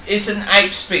is? It's an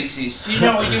ape species. Do you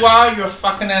know what you are? You're a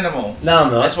fucking animal. No,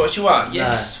 I'm not. That's what you are.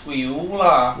 Yes, we all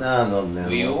are. No, I'm not. No,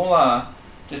 We all are.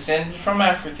 Descended from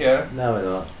Africa no, we're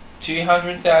not.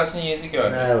 200,000 years ago.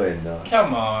 No, we're not.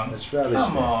 Come on. That's rubbish.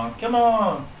 Come man. on. Come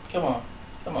on. Come on.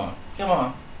 Come on. Come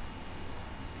on.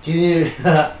 Can you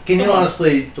can you Come on.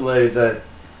 honestly believe that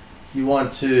you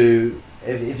want to,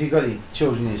 if you've got any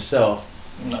children yourself,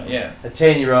 No, yeah. a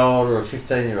 10-year-old or a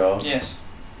 15-year-old, Yes.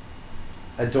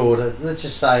 a daughter, let's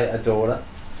just say a daughter,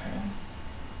 Okay.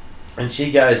 and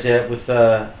she goes out with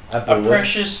a A boy,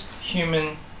 precious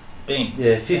human being.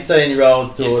 yeah,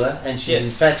 15-year-old daughter, Yes. and she's Yes.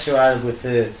 infatuated with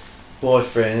her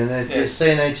boyfriend, and they're Yes.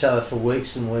 seeing each other for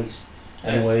weeks and weeks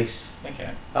and Yes. weeks.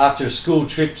 Okay. After a school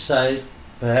trip, say,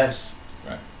 perhaps.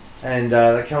 Right. And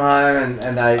they come home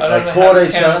and they I don't know how court this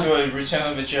each came other. to a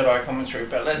Return of a Jedi commentary,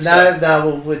 but let's No, go.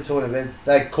 well, we're talking about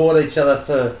they court each other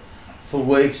for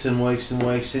weeks and weeks and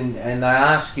weeks, and they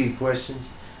ask you questions.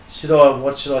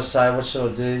 What should I say? What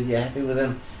should I do? You happy with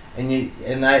them? And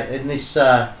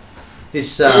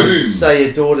this Boom. say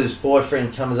your daughter's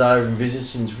boyfriend comes over and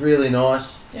visits and is really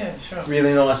nice Yeah, sure.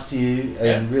 to you,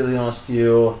 and really nice to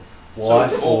your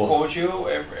wife, So all cordial,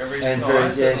 everything's and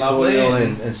nice very and lovely, cordial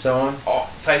and and so on.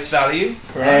 face value.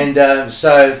 Right. And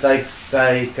so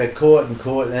they court,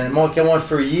 and it might go on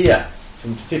for a year,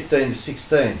 from 15 to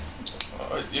 16.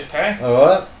 Okay, All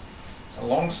right. it's a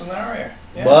long scenario.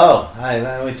 Yeah. Well, hey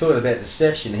man, we're talking about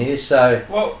deception here. So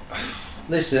Well,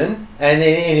 listen, and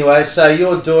then anyway, so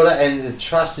your daughter, and the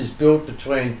trust is built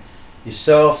between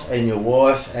yourself and your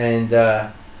wife, and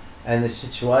the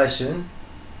situation,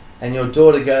 and your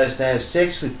daughter goes to have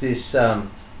sex with this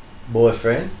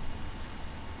boyfriend,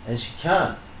 and she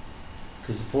can't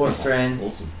because the boyfriend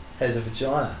Awesome. has a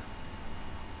vagina.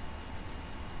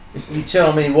 You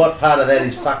tell me what part of that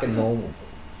is fucking normal.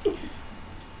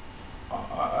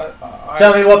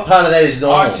 Tell me what part of that is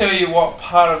normal. I'll tell you what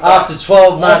part of that. After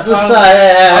 12 months, let's say,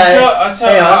 I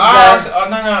tell you,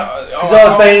 because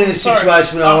I've been in a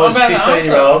situation when I was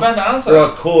 15-year-old I'm about to answer. where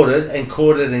I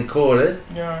courted,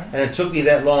 Yeah. and it took me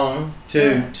that long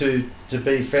to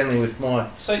be friendly with my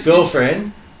So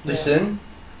girlfriend. Listen,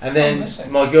 and then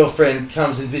listening. my girlfriend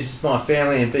comes and visits my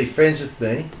family and be friends with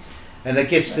me, and it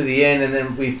gets to the end, and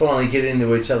then we finally get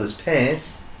into each other's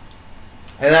pants,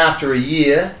 and after a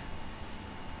year,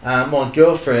 my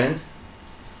girlfriend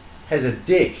has a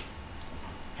dick.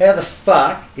 How the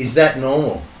fuck is that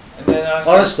normal? And then I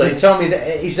say, Honestly, tell me that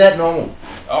is that normal?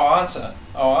 I'll answer.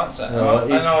 And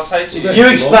I'll say to you.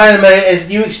 You explain to me, and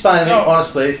you explain to me No.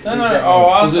 honestly. No, is no, that I'll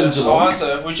normal? Is it in answer. Geelong? I'll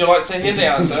answer. Would you like to hear the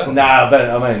answer? No, but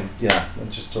I mean, yeah, I'm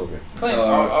just talking. Clint,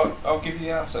 I'll give you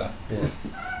the answer. Yeah.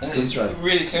 And That's it's right.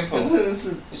 really simple.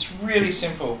 It's It's really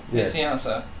simple. Yeah. It's the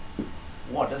answer.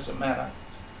 What does it matter?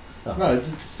 no, it's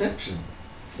deception.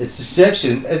 It's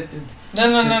deception.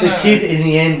 The kid in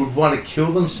the end would want to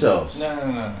kill themselves.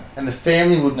 No. And the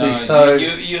family would No, be so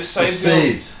you're so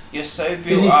deceived. You're so Can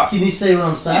built you, up. can you see what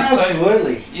I'm saying? You're so-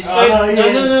 Absolutely. You're so, Oh, no,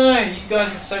 yeah. no. You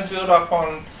guys are so built up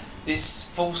on this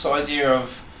false idea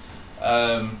of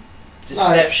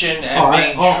deception and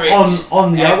Alright, being tricked.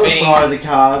 on the and other being- side of the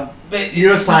card, But you're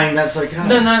it's- saying that's okay.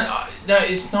 No,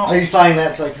 it's not. Are you saying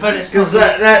that's okay? But it's because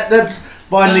not- that's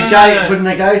by No,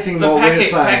 negating But what we're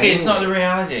saying. Packet, it's not the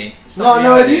reality. It's not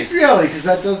No, it reality. is reality because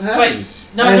that does happen.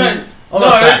 But And- I'm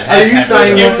not saying it Are has you happened.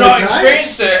 saying You've that's not okay?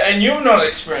 experienced it, and you've not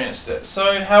experienced it.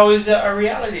 So how is it a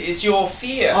reality? It's your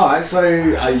fear. Alright, so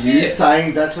are you fear.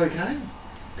 saying that's okay?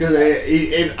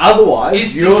 Because otherwise,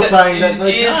 Is you're dece- saying that's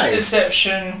okay. Is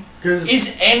deception? 'Cause-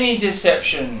 Is any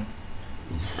deception?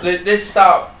 Let's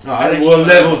start. Alright, at a well, human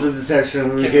levels of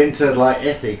deception. We Can- get into like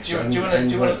ethics. Do you and, want and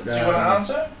to what,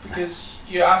 answer? Because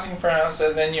you're asking for an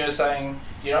answer, then you're saying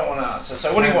you don't want to answer.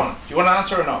 So what do you want? Do you want to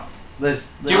answer or not? Do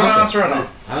you want to answer or not?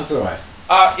 Answer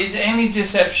right. Is any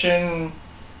deception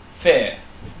fair?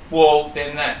 Well,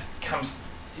 then that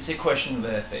is a question of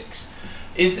ethics.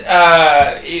 Is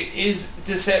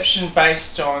deception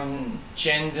based on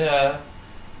gender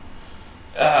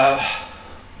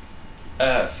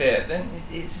fair? Then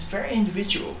it's very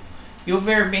individual. You're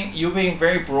being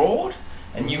very broad,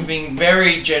 and you're being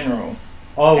very general.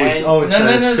 I would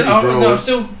say it's pretty broad. No, I'm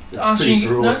still It's answering. pretty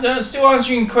broad. No, still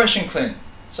answering your question, Clint.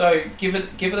 So give it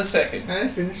a second. And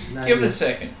finish. No, Give it yeah. a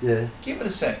second. Yeah. Give it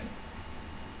a second.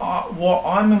 What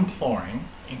I'm imploring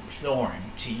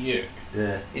to you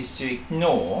Yeah. is to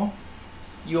ignore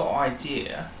your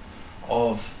idea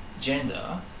of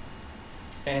gender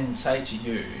and say to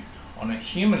you, on a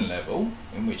human level,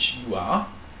 in which you are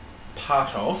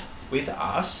part of with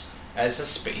us as a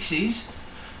species,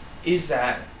 is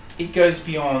that it goes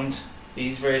beyond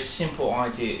these very simple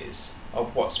ideas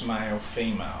of what's male,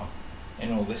 female,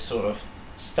 and all this sort of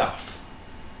stuff.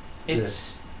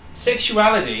 It's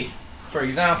sexuality, for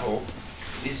example,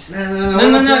 is No,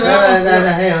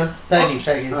 Hang on.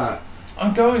 Take it. Alright.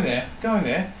 I'm going there.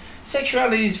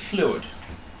 Sexuality is fluid.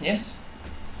 Yes?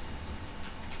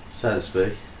 So to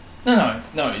speak. No,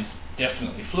 it's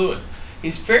definitely fluid.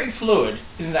 It's very fluid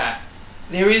in that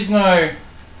there is no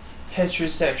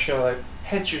heterosexual,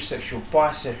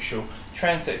 bisexual,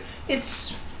 transsexual.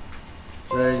 It's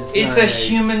a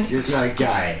human. There's no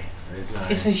gay. There's no.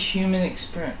 It's a human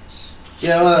experience.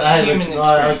 Yeah, It's a well, human I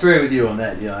experience. agree with you on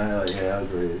that. Yeah, I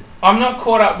agree with you. I'm not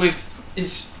caught up with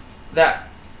is that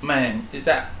man, is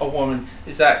that a woman,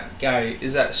 is that gay,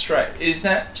 is that straight, is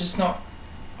that just not,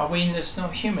 are we just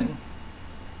not human?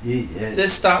 Yeah.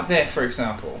 Let's start there, for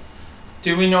example.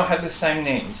 Do we not have the same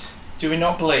needs? Do we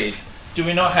not bleed? Do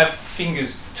we not have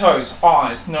fingers, toes,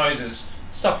 eyes, noses,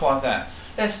 stuff like that?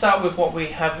 Let's start with what we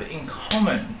have in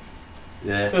common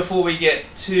Yeah. before we get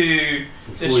too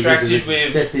Before distracted we get to the with...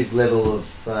 deceptive level of.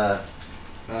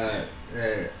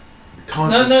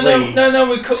 Consciously No,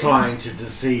 we could... trying to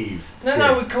deceive.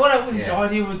 No, we caught up with this Yeah.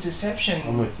 idea of deception.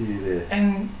 I'm with you there.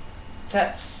 And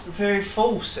that's very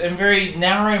false and very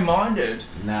narrow-minded.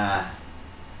 Nah,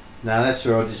 that's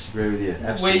where I disagree with you.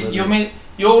 Absolutely. Where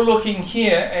you're looking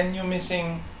here and you're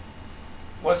missing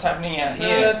what's happening out No,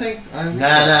 here. I think.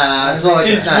 No, it's like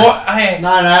It's no. what... Hey, Maybe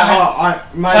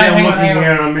hang I'm on, looking hang on,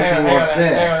 here and I'm missing what's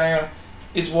there. Hang on.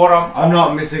 Is what I'm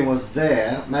not missing what's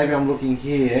there. Maybe I'm looking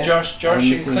here. Josh I'm and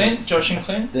missing Clint, what's Josh and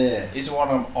Clint, there. is what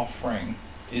I'm offering.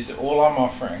 Is all I'm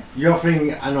offering. You're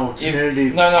offering an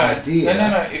alternative No. idea.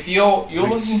 No. If you're Which-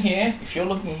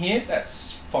 looking here,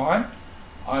 that's fine.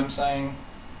 I'm saying,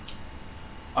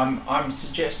 I'm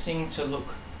suggesting to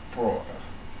look broader.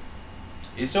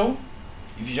 Is all.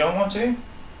 If you don't want to, you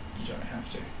don't have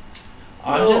to.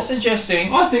 I'm Well, just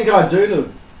suggesting I think I do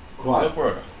look quite. look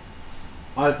broader.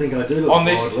 I think I do look On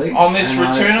this broadly,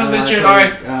 Return and of the I Jedi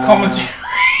think, commentary.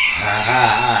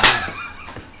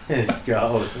 It's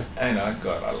gold. I know,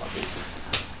 God, I love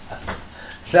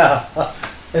No,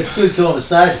 it's good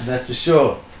conversation, that's for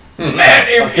sure. it. Man,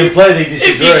 I completely if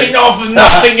disagree. you can offer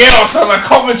nothing else on a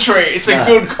commentary, it's a No.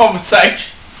 good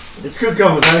conversation. It's good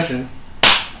conversation.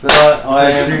 But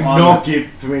I do am not give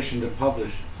permission to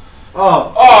publish.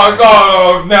 Oh. Oh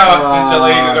no! Now I have to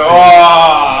delete it.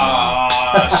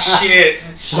 Oh shit!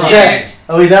 Shit!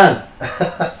 Are we done?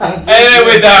 And then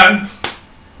we're done.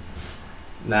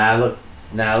 Nah, look.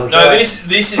 No, this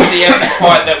is the epic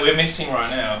fight that we're missing right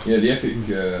now. Yeah, the epic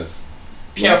Pew,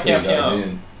 lightsaber pew, going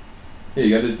pew. in. Here you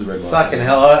go, this is the red lightsaber. Fucking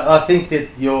hell, I think that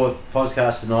your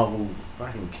podcast tonight will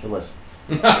fucking kill it.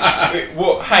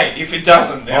 Well, hey, if it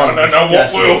doesn't, then Oh, I don't know what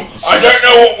disgusting. will. I don't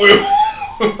know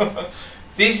what will.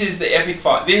 This is the epic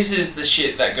fight. This is the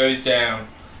shit that goes down,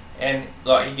 and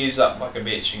like he gives up like a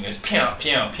bitch and goes pew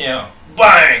pew pew.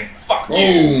 Bang! Fuck you.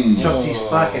 Boom. Chops his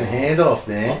fucking hand off,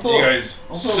 man. He goes,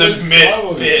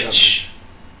 submit, bitch.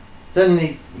 Doesn't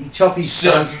he chop his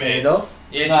son's Submit. hand off?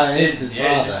 Yeah, No, just it's his he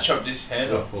father. just chopped his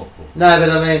hand off. No, but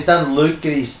I mean, doesn't Luke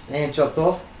get his hand chopped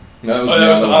off? No, Oh, that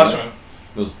was the last one.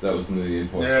 That was in the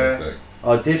Empire Yeah. Strikes Back.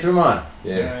 Oh, different one.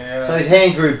 Yeah. So his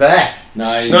hand grew back.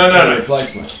 No, No.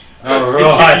 replacement. Oh,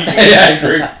 right. Yeah, I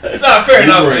agree. No, fair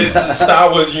enough. Wolverine. It's the Star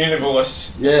Wars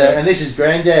universe. Yeah, and this is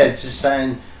Granddad just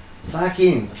saying, fuck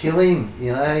him, kill him,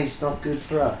 you know, he's not good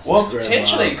for us. Well, Grandma.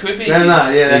 potentially it could be. No,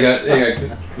 yeah, There that's... you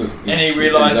go. Look, And he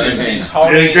realises his own he's hand.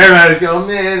 holding. Grandma's going,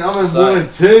 man, I'm a It's like, woman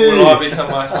too. Will I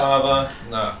become my father?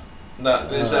 No.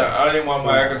 There's the only one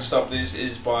way I can stop this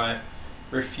is by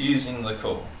refusing the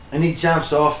call. And he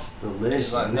jumps off the ledge.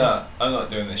 He's like, no, I'm not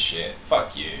doing this shit.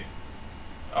 Fuck you.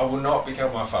 I will not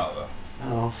become my father.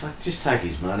 Oh, fuck, just take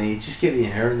his money, just get the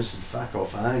inheritance and fuck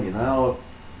off home, you know.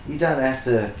 You don't have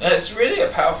to... And it's really a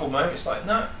powerful moment. It's like,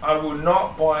 no, I will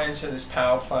not buy into this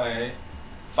power play.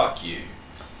 Fuck you.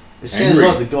 It sounds Angry.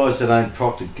 like the guys that own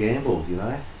Procter Gamble, you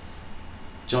know.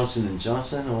 Johnson &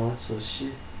 Johnson, all that sort of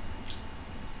shit.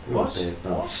 What? Not bad,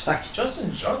 but What? fuck.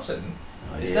 Johnson Johnson?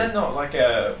 Oh, Is yeah. that not like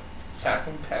a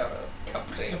talcum powder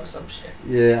company or some shit?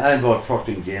 Yeah, owned by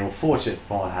Procter & Gamble, Fortune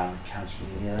 500 company,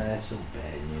 you know, that's all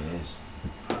bad news.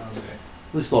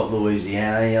 Looks like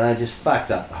Louisiana, you know, just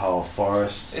fucked up the whole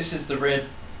forest. This is the red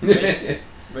The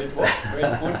what?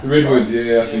 Redwood? Redwoods,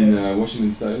 yeah, up in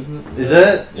Washington State, isn't it? Is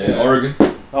it? Yeah, Oregon.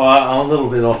 Oh, I'm a little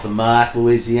bit off the mark,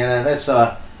 Louisiana. That's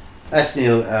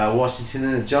near Washington,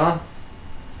 isn't it, John?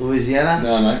 Louisiana?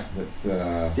 No, mate, that's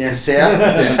Down south?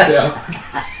 down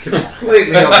south.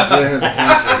 Completely opposite end of the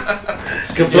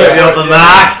country. Completely off the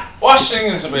mark.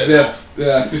 Washington's a It's bit.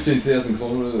 about 15,000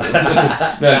 kilometres.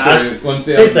 No, sorry,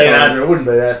 1,000. 1,500, it wouldn't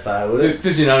be that far, would it?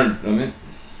 1,500, I mean.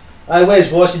 Hey,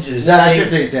 where's Washington? Is that No,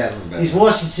 15,000 is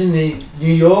Washington in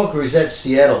New York or is that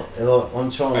Seattle? I'm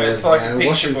trying to... It's like a No, picture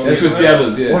Washington- book. That's where isn't it? Seattle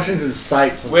is, yeah. Washington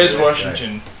State's on Where's the west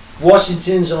Washington?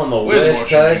 Washington's on the Where's west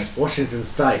Washington? coast. Coast. Washington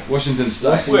State. Washington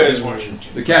State. Where's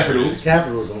Washington? The capital, The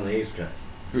capital's on the east coast.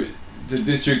 the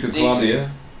District of DC.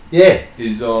 Columbia, Yeah.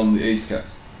 is on the east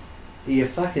coast. Are you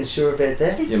fucking sure about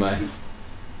that? Yeah, mate.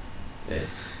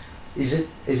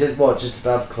 Is it what, just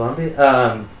above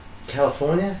Columbia?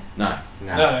 California? No,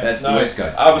 No. that's the west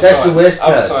coast. Other That's side. the west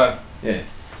Other coast. side. Yeah.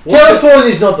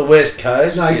 California's not the west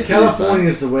coast. No, Yes, it is,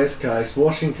 California's the west coast.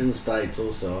 Washington State's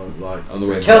also like On the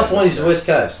west California's the west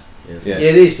coast. Yes. Yeah. Yeah,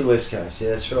 it is the west coast. Yeah,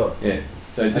 that's right. Yeah.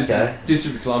 So Okay.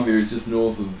 District of Columbia is just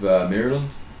north of Maryland,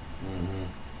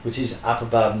 Which is up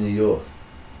above New York.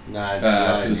 No,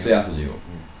 it's to the south of New York.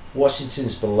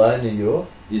 Washington's below New York.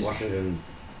 Yes. Washington's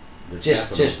the Just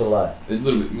capital. below. A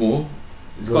little bit more.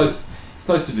 It's Good. close. It's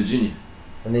close to Virginia.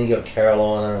 And then you got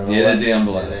Carolina and all Yeah, that. they're down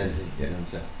below. Yeah, that. there's Yeah. down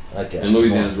south. Okay. And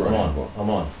Louisiana's I'm right on. on. I'm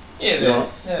on. Yeah, Yeah.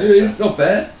 yeah, Yeah, that's not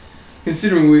bad.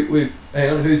 Considering we've hang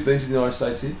on, who's been to the United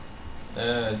States here?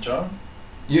 right. John?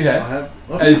 You I have.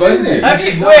 have. Hey, both of you. Have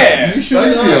you? should know. Where? You should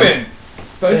Both know. of you been?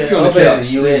 Both of you on I've the been couch.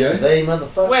 to the There you US go. of A,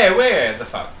 motherfucker. Where the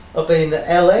fuck? I've been to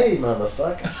LA,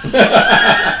 motherfucker.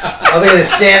 I've been to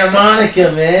Santa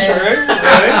Monica, man. True, really?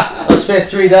 I spent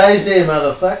 3 days there,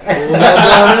 motherfucker.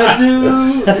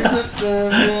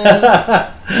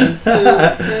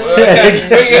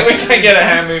 Well, we can't get a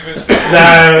hand movement.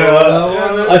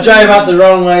 No, I drove up the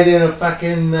wrong way down a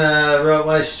fucking right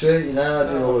way street, you know, I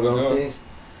did all the Oh, my wrong God. things.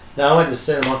 No, I went to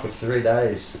Santa Monica for 3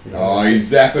 days. You know, Oh,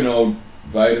 he's zapping old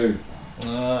Vader.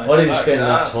 I didn't spend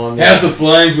enough time there. How's the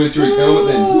flames went through his helmet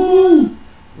then? Woo!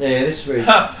 Yeah, this is really...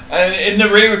 And in the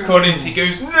re-recordings, he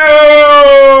goes, no!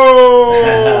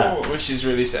 Which is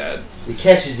really sad. He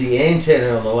catches the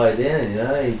antenna on the way down, you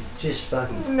know, he just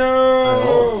fucking...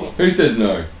 No! Who says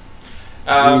no?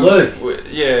 Luke.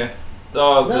 Yeah.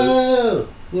 Oh, No!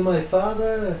 You're my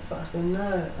father? Fucking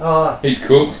no. Oh, He's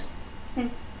cooked.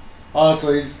 Oh,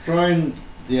 so he's thrown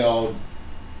the old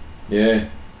Yeah.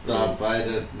 Darth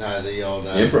Vader. No, the old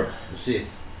The Emperor. the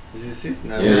Sith. Is he Sith?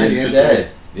 No, Yeah, no, he's his the Emperor. dad.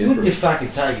 The Wouldn't you Emperor. fucking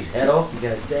take his hat off and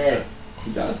go, Dad?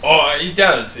 He does. Oh, he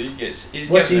does. He's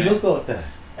What's he getting look like though? there.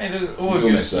 He looks, He's oh, all he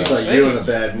messed looks, up. It's like you on a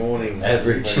bad morning.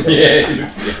 Average. Yeah. he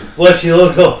looks- What's he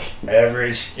look like?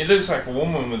 Average. He looks like a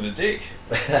woman with a dick.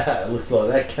 Looks like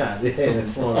that cunt. Yeah, in the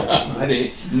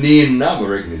front. Nim Nub, I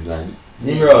reckon his name is.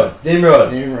 Nimrod.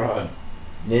 Nimrod. Nimrod.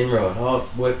 Nimrod.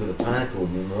 I work with a punk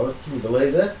called Nimrod. Can you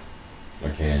believe that? I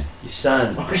can. Your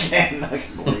son. I can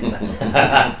believe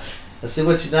that. I said,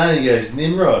 what's your name? He goes,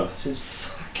 Nimrod. I said,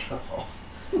 fuck off.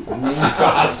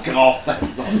 Fuck off,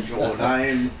 that's not your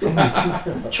name.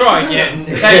 Try again.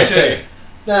 Take two.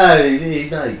 No, he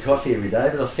made coffee every day,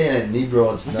 but I found out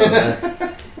Nimrod's another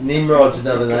name. Nimrod's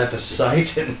another name for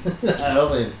Satan. No,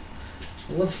 I mean,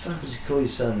 What the fuck would you call your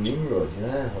son Nimrod? You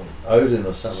know, like Odin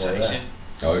or something like that. Satan.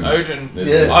 Odin. Odin.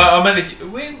 There's Yeah. I met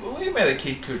we met a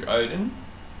kid called Odin,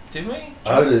 didn't we?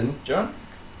 Odin. John?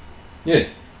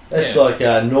 Yes. That's Yeah. like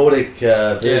a Nordic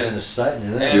version Yeah. of Satan,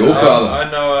 isn't it? And Your father.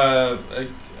 I know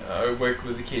I work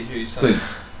with a kid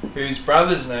whose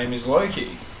brother's name is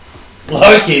Loki.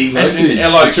 Loki. As in Loki, the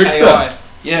L-O-K-I. trickster.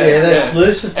 Yeah, Yeah, that's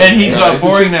Lucifer. And he's No, got a he's the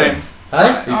boring trickster. name.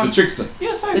 Hey? He's the trickster.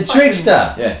 Yes, I The fucking-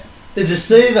 trickster. Yeah. The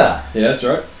deceiver. Yeah, that's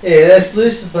right. Yeah, that's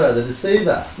Lucifer, the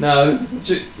deceiver. No,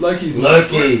 Loki's not.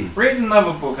 Loki. Read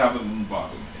another book other than the Bible.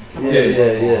 Come on.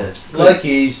 Yeah. Loki,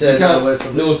 he You said, can't, away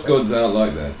from Norse Lucifer. gods aren't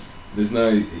like that. There's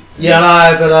no. Yeah,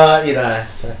 I know, but you know,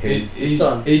 fucking, it's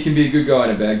on. He can be a good guy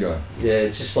and a bad guy. Yeah,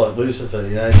 it's just like Lucifer,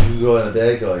 you know, he's a good guy and a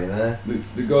bad guy, you know.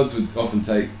 The gods would often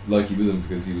take Loki with them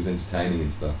because he was entertaining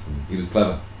and stuff, and he was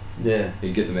clever. Yeah,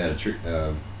 He'd get them out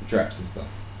of traps and stuff.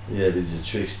 yeah, but he's a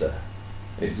trickster.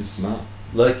 He's just smart.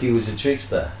 Loki was a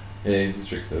trickster. Yeah, he's a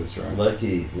trickster. That's right.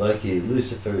 Loki,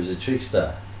 Lucifer is a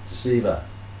trickster, deceiver.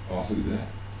 Oh, look at that.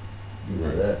 You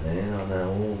know that, man. I know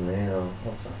all, man.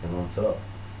 I'm fucking on top.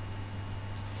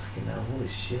 Fucking know all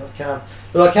this shit. I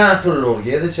can't put it all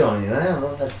together, John. You know, I'm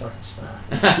not that fucking smart.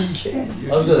 You can.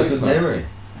 I've got a good memory.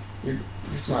 You're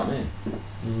a smart man.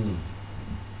 Mm.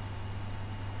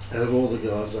 Out of all the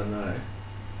guys I know,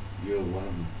 you're one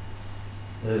of them.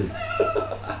 Who?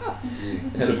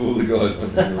 You. Out of all the guys,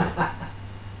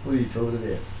 What are you talking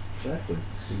about? Exactly.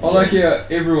 I like how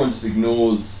everyone just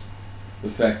ignores the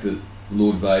fact that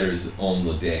Lord Vader is on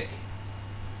the deck.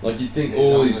 Like you'd think He's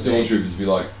all on these the deck. stormtroopers would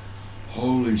be like,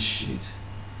 "Holy shit,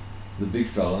 the big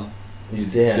fella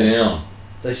He's is down."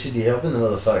 They should be helping the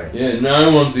motherfucker. Yeah,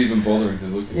 no one's even bothering to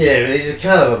look at him. Yeah, but he's a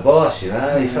kind of a boss, you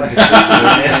know. He fucking pushes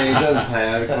Yeah, he around. doesn't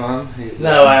pay overtime. He's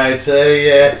No OT,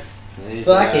 yeah. he's,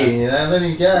 Fuck him, you know. Let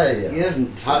him go. He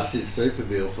hasn't touched his super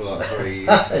bill for like 3 years.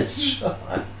 That's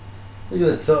right. Look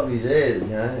at the top of his head, you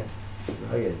know.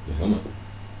 Okay. The helmet.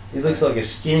 He looks like a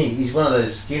skinny. He's one of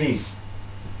those skinnies.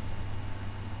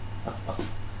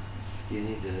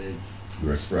 Skinny dudes. The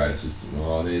respirator system.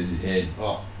 Oh, there's his head.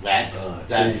 Oh, that's Oh,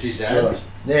 that's Jesus your dad. Christ.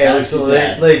 Yeah, he looks like the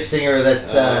That's your lead singer of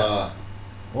that. Oh,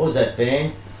 What was that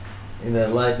band in the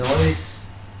late 90s?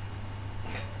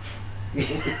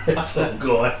 That's a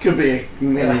guy. could be a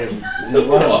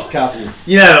one of a couple.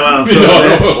 You know the one I'm talking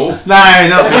about. Oh, No,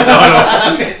 not Midnight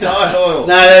Oil. Midnight Oil.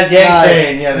 No, that Yank No.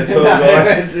 band, yeah, the tall guy.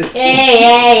 That's it.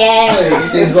 Yeah, he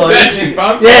sings like. Smashing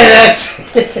Pumpkins. Yeah, that's.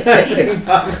 Smashing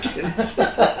Pumpkins.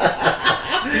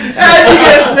 How'd you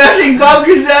get Smashing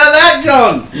Pumpkins out of that,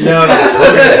 John? No,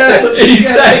 no. He's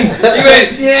saying, he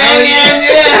went, Yeah.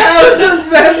 How does the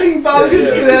Smashing Pumpkins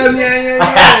Yeah. get out?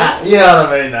 Yeah. You know what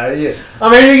I mean, though. Yeah. I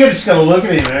mean, you just gotta look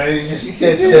at him, man. He's just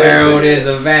dead set. "World is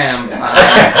a vampire."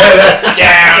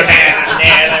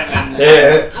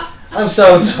 Yeah. I'm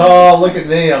so tall. Look at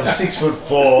me. I'm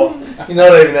 6'4". You're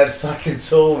not even that fucking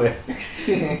tall, man.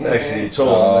 Actually, you're tall,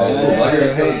 Oh, man. look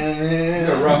at him. He's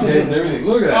got a rough head and everything.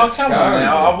 Look at that. Oh, come scar on in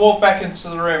now. his I walk back into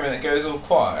the room and it goes all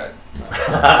quiet.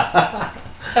 head.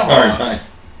 Come Sorry, on. mate.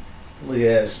 Look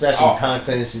at that. Smashing Oh.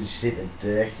 pumpkins and shit the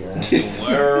deck, you know. The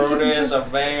world is a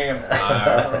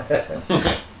vampire.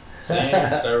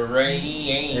 Set the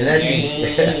rain. And that's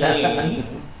his,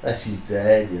 that's his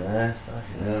dad, you know.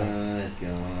 Fucking hell. It's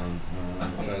gone.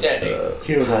 Daddy.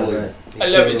 Killed all his. I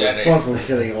love you, Daddy. Responsible for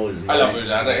killing all his I love you, mates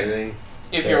Daddy. and everything.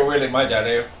 If you're really my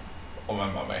daddy or my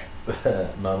mummy.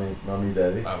 Mummy,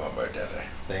 daddy. My mum or daddy.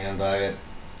 Staying on target.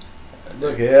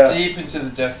 Look out. Deep into the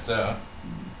Death Star.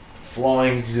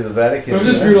 Flying to the Vatican. But I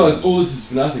just you know. realised all this is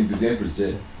for nothing because the Emperor's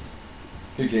dead.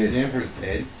 Who cares? The Emperor's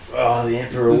dead. Oh, the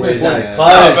Emperor There's no wears point. no Yeah.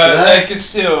 clothes, No, but you know? they could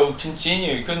still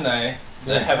continue, couldn't they?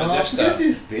 They have a Oh, Death Star. forget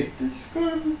this bit. This is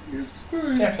quite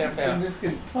Pow, pow, a pow.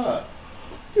 significant part.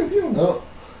 Oh.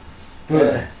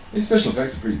 Good. Yeah. These special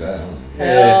effects are pretty bad, aren't they?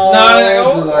 Yeah. No,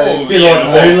 Absolutely. Feel like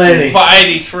the moon landing. For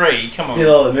 83, come on.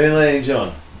 Feel like the moon landing,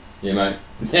 John. Yeah, mate.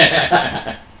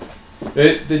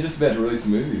 They're just about to release a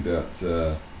movie about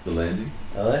the landing.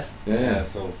 Are they? Yeah.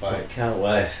 It's all I fake. can't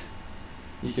wait.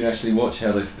 You can actually watch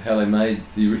how they made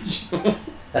the original.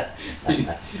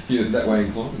 You're that way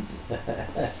inclined. I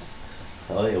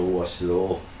think I'll watch it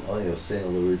all. I think I've seen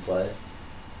all the replays.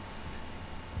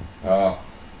 Oh,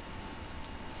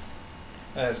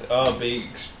 That's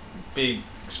big,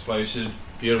 explosive,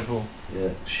 beautiful. Yeah.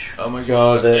 Oh my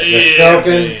god. The Yeah,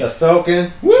 Falcon, babe. the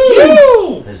Falcon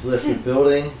Woo! has left the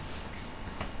building.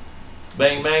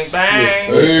 Bang, bang, Yes,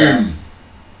 bang. boom!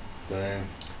 Boom.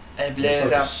 I It's blew like a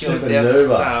up your supernova. Death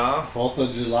Star. 4th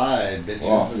of July, bitches.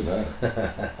 Wow, look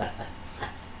at that.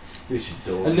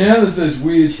 And now there's those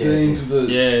weird scenes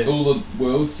with all the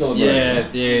worlds celebrating.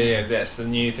 Yeah. That's the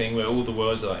new thing where all the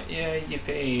worlds are like, yeah,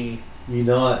 yippee.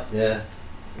 Unite, yeah.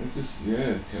 It's just,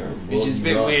 it's terrible. Which is a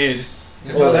bit weird.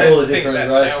 All, I don't all the think different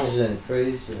that's races and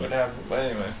creeds. What happened? But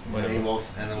anyway, whatever.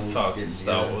 Ewoks, animals, Fuck getting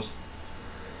Star together. Wars.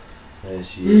 There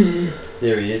she is.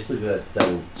 There he is. Look at that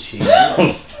double chin.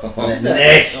 Stop. And that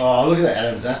neck. Oh, look at that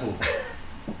Adam's apple.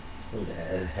 Look at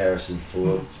that Harrison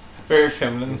Ford. Very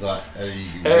feminine. He's like,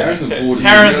 Harrison Ford is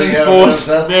Harrison really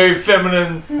Ford's Adam's very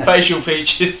feminine facial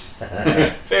features.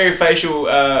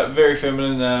 Very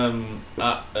feminine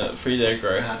free day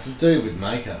growth. Nah, it's a dude with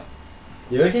makeup.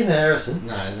 You reckon Harrison?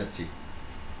 No, that chick.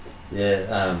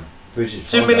 Yeah, Bridget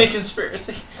Too Fonda. many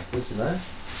conspiracies. What's her name?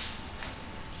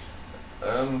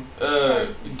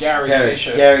 Gary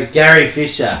Fisher. Gary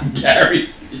Fisher. Gary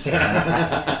Fisher.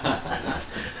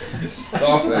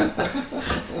 Stop it.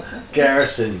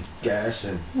 Garrison.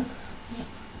 Garrison.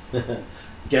 What's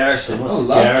I the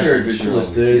love Garrison? Gary Fisher Full when I of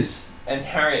was a kid. dudes. And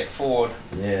Harriet Ford.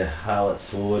 Yeah, Harlot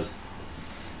Ford.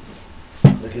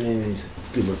 Look at him, he's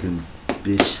a good looking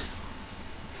bitch.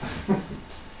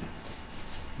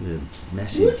 Yeah,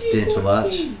 massive dental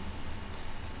arch.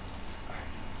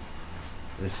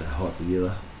 They're so hot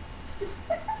together.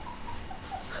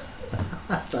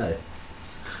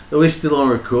 Are we still on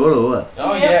record or what?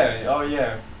 Oh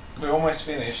yeah. We're almost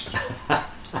finished.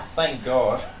 Thank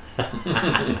God.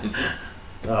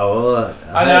 Oh well,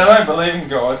 I don't believe in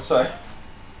God, so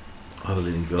I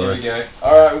believe in here God. we go.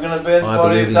 Alright, we're gonna burn the I body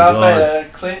believe of in Darth God.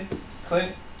 Vader.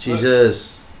 Clint.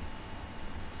 Jesus.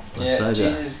 I Yeah, say that.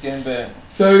 Jesus is getting burnt.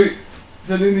 So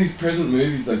in these present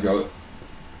movies they got,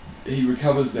 he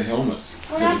recovers the helmet.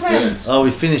 What that was happened? burnt. Oh,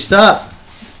 we finished up.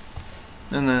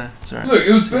 No, it's alright. Look,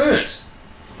 it was burnt.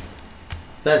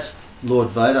 That's Lord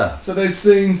Vader. So there's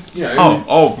scenes, you know.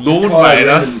 Oh, Lord Kylo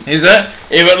Vader. Ren. Is it?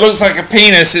 If it looks like a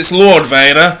penis, it's Lord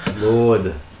Vader.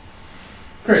 Lord.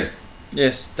 Chris,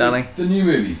 Yes, darling. the new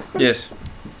movies, Yes.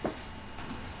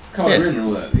 Kylo Yes. Ren and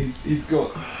all that. He's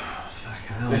got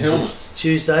the helmet,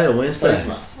 Tuesday or Wednesday? face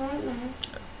mask. I don't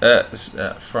know. It's,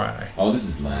 Friday. Oh, this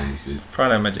is lame. This bit.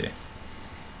 Friday, my dear.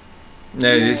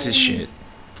 No, this is shit.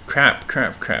 Crap.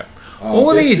 Oh, All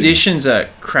the Destiny. editions are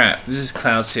crap. This is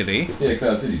Cloud City. Yeah,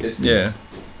 Cloud City. Destiny. Yeah.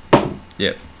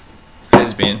 Yep.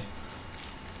 Thespian.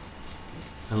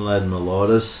 Unloading the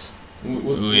Lotus.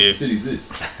 What city's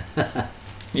this?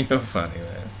 You're funny,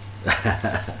 man.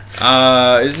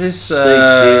 Is this Speak shit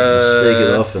and speak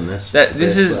it often. That's that? the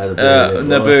This best is way to be in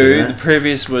life, Naboo. you know? The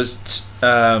previous was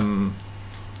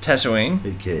Tatooine.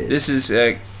 Who cares? This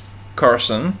is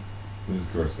Coruscant. This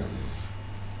is Coruscant.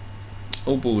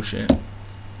 All bullshit.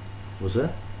 What's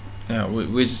that? No,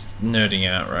 we're just nerding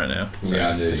out right now. So We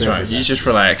are nerding That's out. right. You just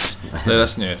relax. Let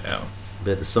us nerd out.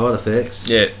 About the side effects.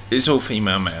 Yeah, it's all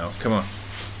female male. Come on.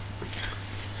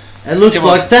 It looks Come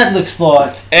on. like that looks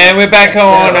like. And we're back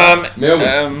on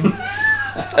Melbourne.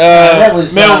 that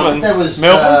was Melbourne.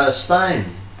 Melbourne? Spain.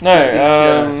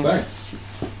 No, Spain.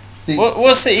 Big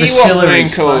what's the Ewok Priscilla in moon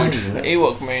Spain, called? isn't it?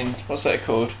 Ewok moon. What's that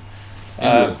called?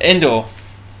 Endor. Endor.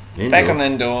 Endor. Back on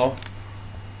Endor.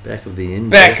 Back of the end.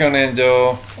 Back on Endor.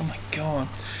 Oh my god.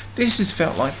 This has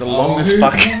felt like the longest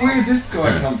fucking... Where did this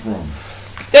guy come from?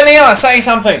 Daniela, say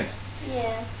something.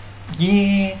 Yeah.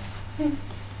 Yeah.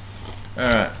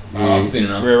 Alright, Oh, I've seen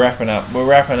enough. we're wrapping up.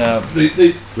 Wrap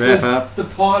Wrap up. The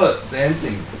pilot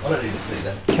dancing. I don't need to see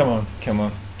that. Come on.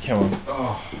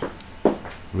 Oh,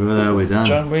 Righto, we're done.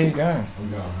 John, where are you going? I'm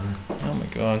going home. Oh my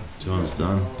god. John's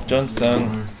done. John's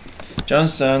done.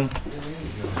 John's done.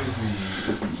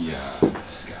 Where's me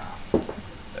scarf?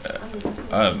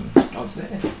 Um, Oh, it's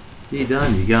there. You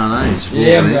done? You going home? Just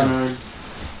Yeah, I'm walking going in. home.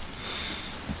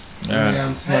 alright.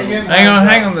 Yeah,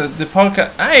 Hang on, the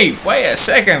podcast. Hey, wait a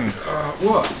second.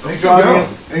 What? He's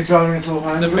driving us all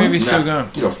home. The movie's still going.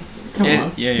 Get off. Come Yeah,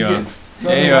 on. yeah, you You're are. getting-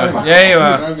 Yeah, you are. Yeah, you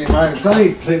are. Driving me home. It's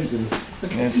only Plimpton.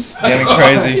 It's getting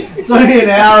crazy. It's only an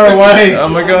hour away. Oh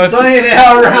my It's god. only an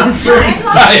hour round trip.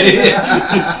 Stay here.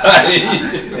 Stay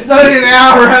here. It's only an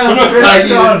hour I'm round not trip, taking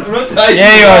John. it. I'm not taking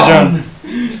Yeah, you are, John.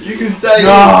 You can stay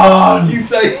John. here. You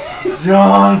stay.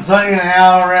 John, it's only an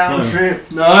hour round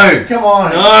trip. No. Come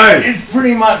on. No. It's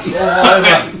pretty much all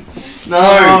over. No.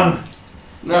 John,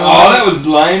 No. Oh, that was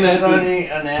lame. it's That's only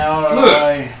an hour Look.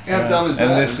 away. How dumb is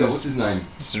And that? this is- What's his name?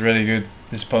 This is really good.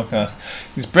 This podcast.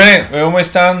 It's brilliant. We're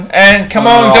almost done. And come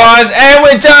on, Oh. guys. And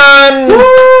we're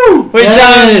done. We're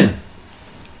done.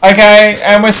 Okay,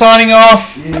 and we're signing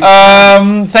off.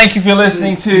 Thank you for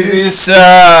listening to this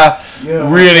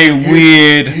really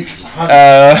weird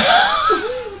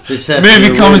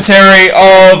movie commentary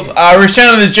of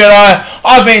Return of the Jedi.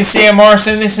 I've been CM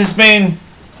Morrison. This has been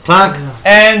Clunk.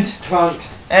 and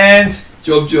Clunked. and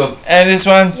Job. this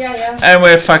one, Yeah. and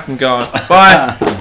we're fucking gone. Bye.